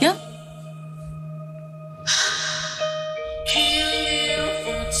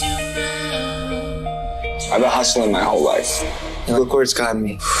 I've been hustling my whole life. Look where it's gotten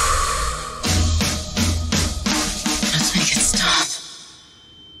me. Let's make it stop.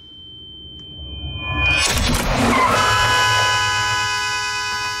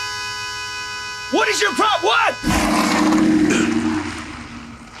 What is your problem? What?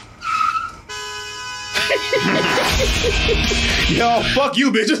 Yo, fuck you,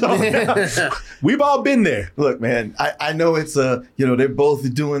 bitches. We've all been there. Look, man, I know it's they're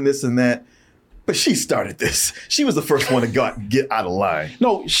both doing this and that. But she started this. She was the first one to get out of line.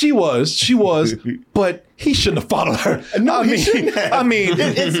 No, she was, but he shouldn't have followed her. No, he shouldn't have. I mean,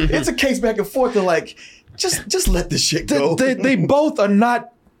 it's a case back and forth. They're like, just let this shit go. They both are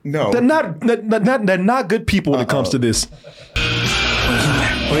not. No, they're not good people when it comes to this.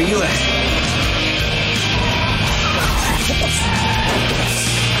 Where you at?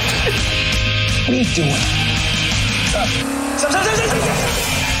 What are you doing? Stop.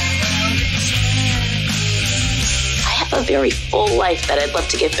 A very full life that I'd love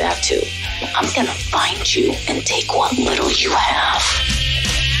to get back to. I'm gonna find you and take what little you have.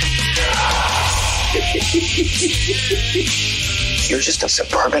 You're just a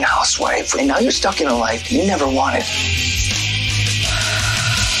suburban housewife, and now you're stuck in a life you never wanted.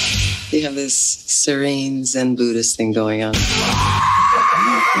 You have this serene Zen Buddhist thing going on.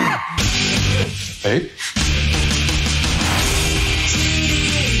 Babe?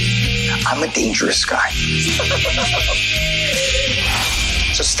 I'm a dangerous guy.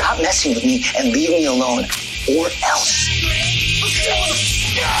 So stop messing with me and leave me alone, or else.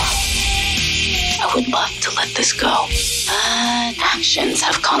 I would love to let this go, but actions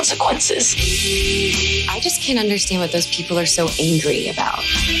have consequences. I just can't understand what those people are so angry about.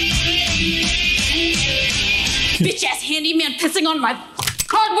 Bitch ass handyman pissing on my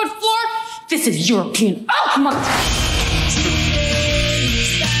hardwood floor? This is European. Oh, come on.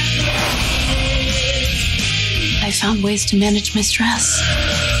 I found ways to manage my stress.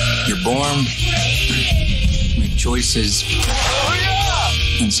 You're born, make choices,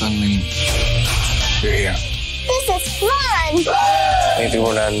 and suddenly you're here. This is fun! Maybe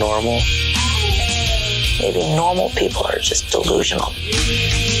we're not normal. Maybe normal people are just delusional.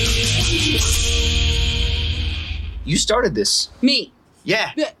 You started this. Me.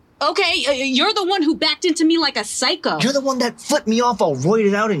 Yeah. Okay, you're the one who backed into me like a psycho. You're the one that flipped me off all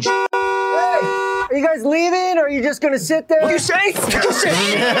roided out and Are you guys leaving, or are you just gonna sit there? What do you say?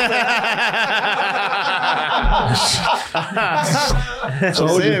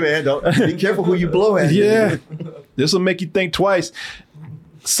 So man, don't be careful who you blow at. Yeah, this will make you think twice.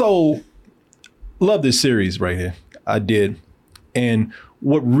 So, love this series right here. I did, and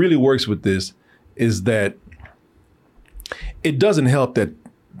what really works with this is that it doesn't help that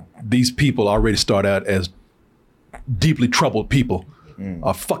these people already start out as deeply troubled people.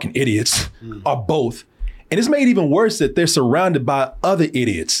 Are fucking idiots, are both. And it's made even worse that they're surrounded by other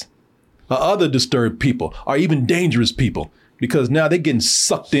idiots, or other disturbed people, or even dangerous people, because now they're getting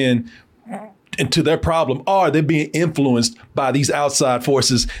sucked into their problem, or they're being influenced by these outside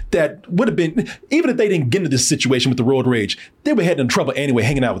forces that would have been, even if they didn't get into this situation with the road rage, they were heading in trouble anyway,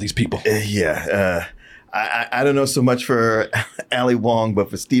 hanging out with these people. I don't know so much for Ali Wong, but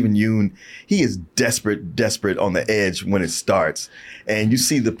for Steven Yeun, he is desperate on the edge when it starts. And you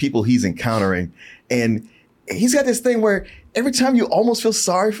see the people he's encountering. And he's got this thing where every time you almost feel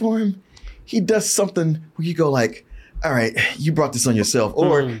sorry for him, he does something where you go like, all right, you brought this on yourself,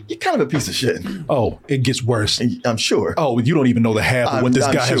 or you're kind of a piece of shit. Oh, it gets worse. I'm sure. Oh, you don't even know the half of what this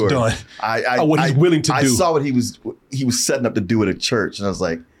guy has done. What he's willing to do. I saw what he was setting up to do at a church, and I was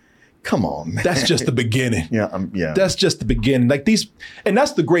like, come on, man. That's just the beginning. Yeah. That's just the beginning. Like and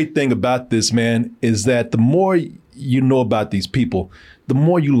that's the great thing about this, man, is that the more you know about these people, the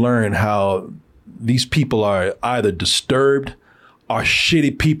more you learn how these people are either disturbed, are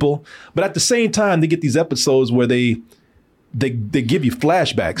shitty people, but at the same time, they get these episodes where they give you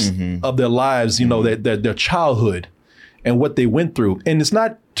flashbacks of their lives, you know, their childhood and what they went through. And it's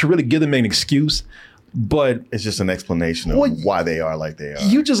not to really give them an excuse, but it's just an explanation of why they are like they are.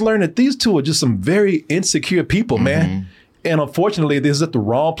 You just learn that these two are just some very insecure people, man. And unfortunately, this is at the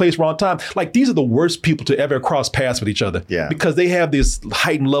wrong place, wrong time. Like, these are the worst people to ever cross paths with each other. Yeah. Because they have this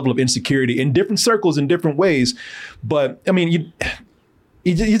heightened level of insecurity in different circles, in different ways. But I mean,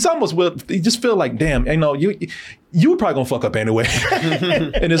 it's almost, you just feel like, damn, you know, you were probably gonna fuck up anyway.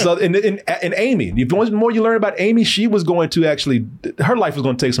 and Amy, the more you learn about Amy, she was going to actually, her life was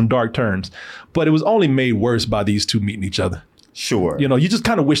going to take some dark turns, but it was only made worse by these two meeting each other. Sure. You know, you just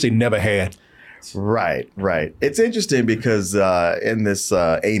kind of wish they never had. Right. It's interesting because in this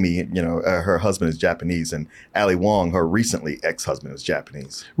Amy, you know, her husband is Japanese, and Ali Wong, her recently ex-husband, was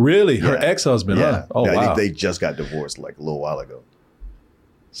Japanese. Really? Her ex-husband? Yeah. Huh? Oh, wow. They just got divorced like a little while ago.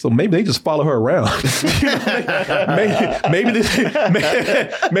 So maybe they just follow her around. maybe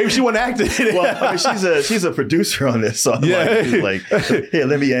she wasn't acting. Well, I mean, she's a producer on this, so I'm like, here,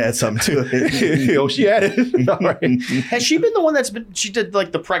 let me add something to it. Oh, she added. All right. Has she been the one she did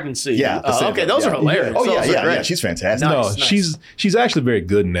like the pregnancy? Yeah. Okay, those are hilarious. Oh those yeah, she's fantastic. Nice. She's actually very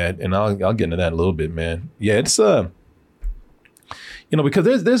good in that, and I'll get into that in a little bit, man. Yeah, it's you know,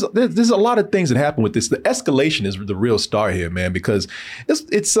 because there's a lot of things that happen with this. The escalation is the real star here, man, because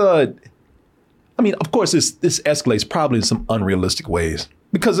it's I mean, of course, this escalates probably in some unrealistic ways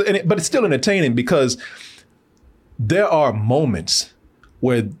but it's still entertaining because there are moments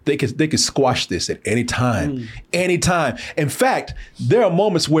where they could squash this at any time. Anytime. In fact, there are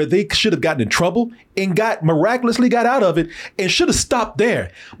moments where they should have gotten in trouble and miraculously got out of it and should have stopped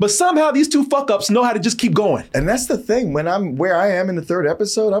there. But somehow these two fuck-ups know how to just keep going. And that's the thing. When I'm where I am in the third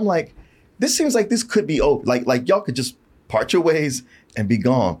episode, I'm like, this seems like this could be over. Like y'all could just part your ways and be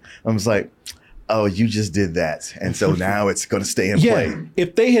gone. I was like, oh, you just did that. And so now it's going to stay in play.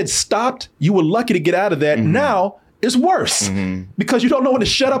 If they had stopped, you were lucky to get out of that. Now, it's worse because you don't know when to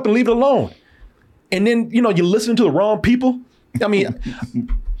shut up and leave it alone. And then, you know, you're listening to the wrong people. I mean,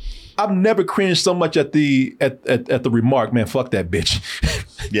 I've never cringed so much at the remark, man, fuck that bitch.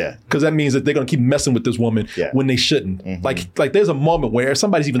 Yeah. Because that means that they're going to keep messing with this woman when they shouldn't. Like there's a moment where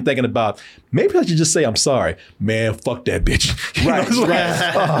somebody's even thinking about, maybe I should just say I'm sorry. Man, fuck that bitch.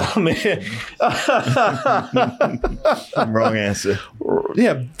 Oh, man. Wrong answer.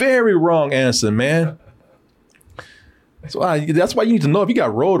 Yeah, very wrong answer, man. So that's why you need to know if you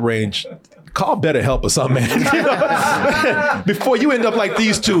got road rage, call BetterHelp or something, man. Before you end up like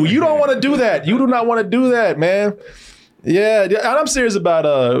these two. You don't want to do that. You do not want to do that, man. Yeah, and I'm serious about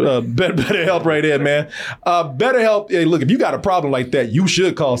BetterHelp right there, man. BetterHelp, hey, look, if you got a problem like that, you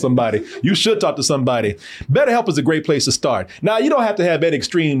should call somebody. You should talk to somebody. BetterHelp is a great place to start. Now, you don't have to have any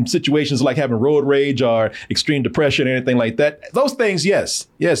extreme situations like having road rage or extreme depression or anything like that. Those things, yes.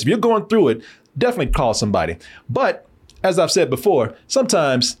 Yes, if you're going through it, definitely call somebody. But as I've said before,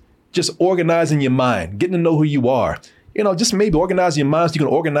 sometimes just organizing your mind, getting to know who you are, you know, just maybe organize your mind so you can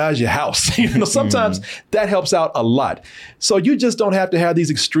organize your house. You know, sometimes that helps out a lot. So you just don't have to have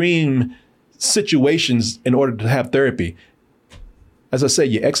these extreme situations in order to have therapy. As I say,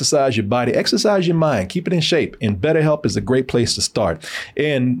 you exercise your body, exercise your mind, keep it in shape. And BetterHelp is a great place to start.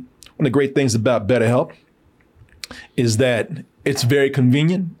 And one of the great things about BetterHelp is that it's very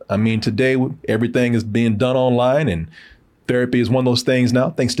convenient. I mean, today everything is being done online, and therapy is one of those things now,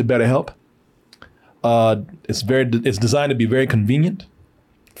 thanks to BetterHelp. It's designed to be very convenient,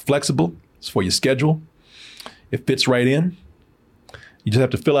 flexible. It's for your schedule. It fits right in. You just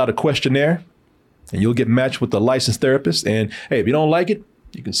have to fill out a questionnaire, and you'll get matched with a licensed therapist. And hey, if you don't like it,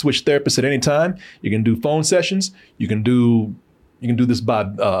 you can switch therapists at any time. You can do phone sessions. You can do this by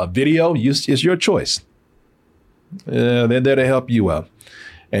video. It's your choice. They're there to help you out.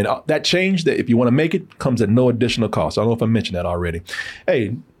 And that change, that if you want to make it, comes at no additional cost. I don't know if I mentioned that already.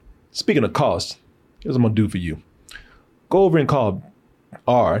 Hey, speaking of cost, here's what I'm going to do for you. Go over and type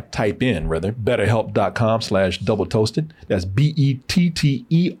in BetterHelp.com/doubletoasted. That's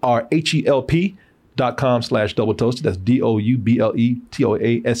BetterHelp.com/doubletoasted. That's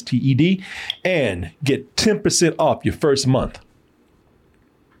DOUBLETOASTED. And get 10% off your first month.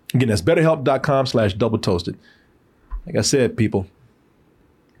 Again, that's BetterHelp.com/doubletoasted. like I said, people,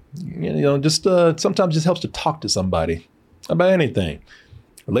 just sometimes it just helps to talk to somebody about anything.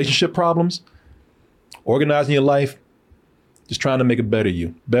 Relationship problems, organizing your life, just trying to make a better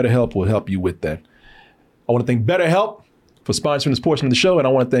you. BetterHelp will help you with that. I want to thank BetterHelp for sponsoring this portion of the show, and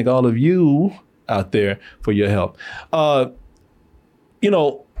I want to thank all of you out there for your help.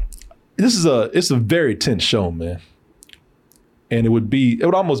 It's a very tense show, man. And it would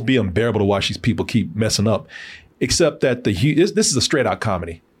almost be unbearable to watch these people keep messing up, except that this is a straight out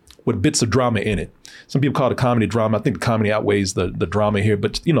comedy with bits of drama in it. Some people call it a comedy drama. I think the comedy outweighs the drama here,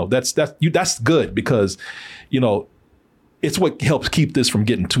 but that's good because, it's what helps keep this from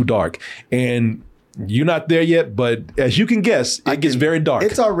getting too dark. And you're not there yet, but as you can guess, it gets very dark.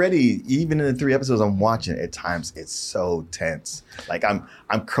 It's already, even in the 3 episodes I'm watching, at times it's so tense. Like I'm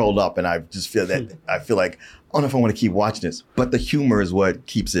curled up and I just feel that I feel like, I don't know if I want to keep watching this, but the humor is what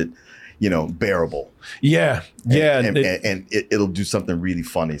keeps it, bearable. Yeah. And it'll do something really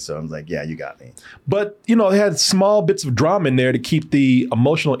funny. So I'm like, yeah, you got me. But, it had small bits of drama in there to keep the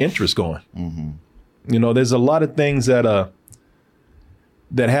emotional interest going. Mm-hmm. There's a lot of things that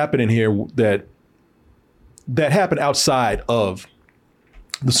happen in here that happen outside of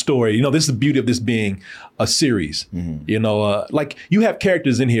the story. This is the beauty of this being a series. Mm-hmm. Like you have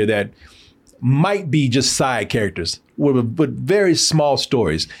characters in here that might be just side characters with very small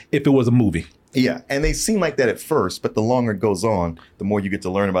stories if it was a movie. Yeah, and they seem like that at first, but the longer it goes on, the more you get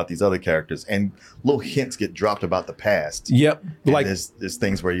to learn about these other characters, and little hints get dropped about the past. Yep. And like there's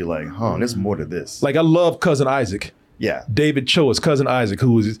things where you're like, there's more to this. Like I love Cousin Isaac. Yeah. David Cho's Cousin Isaac,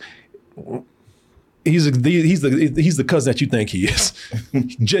 who is he's the cousin that you think he is.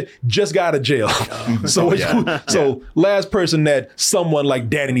 just got out of jail. So last person that someone like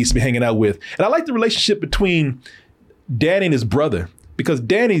Danny needs to be hanging out with. And I like the relationship between Danny and his brother, because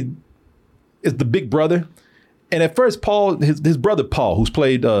Danny is the big brother. And at first, Paul, his brother Paul, who's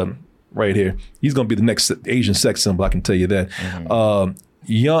played right here, he's going to be the next Asian sex symbol, I can tell you that. Mm-hmm.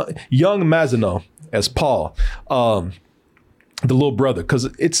 Young Mazino as Paul, the little brother, because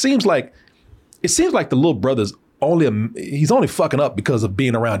it seems like the little brother's he's only fucking up because of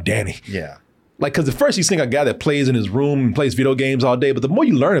being around Danny. Yeah. Like, because at first you think a guy that plays in his room and plays video games all day, but the more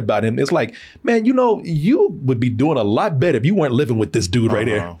you learn about him, it's like, man, you would be doing a lot better if you weren't living with this dude right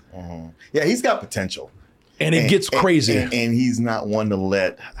here. Yeah, he's got potential. And it gets crazy. And he's not one to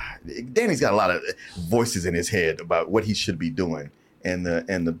let, Danny's got a lot of voices in his head about what he should be doing. And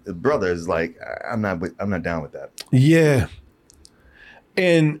the brother is like, I'm not down with that. Yeah.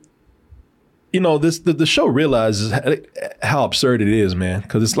 And the show realizes how absurd it is, man.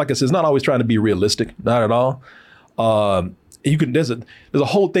 Because it's like I said, it's not always trying to be realistic, not at all. There's a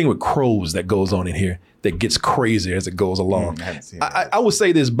whole thing with crows that goes on in here that gets crazier as it goes along. I would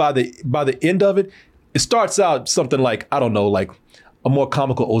say this, by the end of it, it starts out something like, I don't know, like a more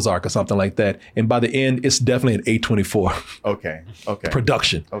comical Ozark or something like that. And by the end, it's definitely an A24. Okay.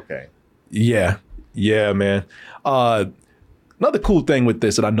 Production. Okay. Yeah, man. Another cool thing with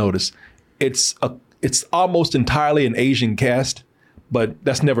this that I noticed, it's almost entirely an Asian cast, but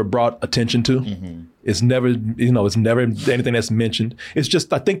that's never brought attention to. Mm-hmm. It's never anything that's mentioned. It's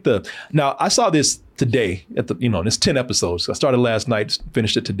just, I think now I saw this today it's 10 episodes. I started last night,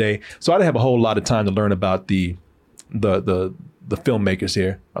 finished it today. So I didn't have a whole lot of time to learn about the filmmakers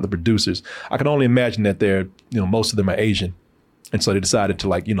here, or the producers. I can only imagine that they're, most of them are Asian. And so they decided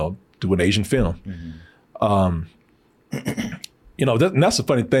to do an Asian film. Mm-hmm. And that's the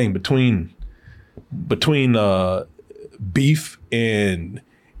funny thing between Beef and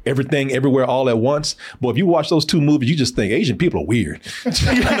Everything Everywhere All at Once. But if you watch those two movies, you just think Asian people are weird. You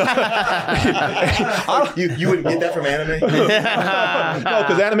wouldn't get that from anime? No,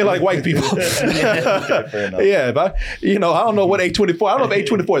 because anime like white people. Yeah, but I don't know what A24. I don't know if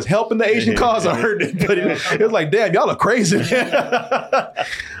A24 is helping the Asian cause or hurting it, but it's like, damn, y'all are crazy.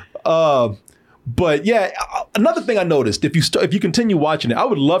 But yeah, another thing I noticed, if you continue watching it, I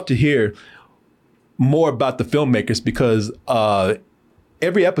would love to hear more about the filmmakers, because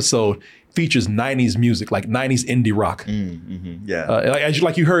every episode features 90s music, like 90s indie rock. Mm-hmm. Yeah.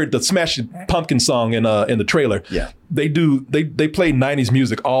 Like you heard the Smashing Pumpkins song in the trailer. Yeah. They play 90s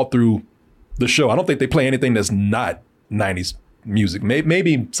music all through the show. I don't think they play anything that's not 90s music.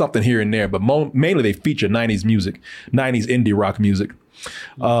 Maybe something here and there, but mainly they feature 90s music, 90s indie rock music.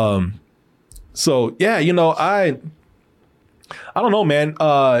 So yeah, I don't know, man.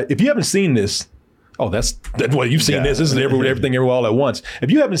 If you haven't seen this, that's well, you've seen this. This is Everything Everywhere All at Once.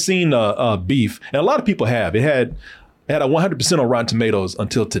 If you haven't seen Beef, and a lot of people have, it It had a 100% on Rotten Tomatoes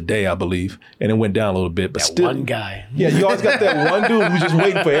until today, I believe, and it went down a little bit. But that still, one guy. Yeah, you always got that one dude who's just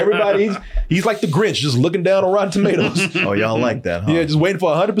waiting for everybody. He's like the Grinch, just looking down on Rotten Tomatoes. Oh, y'all like that, huh? Yeah, just waiting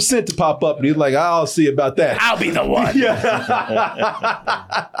for 100% to pop up. And he's like, I'll see about that. I'll be the one.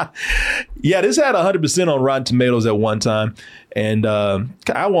 Yeah. Yeah, this had 100% on Rotten Tomatoes at one time. And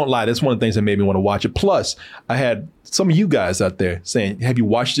I won't lie, that's one of the things that made me want to watch it. Plus, I had some of you guys out there saying, have you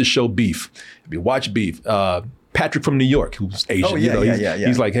watched this show, Beef? Have you watched Beef? Patrick from New York, who's Asian. Oh, yeah,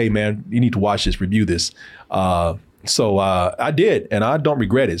 He's like, hey, man, you need to watch this, review this. So I did, and I don't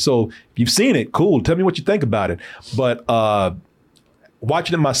regret it. So if you've seen it, cool. Tell me what you think about it. But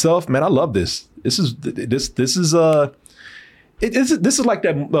watching it myself, man, I love this. This is like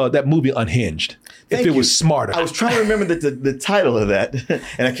that movie Unhinged. If it was smarter. I was trying to remember the title of that,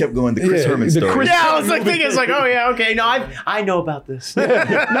 and I kept going, the Chris Herman story. I was like thinking, it's like, oh yeah, okay, no, I know about this. No,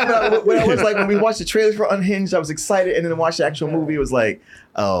 but when I was like, when we watched the trailers for Unhinged, I was excited, and then to watch the actual movie, it was like,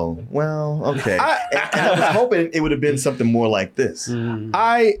 oh, well, okay. And I was hoping it would have been something more like this. Damn,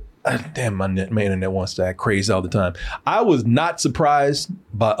 my internet wants to act crazy all the time. I was not surprised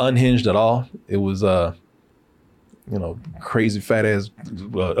by Unhinged at all. It was crazy fat ass,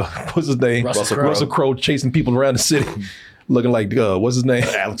 what's his name? Russell Crowe chasing people around the city, looking like, what's his name?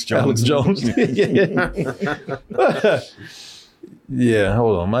 Alex Jones. Yeah,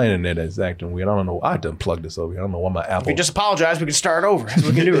 hold on. My internet is acting weird. I don't know. I had to unplug this over here. I don't know why my Apple. If you just apologize, we can start over. That's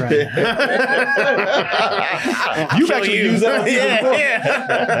what we can do right now. You've actually used that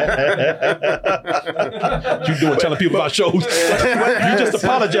one. You doing telling people about shows. You just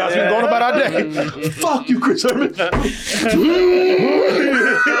apologize. We're going about our day. Fuck you, Chris Herman.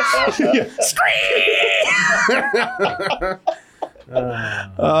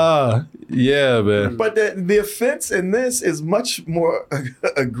 Yeah, man. But the offense in this is much more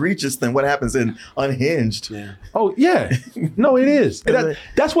egregious than what happens in Unhinged. Yeah. Oh, yeah. No, it is.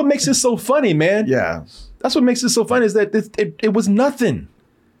 That's what makes it so funny, man. Yeah. That's what makes it so funny is that it was nothing.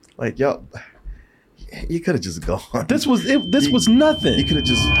 Like, yo, you could have just gone. This was nothing. You could have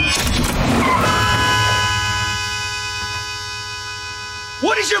just...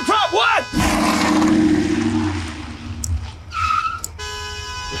 What is your problem? What?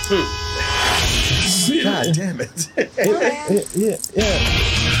 God damn it. Yeah.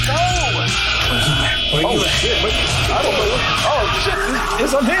 Oh, shit. I don't know. Oh, shit.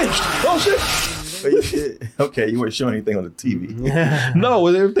 It's Unhinged. Oh, shit. Okay, you weren't showing anything on the TV. No,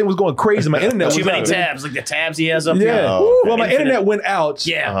 everything was going crazy. My internet was too many out. tabs, like the tabs he has up there. Yeah. Oh, well, my internet went out.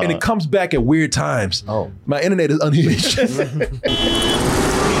 Yeah. And it comes back at weird times. Oh. My internet is unhinged.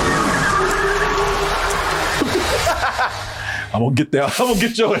 I'm gonna get there. I'm gonna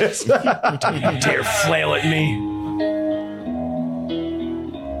get your ass. Don't dare flail at me.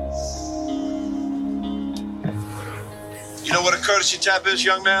 You know what a courtesy tap is,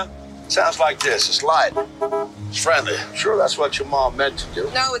 young man? Sounds like this. It's light. It's friendly. Sure, that's what your mom meant to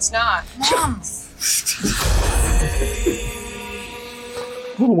do. No, it's not. Mom.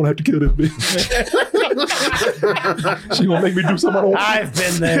 I don't want to have to kill this bitch. She gonna make me do something I don't want. I've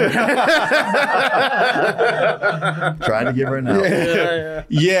been there. Trying to give her an out.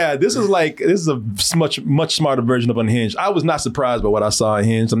 Yeah, this is a much smarter version of Unhinged. I was not surprised by what I saw in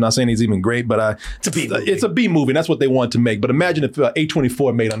Unhinged. I'm not saying it's even great, but it's a B movie. And that's what they want to make. But imagine if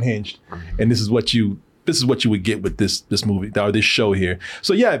A24 made Unhinged, and this is what you would get with this movie or this show here.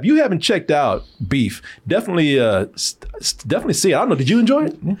 So yeah, if you haven't checked out Beef, definitely see it. I don't know. Did you enjoy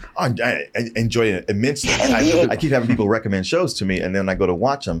it? I enjoy it immensely. I keep having people recommend shows to me, and then I go to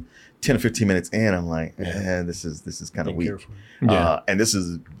watch them. 10 or 15 minutes in, I'm like, this is kind of weak. Yeah. And this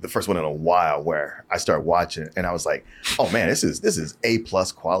is the first one in a while where I start watching it, and I was like, oh man, this is A+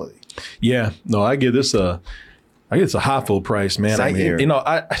 quality. Yeah. No, I give this a high full price, man. Same here.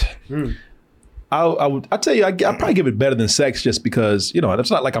 I tell you, I'd probably give it better than Sex just because, it's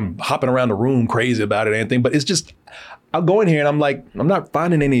not like I'm hopping around the room crazy about it or anything, but it's just, I'll go in here and I'm like, I'm not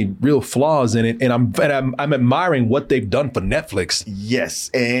finding any real flaws in it. And I'm admiring what they've done for Netflix. Yes.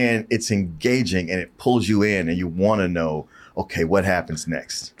 And it's engaging and it pulls you in and you want to know, okay, what happens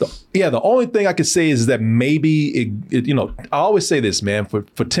next? The only thing I could say is that maybe I always say this, man, for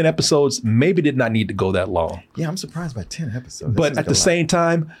 10 episodes, maybe did not need to go that long. Yeah, I'm surprised by 10 episodes. But at the same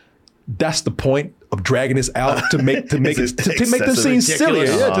time, that's the point of dragging this out to make them seem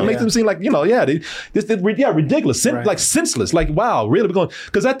sillier, to make them seem like ridiculous, like senseless, like wow, really going?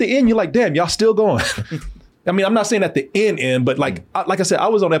 Because at the end you're like, damn, y'all still going. I mean, I'm not saying at the end, but like I said, I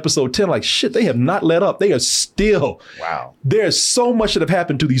was on episode 10, like shit, they have not let up. They are still, wow. There's so much that have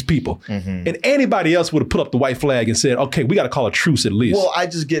happened to these people, and anybody else would have put up the white flag and said, okay, we got to call a truce at least. Well, I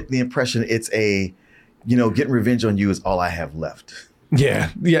just get the impression it's a getting revenge on you is all I have left.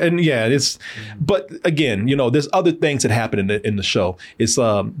 Yeah. It's, but again, there's other things that happen in the show. It's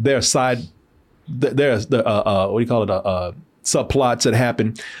there's what do you call it? Subplots that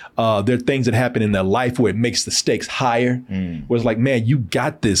happen. There are things that happen in their life where it makes the stakes higher. Where it's like, man, you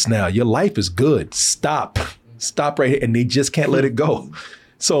got this now. Your life is good. Stop right here, and they just can't let it go.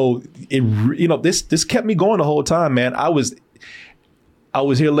 So this kept me going the whole time, man. I was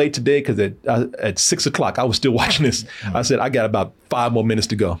here late today because at 6 o'clock I was still watching this. I said I got about 5 more minutes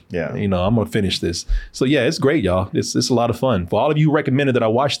to go. Yeah, I'm gonna finish this. So yeah, it's great, y'all. It's a lot of fun. For all of you who recommended that I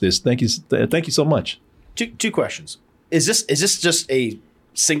watch this, thank you so much. Two questions. Is this just a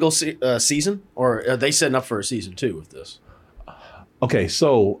single season, or are they setting up for a season 2 with this? Okay,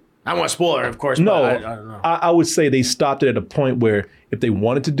 so I don't want to spoil it, of course. No, but I don't know. I would say they stopped it at a point where if they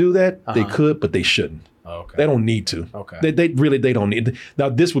wanted to do that, they could, but they shouldn't. Okay. They don't need to. Okay. They don't need. Now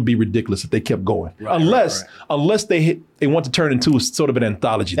this would be ridiculous if they kept going, unless they want to turn into sort of an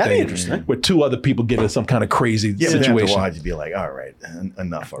anthology That'd be thing, interesting. where 2 other people get into some kind of crazy situation. After a while, you'd be like, all right,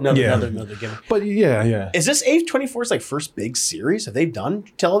 enough. Already. Another gimmick. But yeah. Is this A24's first big series? Have they done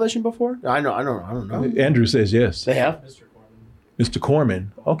television before? I don't know. Andrew says yes. They have. Mr.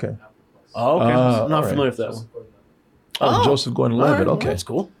 Corman. Okay. Oh, okay. I'm not familiar with that one. Joseph Gordon-Levitt. Right. Okay, that's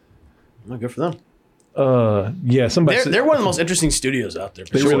cool. Well, good for them. Somebody they're one of the most interesting studios out there.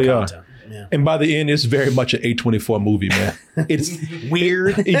 They really are. Yeah. And by the end, it's very much an A24 movie, man. It's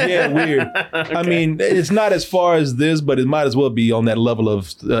weird. Yeah, weird. Okay. I mean, it's not as far as this, but it might as well be on that level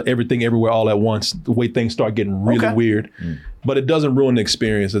of everything everywhere all at once, the way things start getting really weird. But it doesn't ruin the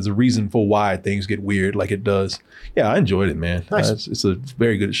experience. There's a reason for why things get weird like it does. Yeah, I enjoyed it, man. Nice. It's a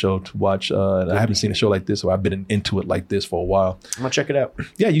very good show to watch. And I haven't seen a show like this, or I've been into it like this for a while. I'm going to check it out.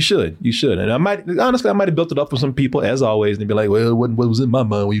 Yeah, you should. And I might have built it up for some people, as always, and they'd be like, well, what was in my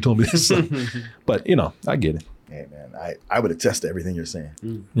mind when you told me this? But, I get it. Hey, man, I would attest to everything you're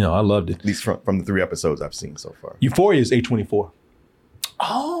saying. I loved it. At least from the 3 episodes I've seen so far. Euphoria is A24.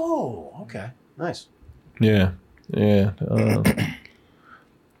 Oh, okay. Nice. Yeah. I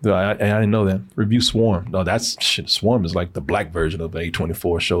didn't know that. Review Swarm. No, Swarm is like the black version of an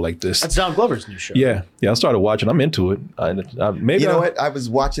A24 show like this. That's Don Glover's new show. Yeah. I started watching. I'm into it. What? I was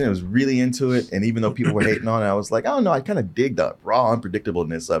watching. I was really into it. And even though people were hating on it, I was like, I don't know. I kind of dig the raw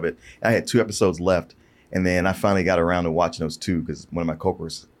unpredictableness of it. I had 2 episodes left. And then I finally got around to watching those 2 because one of my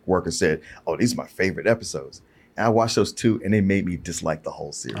co-workers said, oh, these are my favorite episodes. And I watched those 2 and they made me dislike the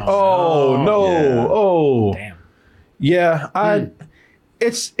whole series. Oh, no. Yeah. Oh. Damn. Yeah.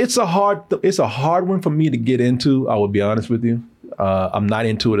 It's a hard one for me to get into. I will be honest with you. I'm not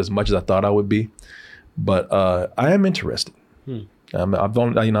into it as much as I thought I would be, but I am interested. That's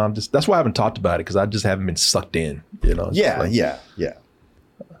why I haven't talked about it, because I just haven't been sucked in. Yeah.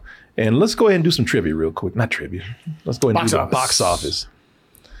 And let's go ahead and do some trivia real quick. Not trivia. Let's go ahead and do the box office.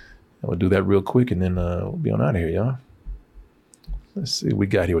 We'll do that real quick, and then we'll be on out of here, y'all. Let's see what we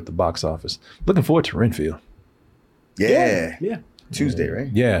got here with the box office. Looking forward to Renfield. Yeah. Tuesday, right?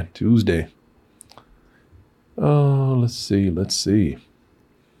 Yeah, Tuesday. Oh, let's see.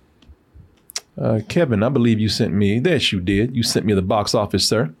 Kevin, I believe you sent me. Yes, you did. You sent me the box office,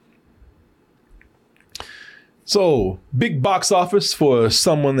 sir. So, big box office for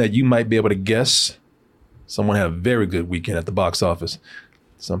someone that you might be able to guess. Someone had a very good weekend at the box office.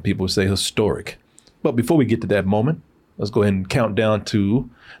 Some people say historic. But before we get to that moment, let's go ahead and count down to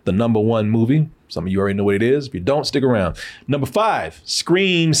the number 1 movie. Some of you already know what it is. If you don't, stick around. Number 5,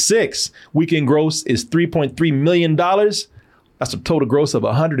 Scream 6. Weekend gross is $3.3 million. That's a total gross of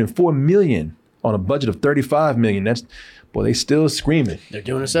 $104 million on a budget of $35 million. Boy, they still screaming. They're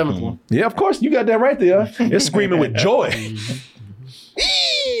doing a 7th one. Yeah, of course. You got that right there. They're screaming with joy.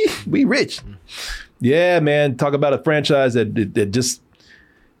 We rich. Yeah, man. Talk about a franchise that just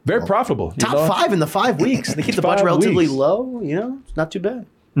very profitable. Top 5 in the 5 weeks. They keep the budget relatively low. It's not too bad.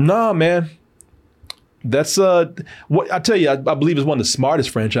 Nah, man. That's what I tell you. I believe is one of the smartest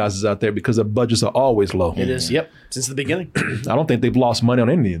franchises out there because their budgets are always low. It is. Yep. Since the beginning. I don't think they've lost money on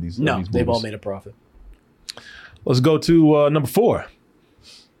any of these. No, they've all movies. made a profit. Let's go to number 4.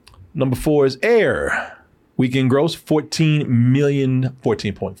 Number 4 is Air. Weekend gross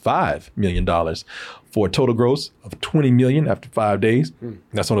 $14.5 million for a total gross of $20 million after 5 days.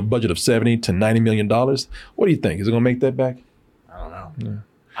 That's on a budget of $70 to $90 million. What do you think? Is it going to make that back? I don't know.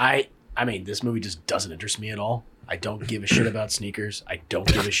 Yeah. I mean, this movie just doesn't interest me at all. I don't give a shit about sneakers. I don't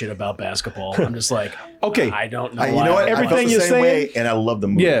give a shit about basketball. I'm just like, okay, I don't know. You know what? Everything you're saying, and I love the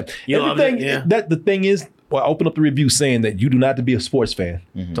movie. Yeah, you everything. Yeah. The thing is, well, I open up the review saying that you do not have to be a sports fan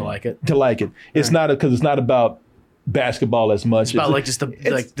to like it. To like it, it's not because it's not about basketball as much. It's about like just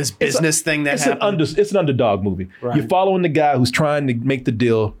this business thing that happened. It's an underdog movie. Right. You're following the guy who's trying to make the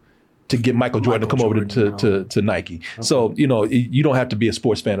deal to get Michael Jordan to come over to Nike. Okay. So, you don't have to be a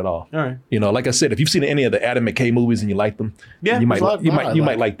sports fan at all. All right. Like I said, if you've seen any of the Adam McKay movies and you like them, you might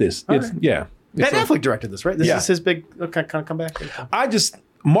like this. All Ben Affleck directed this, right? This is his big kind of comeback.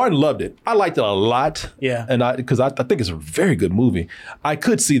 Martin loved it. I liked it a lot. Yeah. And because I think it's a very good movie. I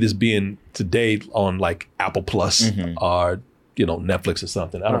could see this being today on like Apple Plus or, Netflix or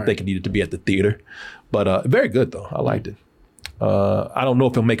something. I don't think it needed to be at the theater. But very good though. I liked it. I don't know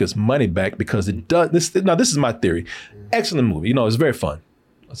if it'll make us money back because it does. This is my theory. Excellent movie. It's very fun.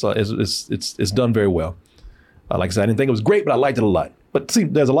 So it's done very well. Like I said, I didn't think it was great, but I liked it a lot. But see,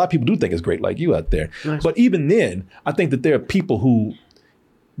 there's a lot of people who do think it's great, like you out there. Nice. But even then, I think that there are people who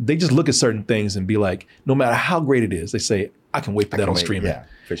they just look at certain things and be like, no matter how great it is, they say, I can wait for that on streaming. Yeah,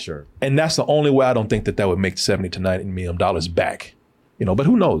 for sure. And that's the only way I don't think that would make $70 to $90 million back. But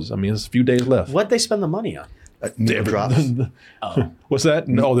who knows? I mean, there's a few days left. What'd they spend the money on? Drops. What's that?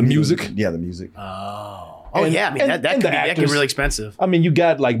 No, the music. Yeah, the music. Oh yeah, I mean that could be really expensive. I mean, you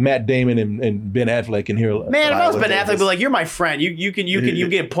got like Matt Damon and Ben Affleck in here. Man, if I was Ben Affleck, I'd be like, "You're my friend. You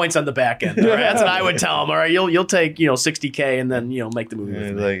get points on the back end." All right? That's what I would tell him. All right, you'll take $60K and then make the movie.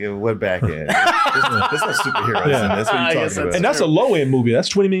 With me. Like what back end? There's no superheroes. Yeah. That's what you're talking about. And that's a low end movie. That's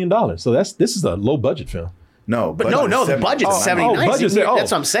 $20 million. So this is a low budget film. No, but no, the budget's 79. That's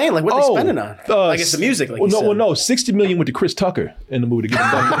what I'm saying. Like, what are they spending on? I guess the music. Like no, $60 million went to Chris Tucker in the movie to get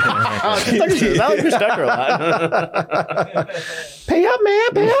him back. I like Chris Tucker a lot. Pay up, man.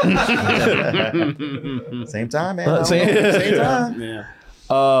 Pay up. Same time, man. Same time. Yeah.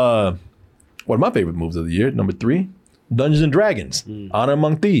 One of my favorite movies of the year, number 3. Dungeons and Dragons, Honor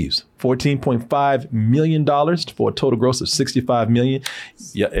Among Thieves, $14.5 million for a total gross of $65 million.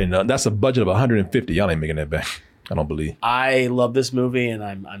 Yeah, and that's a budget of $150. Y'all ain't making that back. I don't believe. I love this movie, and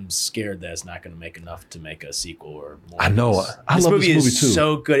I'm scared that it's not going to make enough to make a sequel or more. I know. I love this movie too.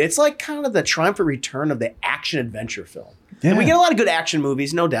 So good. It's like kind of the triumphant return of the action adventure film. Yeah. And we get a lot of good action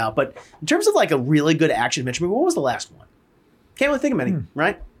movies, no doubt. But in terms of like a really good action adventure movie, what was the last one? Can't really think of any,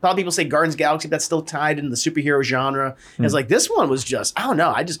 right? A lot of people say Guardians of the Galaxy, that's still tied in the superhero genre. And it's like this one was just, I don't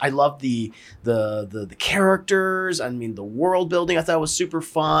know. I love the characters. I mean, the world building I thought was super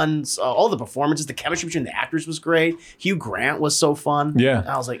fun. So, all the performances, the chemistry between the actors was great. Hugh Grant was so fun. Yeah.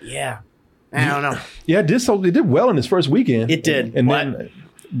 I was like, I don't know. Yeah, it did well in its first weekend. It did.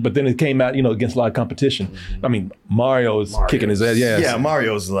 But then it came out, against a lot of competition. I mean, Mario's kicking his ass. Yeah,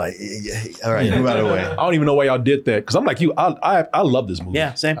 Mario's like, all right, move out of the way. I don't even know why y'all did that because I'm like you. I love this movie.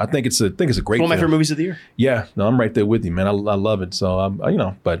 Yeah, same. I think it's a great. It's one of my favorite movies of the year. Yeah, no, I'm right there with you, man. I love it. So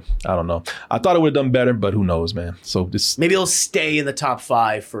but I don't know. I thought it would have done better, but who knows, man. So maybe it'll stay in the top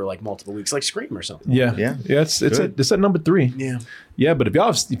 5 for like multiple weeks, like Scream or something. Yeah. It's at number 3. Yeah. Yeah, but if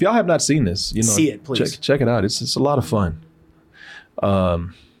y'all have not seen this, see it, please. Check it out. It's a lot of fun.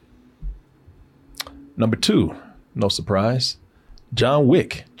 Number 2, no surprise, John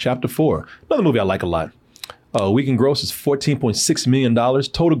Wick, Chapter 4. Another movie I like a lot. Weekend gross is $14.6 million.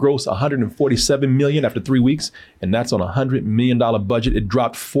 Total gross, $147 million after 3 weeks. And that's on a $100 million budget. It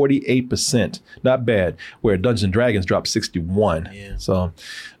dropped 48%. Not bad. Where Dungeons and Dragons dropped 61%. Yeah. So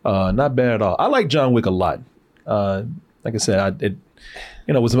not bad at all. I like John Wick a lot. Like I said, it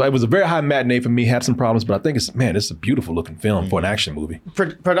was a very high matinee for me. Had some problems, but I think it's a beautiful looking film for an action movie.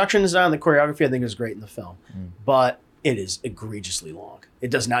 Production design, the choreography, I think is great in the film, but it is egregiously long. It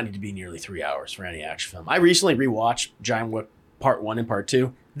does not need to be nearly 3 hours for any action film. I recently rewatched John Wick Part 1 and Part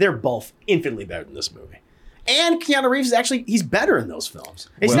 2. They're both infinitely better than this movie. And Keanu Reeves he's better in those films.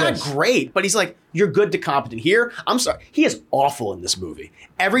 It's not great, but he's like, you're good to competent. Here, I'm sorry, he is awful in this movie.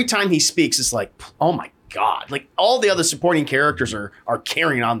 Every time he speaks, it's like, oh my God, like all the other supporting characters are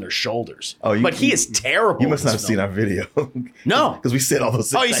carrying on their shoulders. But he is terrible. You must not have seen our video. No. Because we said all those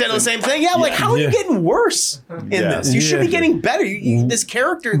things. Oh, you said the same thing? Yeah, like how are you getting worse in this? You should be getting better. This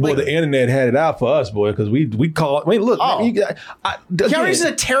character. Boy, the internet had it out for us, boy, because we call. I mean, look. Keanu Reeves is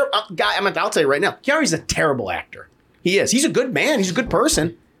a terrible guy. I'll tell you right now. Keanu Reeves is a terrible actor. He is. He's a good man. He's a good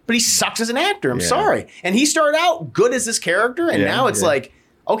person, but he sucks as an actor. I'm sorry. And he started out good as this character, and now it's like,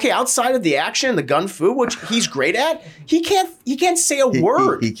 okay, outside of the action, the gun fu, which he's great at, he can't say a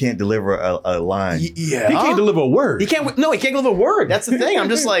word. He can't deliver a line. Yeah, he can't deliver a word. He can't deliver a word. That's the thing. I'm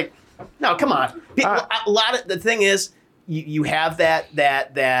just like, no, come on. A lot of the thing is, you have that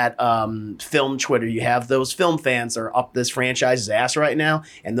film Twitter. You have those film fans that are up this franchise's ass right now,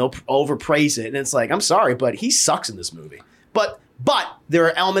 and they'll overpraise it. And it's like, I'm sorry, but he sucks in this movie. But there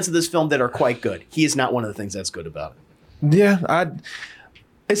are elements of this film that are quite good. He is not one of the things that's good about it. Yeah,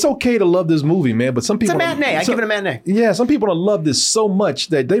 it's okay to love this movie, man. But some people, it's a matinee. I give it a matinee. Yeah, some people don't love this so much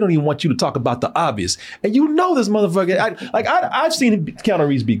that they don't even want you to talk about the obvious. And you know this motherfucker. I've seen Keanu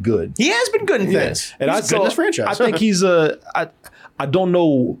Reeves be good. He has been good in things. And he's good in this franchise. I think he's I don't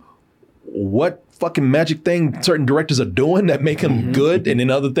know what fucking magic thing certain directors are doing that make him good, and in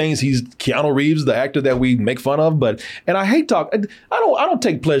other things he's Keanu Reeves, the actor that we make fun of. And I hate talking. I don't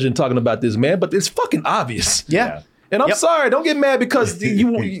take pleasure in talking about this man, but it's fucking obvious. Yeah. And I'm sorry, don't get mad because we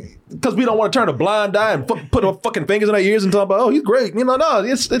don't want to turn a blind eye and put our fucking fingers in our ears and talk about, oh, he's great. No,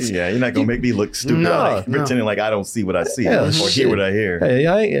 it's yeah, you're not gonna make me look stupid pretending like I don't see what I see or hear what I hear.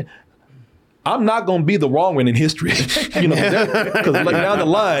 Hey, I'm not gonna be the wrong one in history, because like down the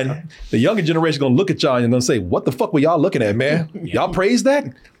line, the younger generation gonna look at y'all and gonna say, "What the fuck were y'all looking at, man? Y'all praise that?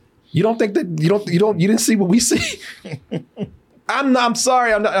 You don't think that you didn't see what we see?" I'm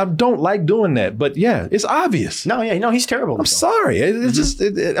sorry, I don't like doing that, but yeah, it's obvious. No, he's terrible. I'm sorry. It's just,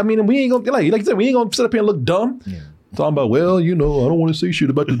 I mean, we ain't gonna like you said, we ain't gonna sit up here and look dumb. Yeah. Talking about, well, I don't want to say shit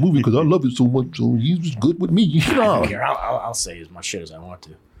about this movie because I love it so much, so he's good with me. I don't care. I'll say as much shit as I want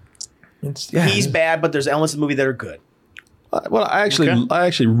to. He's bad, but there's elements of the movie that are good. Well, I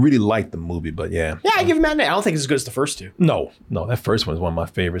actually really like the movie, but yeah. Yeah, I give him that. I don't think it's as good as the first two. No, that first one is one of my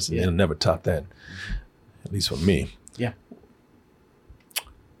favorites, and it'll never top that, at least for me. Yeah.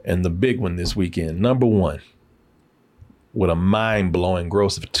 And the big one this weekend, number one, with a mind-blowing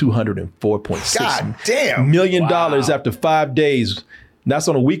gross of $204.6 million after 5 days. That's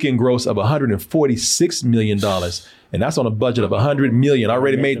on a weekend gross of $146 million. And that's on a budget of $100 million.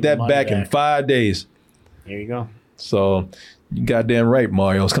 Already made that back in 5 days. There you go. So you goddamn right,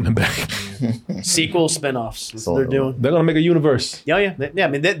 Mario's coming back. Sequel spinoffs. That's what they're doing. They're gonna make a universe. Yeah. I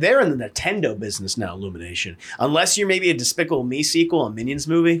mean, they're in the Nintendo business now, Illumination. Unless you're maybe a Despicable Me sequel, a Minions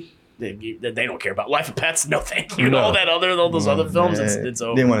movie. They don't care about Life of Pets. No, thank you. All those other films. It's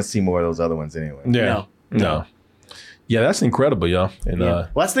over. Didn't want to see more of those other ones anyway. Yeah. No. Yeah, that's incredible, y'all. And well,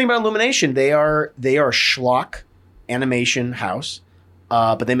 that's the thing about Illumination. They are schlock animation house,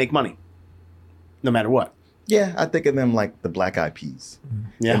 but they make money no matter what. Yeah, I think of them like the Black Eyed Peas.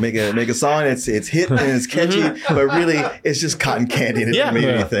 Yeah, they make a song. It's hit and it's catchy, but really it's just cotton candy. And it doesn't mean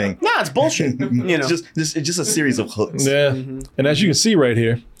anything. No, it's bullshit. It's just a series of hooks. Yeah, and as you can see right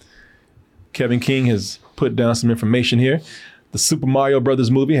here, Kevin King has put down some information here. The Super Mario Brothers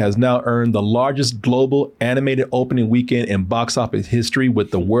movie has now earned the largest global animated opening weekend in box office history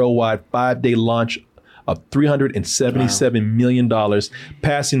with the worldwide 5-day launch of $377 million,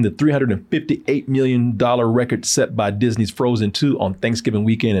 passing the $358 million record set by Disney's Frozen 2 on Thanksgiving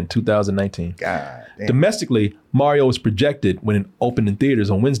weekend in 2019. God damn. Domestically, Mario was projected when it opened in theaters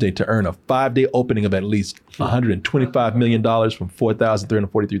on Wednesday to earn a 5-day opening of at least $125 million from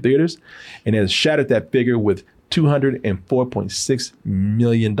 4,343 theaters, and has shattered that figure with $204.6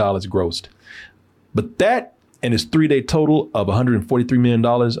 million grossed. But that and its 3-day total of $143 million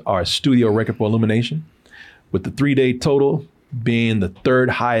are a studio record for Illumination, with the 3-day total being the third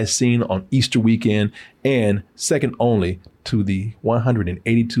highest seen on Easter weekend and second only to the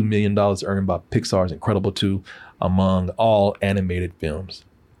 $182 million earned by Pixar's Incredible 2 among all animated films.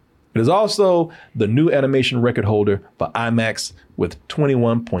 It is also the new animation record holder for IMAX with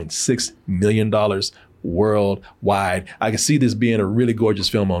 $21.6 million worldwide. I can see this being a really gorgeous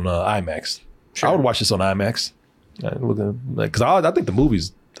film on IMAX. Sure. I would watch this on IMAX because I think the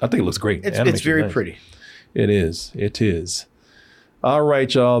movie's. I think it looks great. It's very pretty. It is. It is. All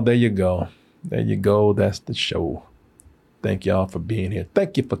right, y'all. There you go. There you go. That's the show. Thank y'all for being here.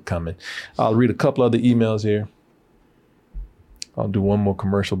 Thank you for coming. I'll read a couple other emails here. I'll do one more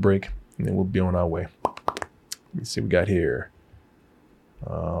commercial break, and then we'll be on our way. Let me see what we got here.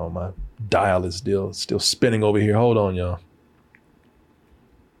 Oh, my dial is still spinning over here. Hold on, y'all.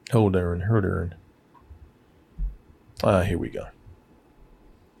 Hold on. Here we go.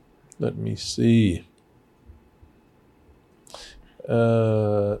 Let me see.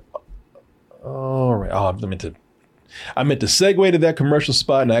 All right. Oh, I meant to segue to that commercial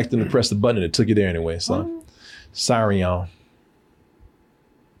spot, and I accidentally pressed the button and it took you there anyway. So, sorry, y'all.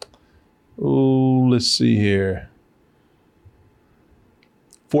 Oh, let's see here.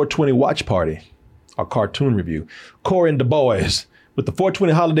 420 Watch Party, our cartoon review. Corey and the boys. With the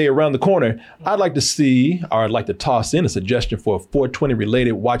 420 holiday around the corner, I'd like to toss in a suggestion for a 420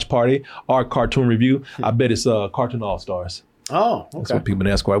 related watch party or cartoon review. I bet it's Cartoon All-Stars. Oh, okay. That's what people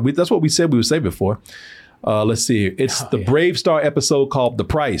ask. That's what we said we would say before. Let's see here. It's the Brave Star episode called The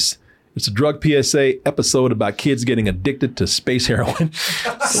Price. It's a drug PSA episode about kids getting addicted to space heroin.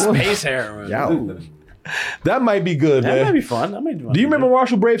 Space heroin. That might be good, man. That might be fun. Do you remember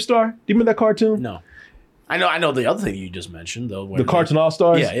Marshall Brave Star? Do you remember that cartoon? No. I know the other thing you just mentioned though. The Cartoon All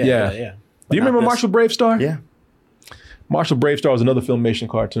Stars. Yeah. Do you remember Marshall Bravestar? Yeah. Marshall Bravestar was another Filmation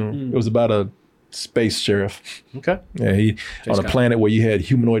cartoon. It was about a space sheriff. Okay. Yeah, he on a planet where you had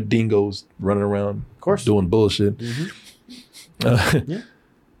humanoid dingoes running around, of course, doing bullshit.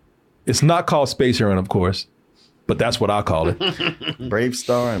 It's not called Space Heron, of course, but that's what I call it.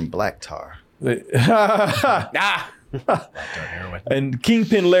 Bravestar and Black Tar. And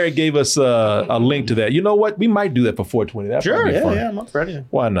Kingpin Larry gave us a link to that. You know what? We might do that for 420. That's sure. Fun. Yeah, I'm up ready.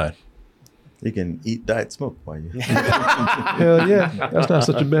 Why not? You can eat diet smoke while you. Hell yeah, that's not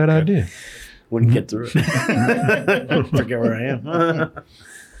such a bad idea. Wouldn't get through it. Forget where I am.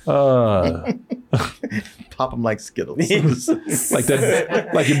 Pop them like Skittles. like that,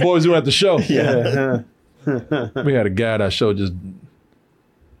 like your boys doing at the show. Yeah. We had a guy at our show just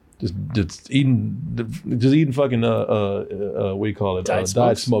eating fucking what do you call it?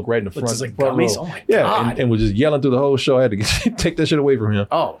 Diet smoke right in the front. Like front gummies? row. Oh my yeah, God. and was just yelling through the whole show. I had to take that shit away from him.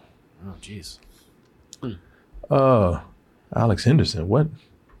 Oh, jeez. Alex Henderson. What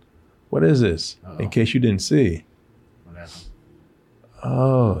is this? In case you didn't see. What happened?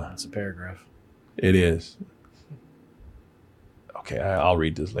 Oh, that's a paragraph. It is. Okay, I'll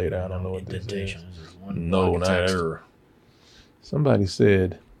read this later. I don't know what this is. No, not error. Somebody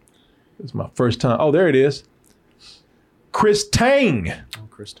said, it's my first time. Oh, there it is. Chris Tang. Oh,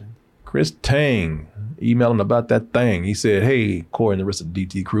 Chris Tang. Chris Tang emailing about that thing. He said, hey, Corey and the rest of the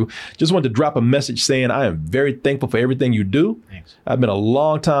DT crew, just wanted to drop a message saying I am very thankful for everything you do. Thanks. I've been a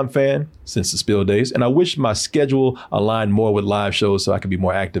long-time fan since the Spill days, and I wish my schedule aligned more with live shows so I could be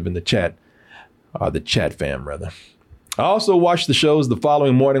more active in the chat. The chat fam, rather. I also watch the shows the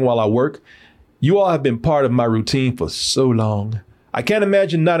following morning while I work. You all have been part of my routine for so long. I can't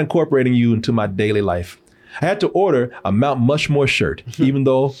imagine not incorporating you into my daily life. I had to order a Mount Mushmore shirt, even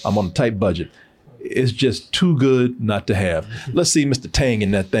though I'm on a tight budget. It's just too good not to have. Let's see Mr. Tang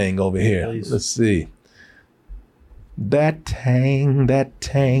in that thing over here. Please. Let's see. That tang.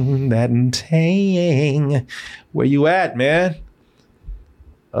 Where you at, man?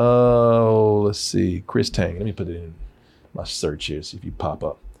 Oh, let's see. Chris Tang. Let me put it in my search here, see if you pop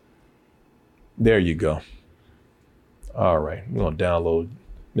up. There you go. All right. We're going to download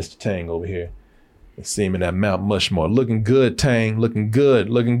Mr. Tang over here. And see him in that Mount Mushmore. Looking good, Tang. Looking good,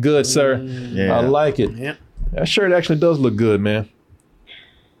 sir. Yeah. I like it. Yeah. That shirt actually does look good, man.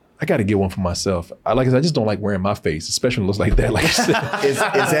 I got to get one for myself. I just don't like wearing my face, especially when it looks like that. Like is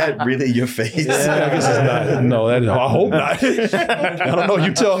that really your face? Yeah, I guess it's not. No, I hope not. I don't know.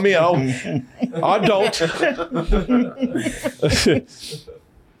 You tell me. I don't.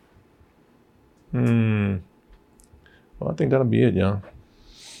 Well, I think that'll be it, y'all.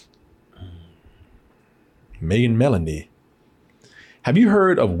 Megan Melanie. Have you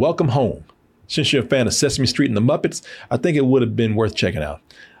heard of Welcome Home? Since you're a fan of Sesame Street and the Muppets, I think it would have been worth checking out.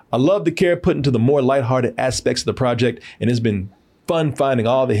 I love the care put into the more lighthearted aspects of the project, and it's been fun finding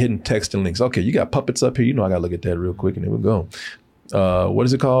all the hidden text and links. Okay, you got puppets up here. You know I got to look at that real quick, and here we go. What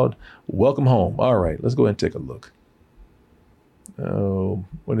is it called? Welcome Home. All right, let's go ahead and take a look. Oh,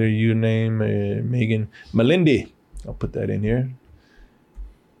 what are your name? Megan Melindy. I'll put that in here.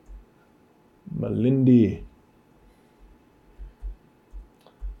 Melindy.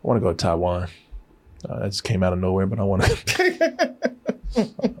 I want to go to Taiwan. That just came out of nowhere, but I want to.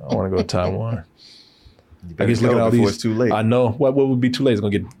 I want to go to Taiwan. I guess look at all these. It's too late. I know. What would be too late? It's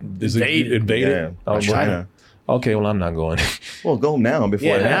gonna get invaded. Yeah, China. Okay, well I'm not going. Well, go now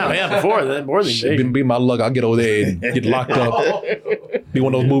before. Before that, more than shit. Be my luck. I'll get over there and get locked up. Be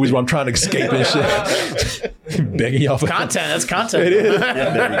one of those movies where I'm trying to escape and shit. Begging y'all for content. That's content. It is. Yeah,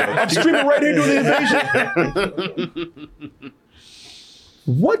 there you go. I'm streaming right here doing the invasion.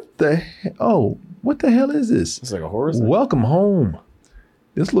 What the hell? Oh, what the hell is this? It's like a horror. Welcome Home.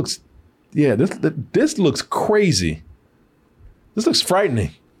 This looks, this looks crazy. This looks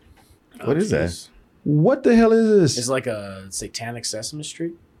frightening. What is that? What the hell is this? It's like a satanic Sesame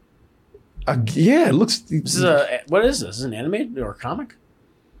Street. Yeah, it looks. This is what is this? Is this an animated or a comic?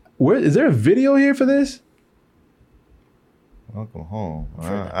 Where is there a video here for this? Welcome home.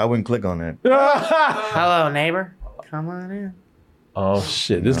 I wouldn't click on that. Hello, neighbor. Come on in. Oh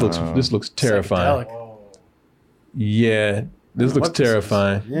shit! This looks terrifying. Yeah, this looks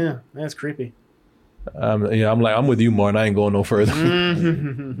terrifying. Yeah, that's creepy. I'm with you, Martin. I ain't going no further.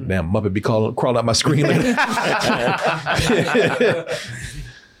 Damn Muppet be crawling out my screen later.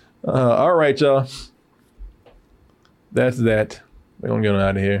 All right, y'all. That's that. We're gonna get on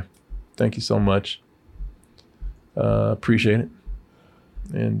out of here. Thank you so much. Appreciate it.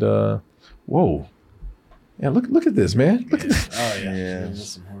 And whoa. Yeah, look at this, man. Look at this. Oh yeah. That's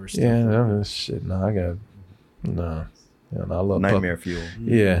some horror stuff. Yeah, shit. No, I got No. Yeah, no, I love Nightmare fuel.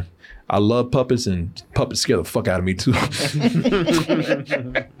 Yeah. I love puppets, and puppets scare the fuck out of me too.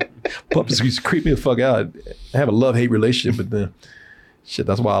 Puppets used to creep me the fuck out. I have a love-hate relationship with them. Shit,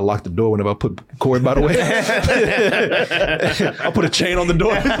 that's why I lock the door whenever I put Corey, by the way. I put a chain on the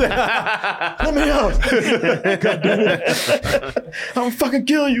door. Let me out. God damn it. I'm gonna fucking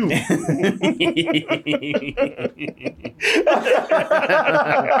kill you. He's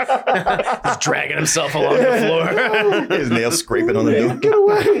dragging himself along the floor. His nails scraping on the door. Get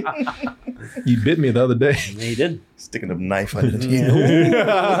away. You bit me the other day. Yeah, he did. Sticking a knife under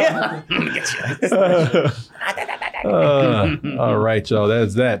the All right, y'all.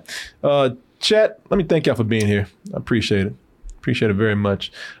 That's that. Chat, let me thank y'all for being here. I appreciate it. Appreciate it very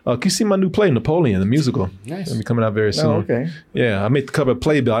much. Can you see my new play, Napoleon, the musical? Nice. It'll be coming out very soon. Oh, okay. Yeah, I made the cover of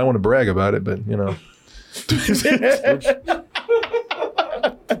Playbill. I don't want to brag about it, but you know.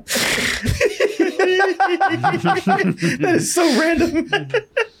 That is so random.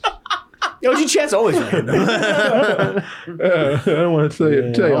 Yo, chat's always random. I don't want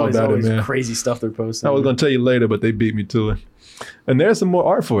to tell you all about it, man. Crazy stuff they're posting. I was going to tell you later, but they beat me to it. And there's some more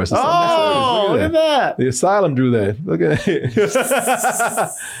art for us. Oh, look at that. The Asylum drew that. Look at it.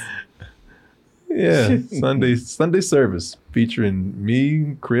 Yeah, Sunday service featuring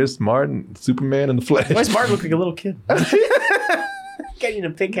me, Chris, Martin, Superman, and the Flash. Why does Martin look like a little kid? Getting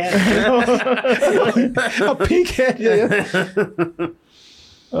a pink hat. A pink hat, yeah.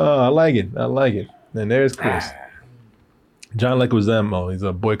 I like it. And there's Chris. John Leguizamo, he's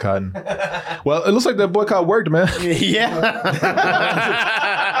boycotting. Well, it looks like that boycott worked, man. Yeah.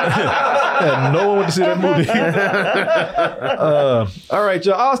 No one went to see that movie. All right,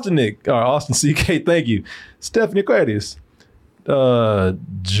 y'all. Austin CK, thank you. Stephanie Aquarius.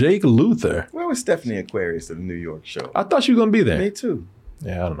 Jake Luther. Where was Stephanie Aquarius at the New York show? I thought she was going to be there. Me too.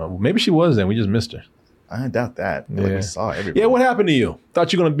 Yeah, I don't know. Maybe she was there. We just missed her. I doubt that. Yeah. Like we saw everybody. Yeah, what happened to you?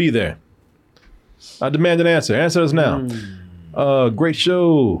 Thought you were going to be there. I demand an answer. Answer us now. Great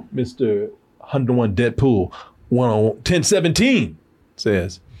show, Mr. 101 Deadpool 1017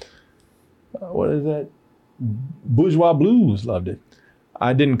 says. What is that? Bourgeois Blues loved it.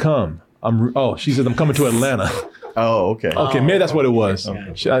 I didn't come. She said I'm coming to Atlanta. Oh, okay. Okay, maybe that's what it was.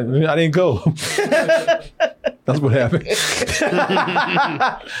 Okay. I didn't go. That's what happened.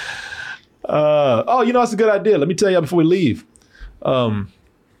 That's a good idea. Let me tell you before we leave.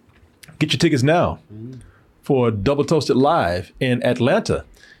 Get your tickets now for Double Toasted Live in Atlanta.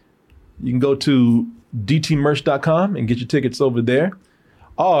 You can go to dtmerch.com and get your tickets over there.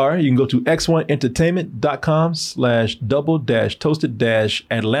 Or you can go to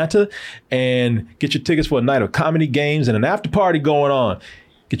x1entertainment.com/double-toasted-Atlanta and get your tickets for a night of comedy, games, and an after party going on.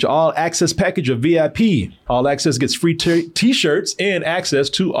 Get your all access package of VIP. All access gets free t-shirts and access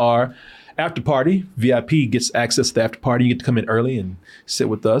to our after party. VIP gets access to the after party. You get to come in early and sit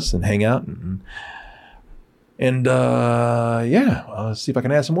with us and hang out. I'll see if I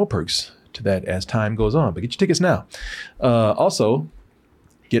can add some more perks to that as time goes on. But get your tickets now. Also,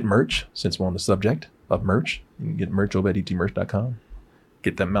 get merch, since we're on the subject of merch. You can get merch over at etmerch.com.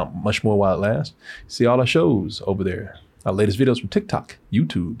 Get them out much more while it lasts. See all our shows over there. Our latest videos from TikTok,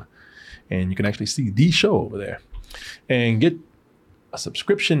 YouTube. And you can actually see the show over there. And get a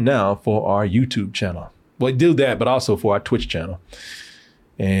subscription now for our YouTube channel. Well, do that, but also for our Twitch channel.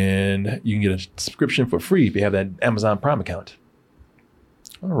 And you can get a subscription for free if you have that Amazon Prime account.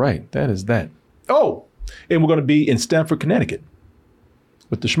 All right, that is that. Oh, and we're going to be in Stamford, Connecticut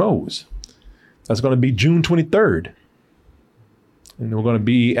with the Schmoes. That's going to be June 23rd. And we're going to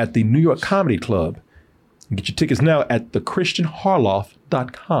be at the New York Comedy Club. Get your tickets now at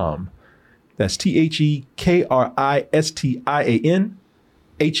thechristianharloff.com. That's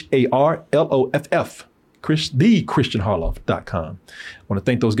TheChristianHarloff. TheChristianHarloff.com. I want to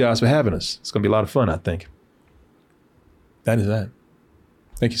thank those guys for having us. It's going to be a lot of fun, I think. That is that.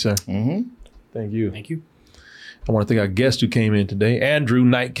 Thank you, sir. Mm-hmm. Thank you. Thank you. I want to thank our guest who came in today. Andrew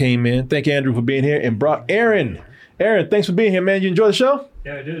Knight came in. Thank you, Andrew, for being here and brought Aaron. Aaron, thanks for being here, man. You enjoy the show?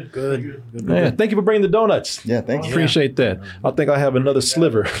 Yeah, I did. Good. Man, thank you for bringing the donuts. Yeah, thank you. Appreciate that. I think I have another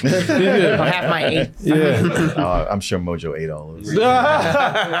sliver. I'll have my 8. Yeah. I'm sure Mojo ate all of those.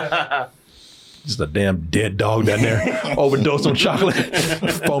 Just a damn dead dog down there. Overdosed on chocolate.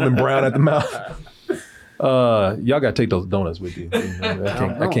 Foaming brown at the mouth. Y'all got to take those donuts with you.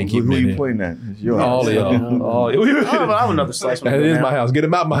 I can't keep them in here. Who you pointing at? All of y'all. I have another slice. That is my house. Get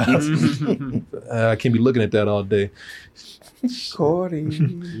him out my house. I can't be looking at that all day. Cordy.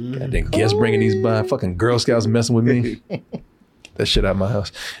 Goddamn guests bringing these by. Fucking Girl Scouts messing with me. Get that shit out of my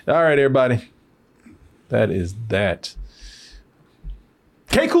house. All right, everybody. That is that.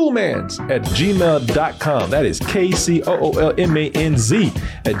 kcoolmans@gmail.com. That is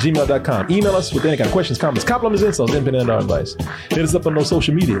KCOOLMANZ@gmail.com. Email us with any kind of questions, comments, compliments, insults, independent or advice. Hit us up on those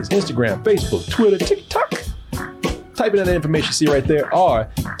social medias, Instagram, Facebook, Twitter, TikTok. Type in that information you see right there, or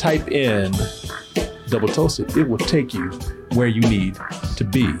type in Double Toasted. It will take you where you need to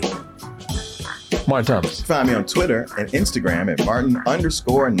be. Martin Thomas. Find me on Twitter and Instagram at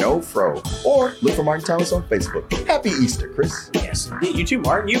Martin_NoFro, or look for Martin Thomas on Facebook. Happy Easter, Chris. Yes, indeed. You too,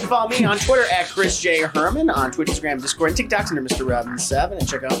 Martin. You can follow me on Twitter at Chris J. Herman, on Twitch, Instagram, Discord, and TikToks under Mr. Robin7, and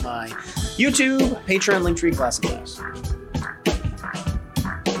check out my YouTube, Patreon, Linktree, Class and Class.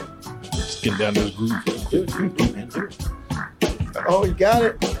 Just getting down to this groove. Oh, you got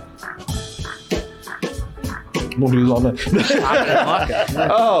it. I'm gonna do this all night.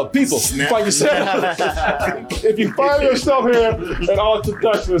 Oh, people, find yourself. If you find yourself here in Austin,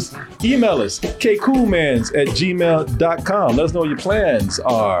 Texas, email us, kcoolmans@gmail.com. Let us know what your plans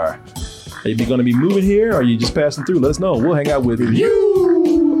are. Are you going to be moving here, or are you just passing through? Let us know. We'll hang out with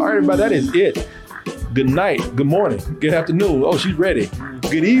you. All right, everybody, that is it. Good night, good morning, good afternoon. Oh, she's ready.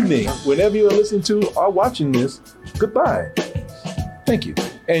 Good evening. Whenever you are listening to or watching this, goodbye. Thank you.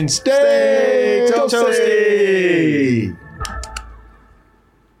 And stay toasty.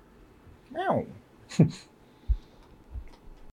 Meow.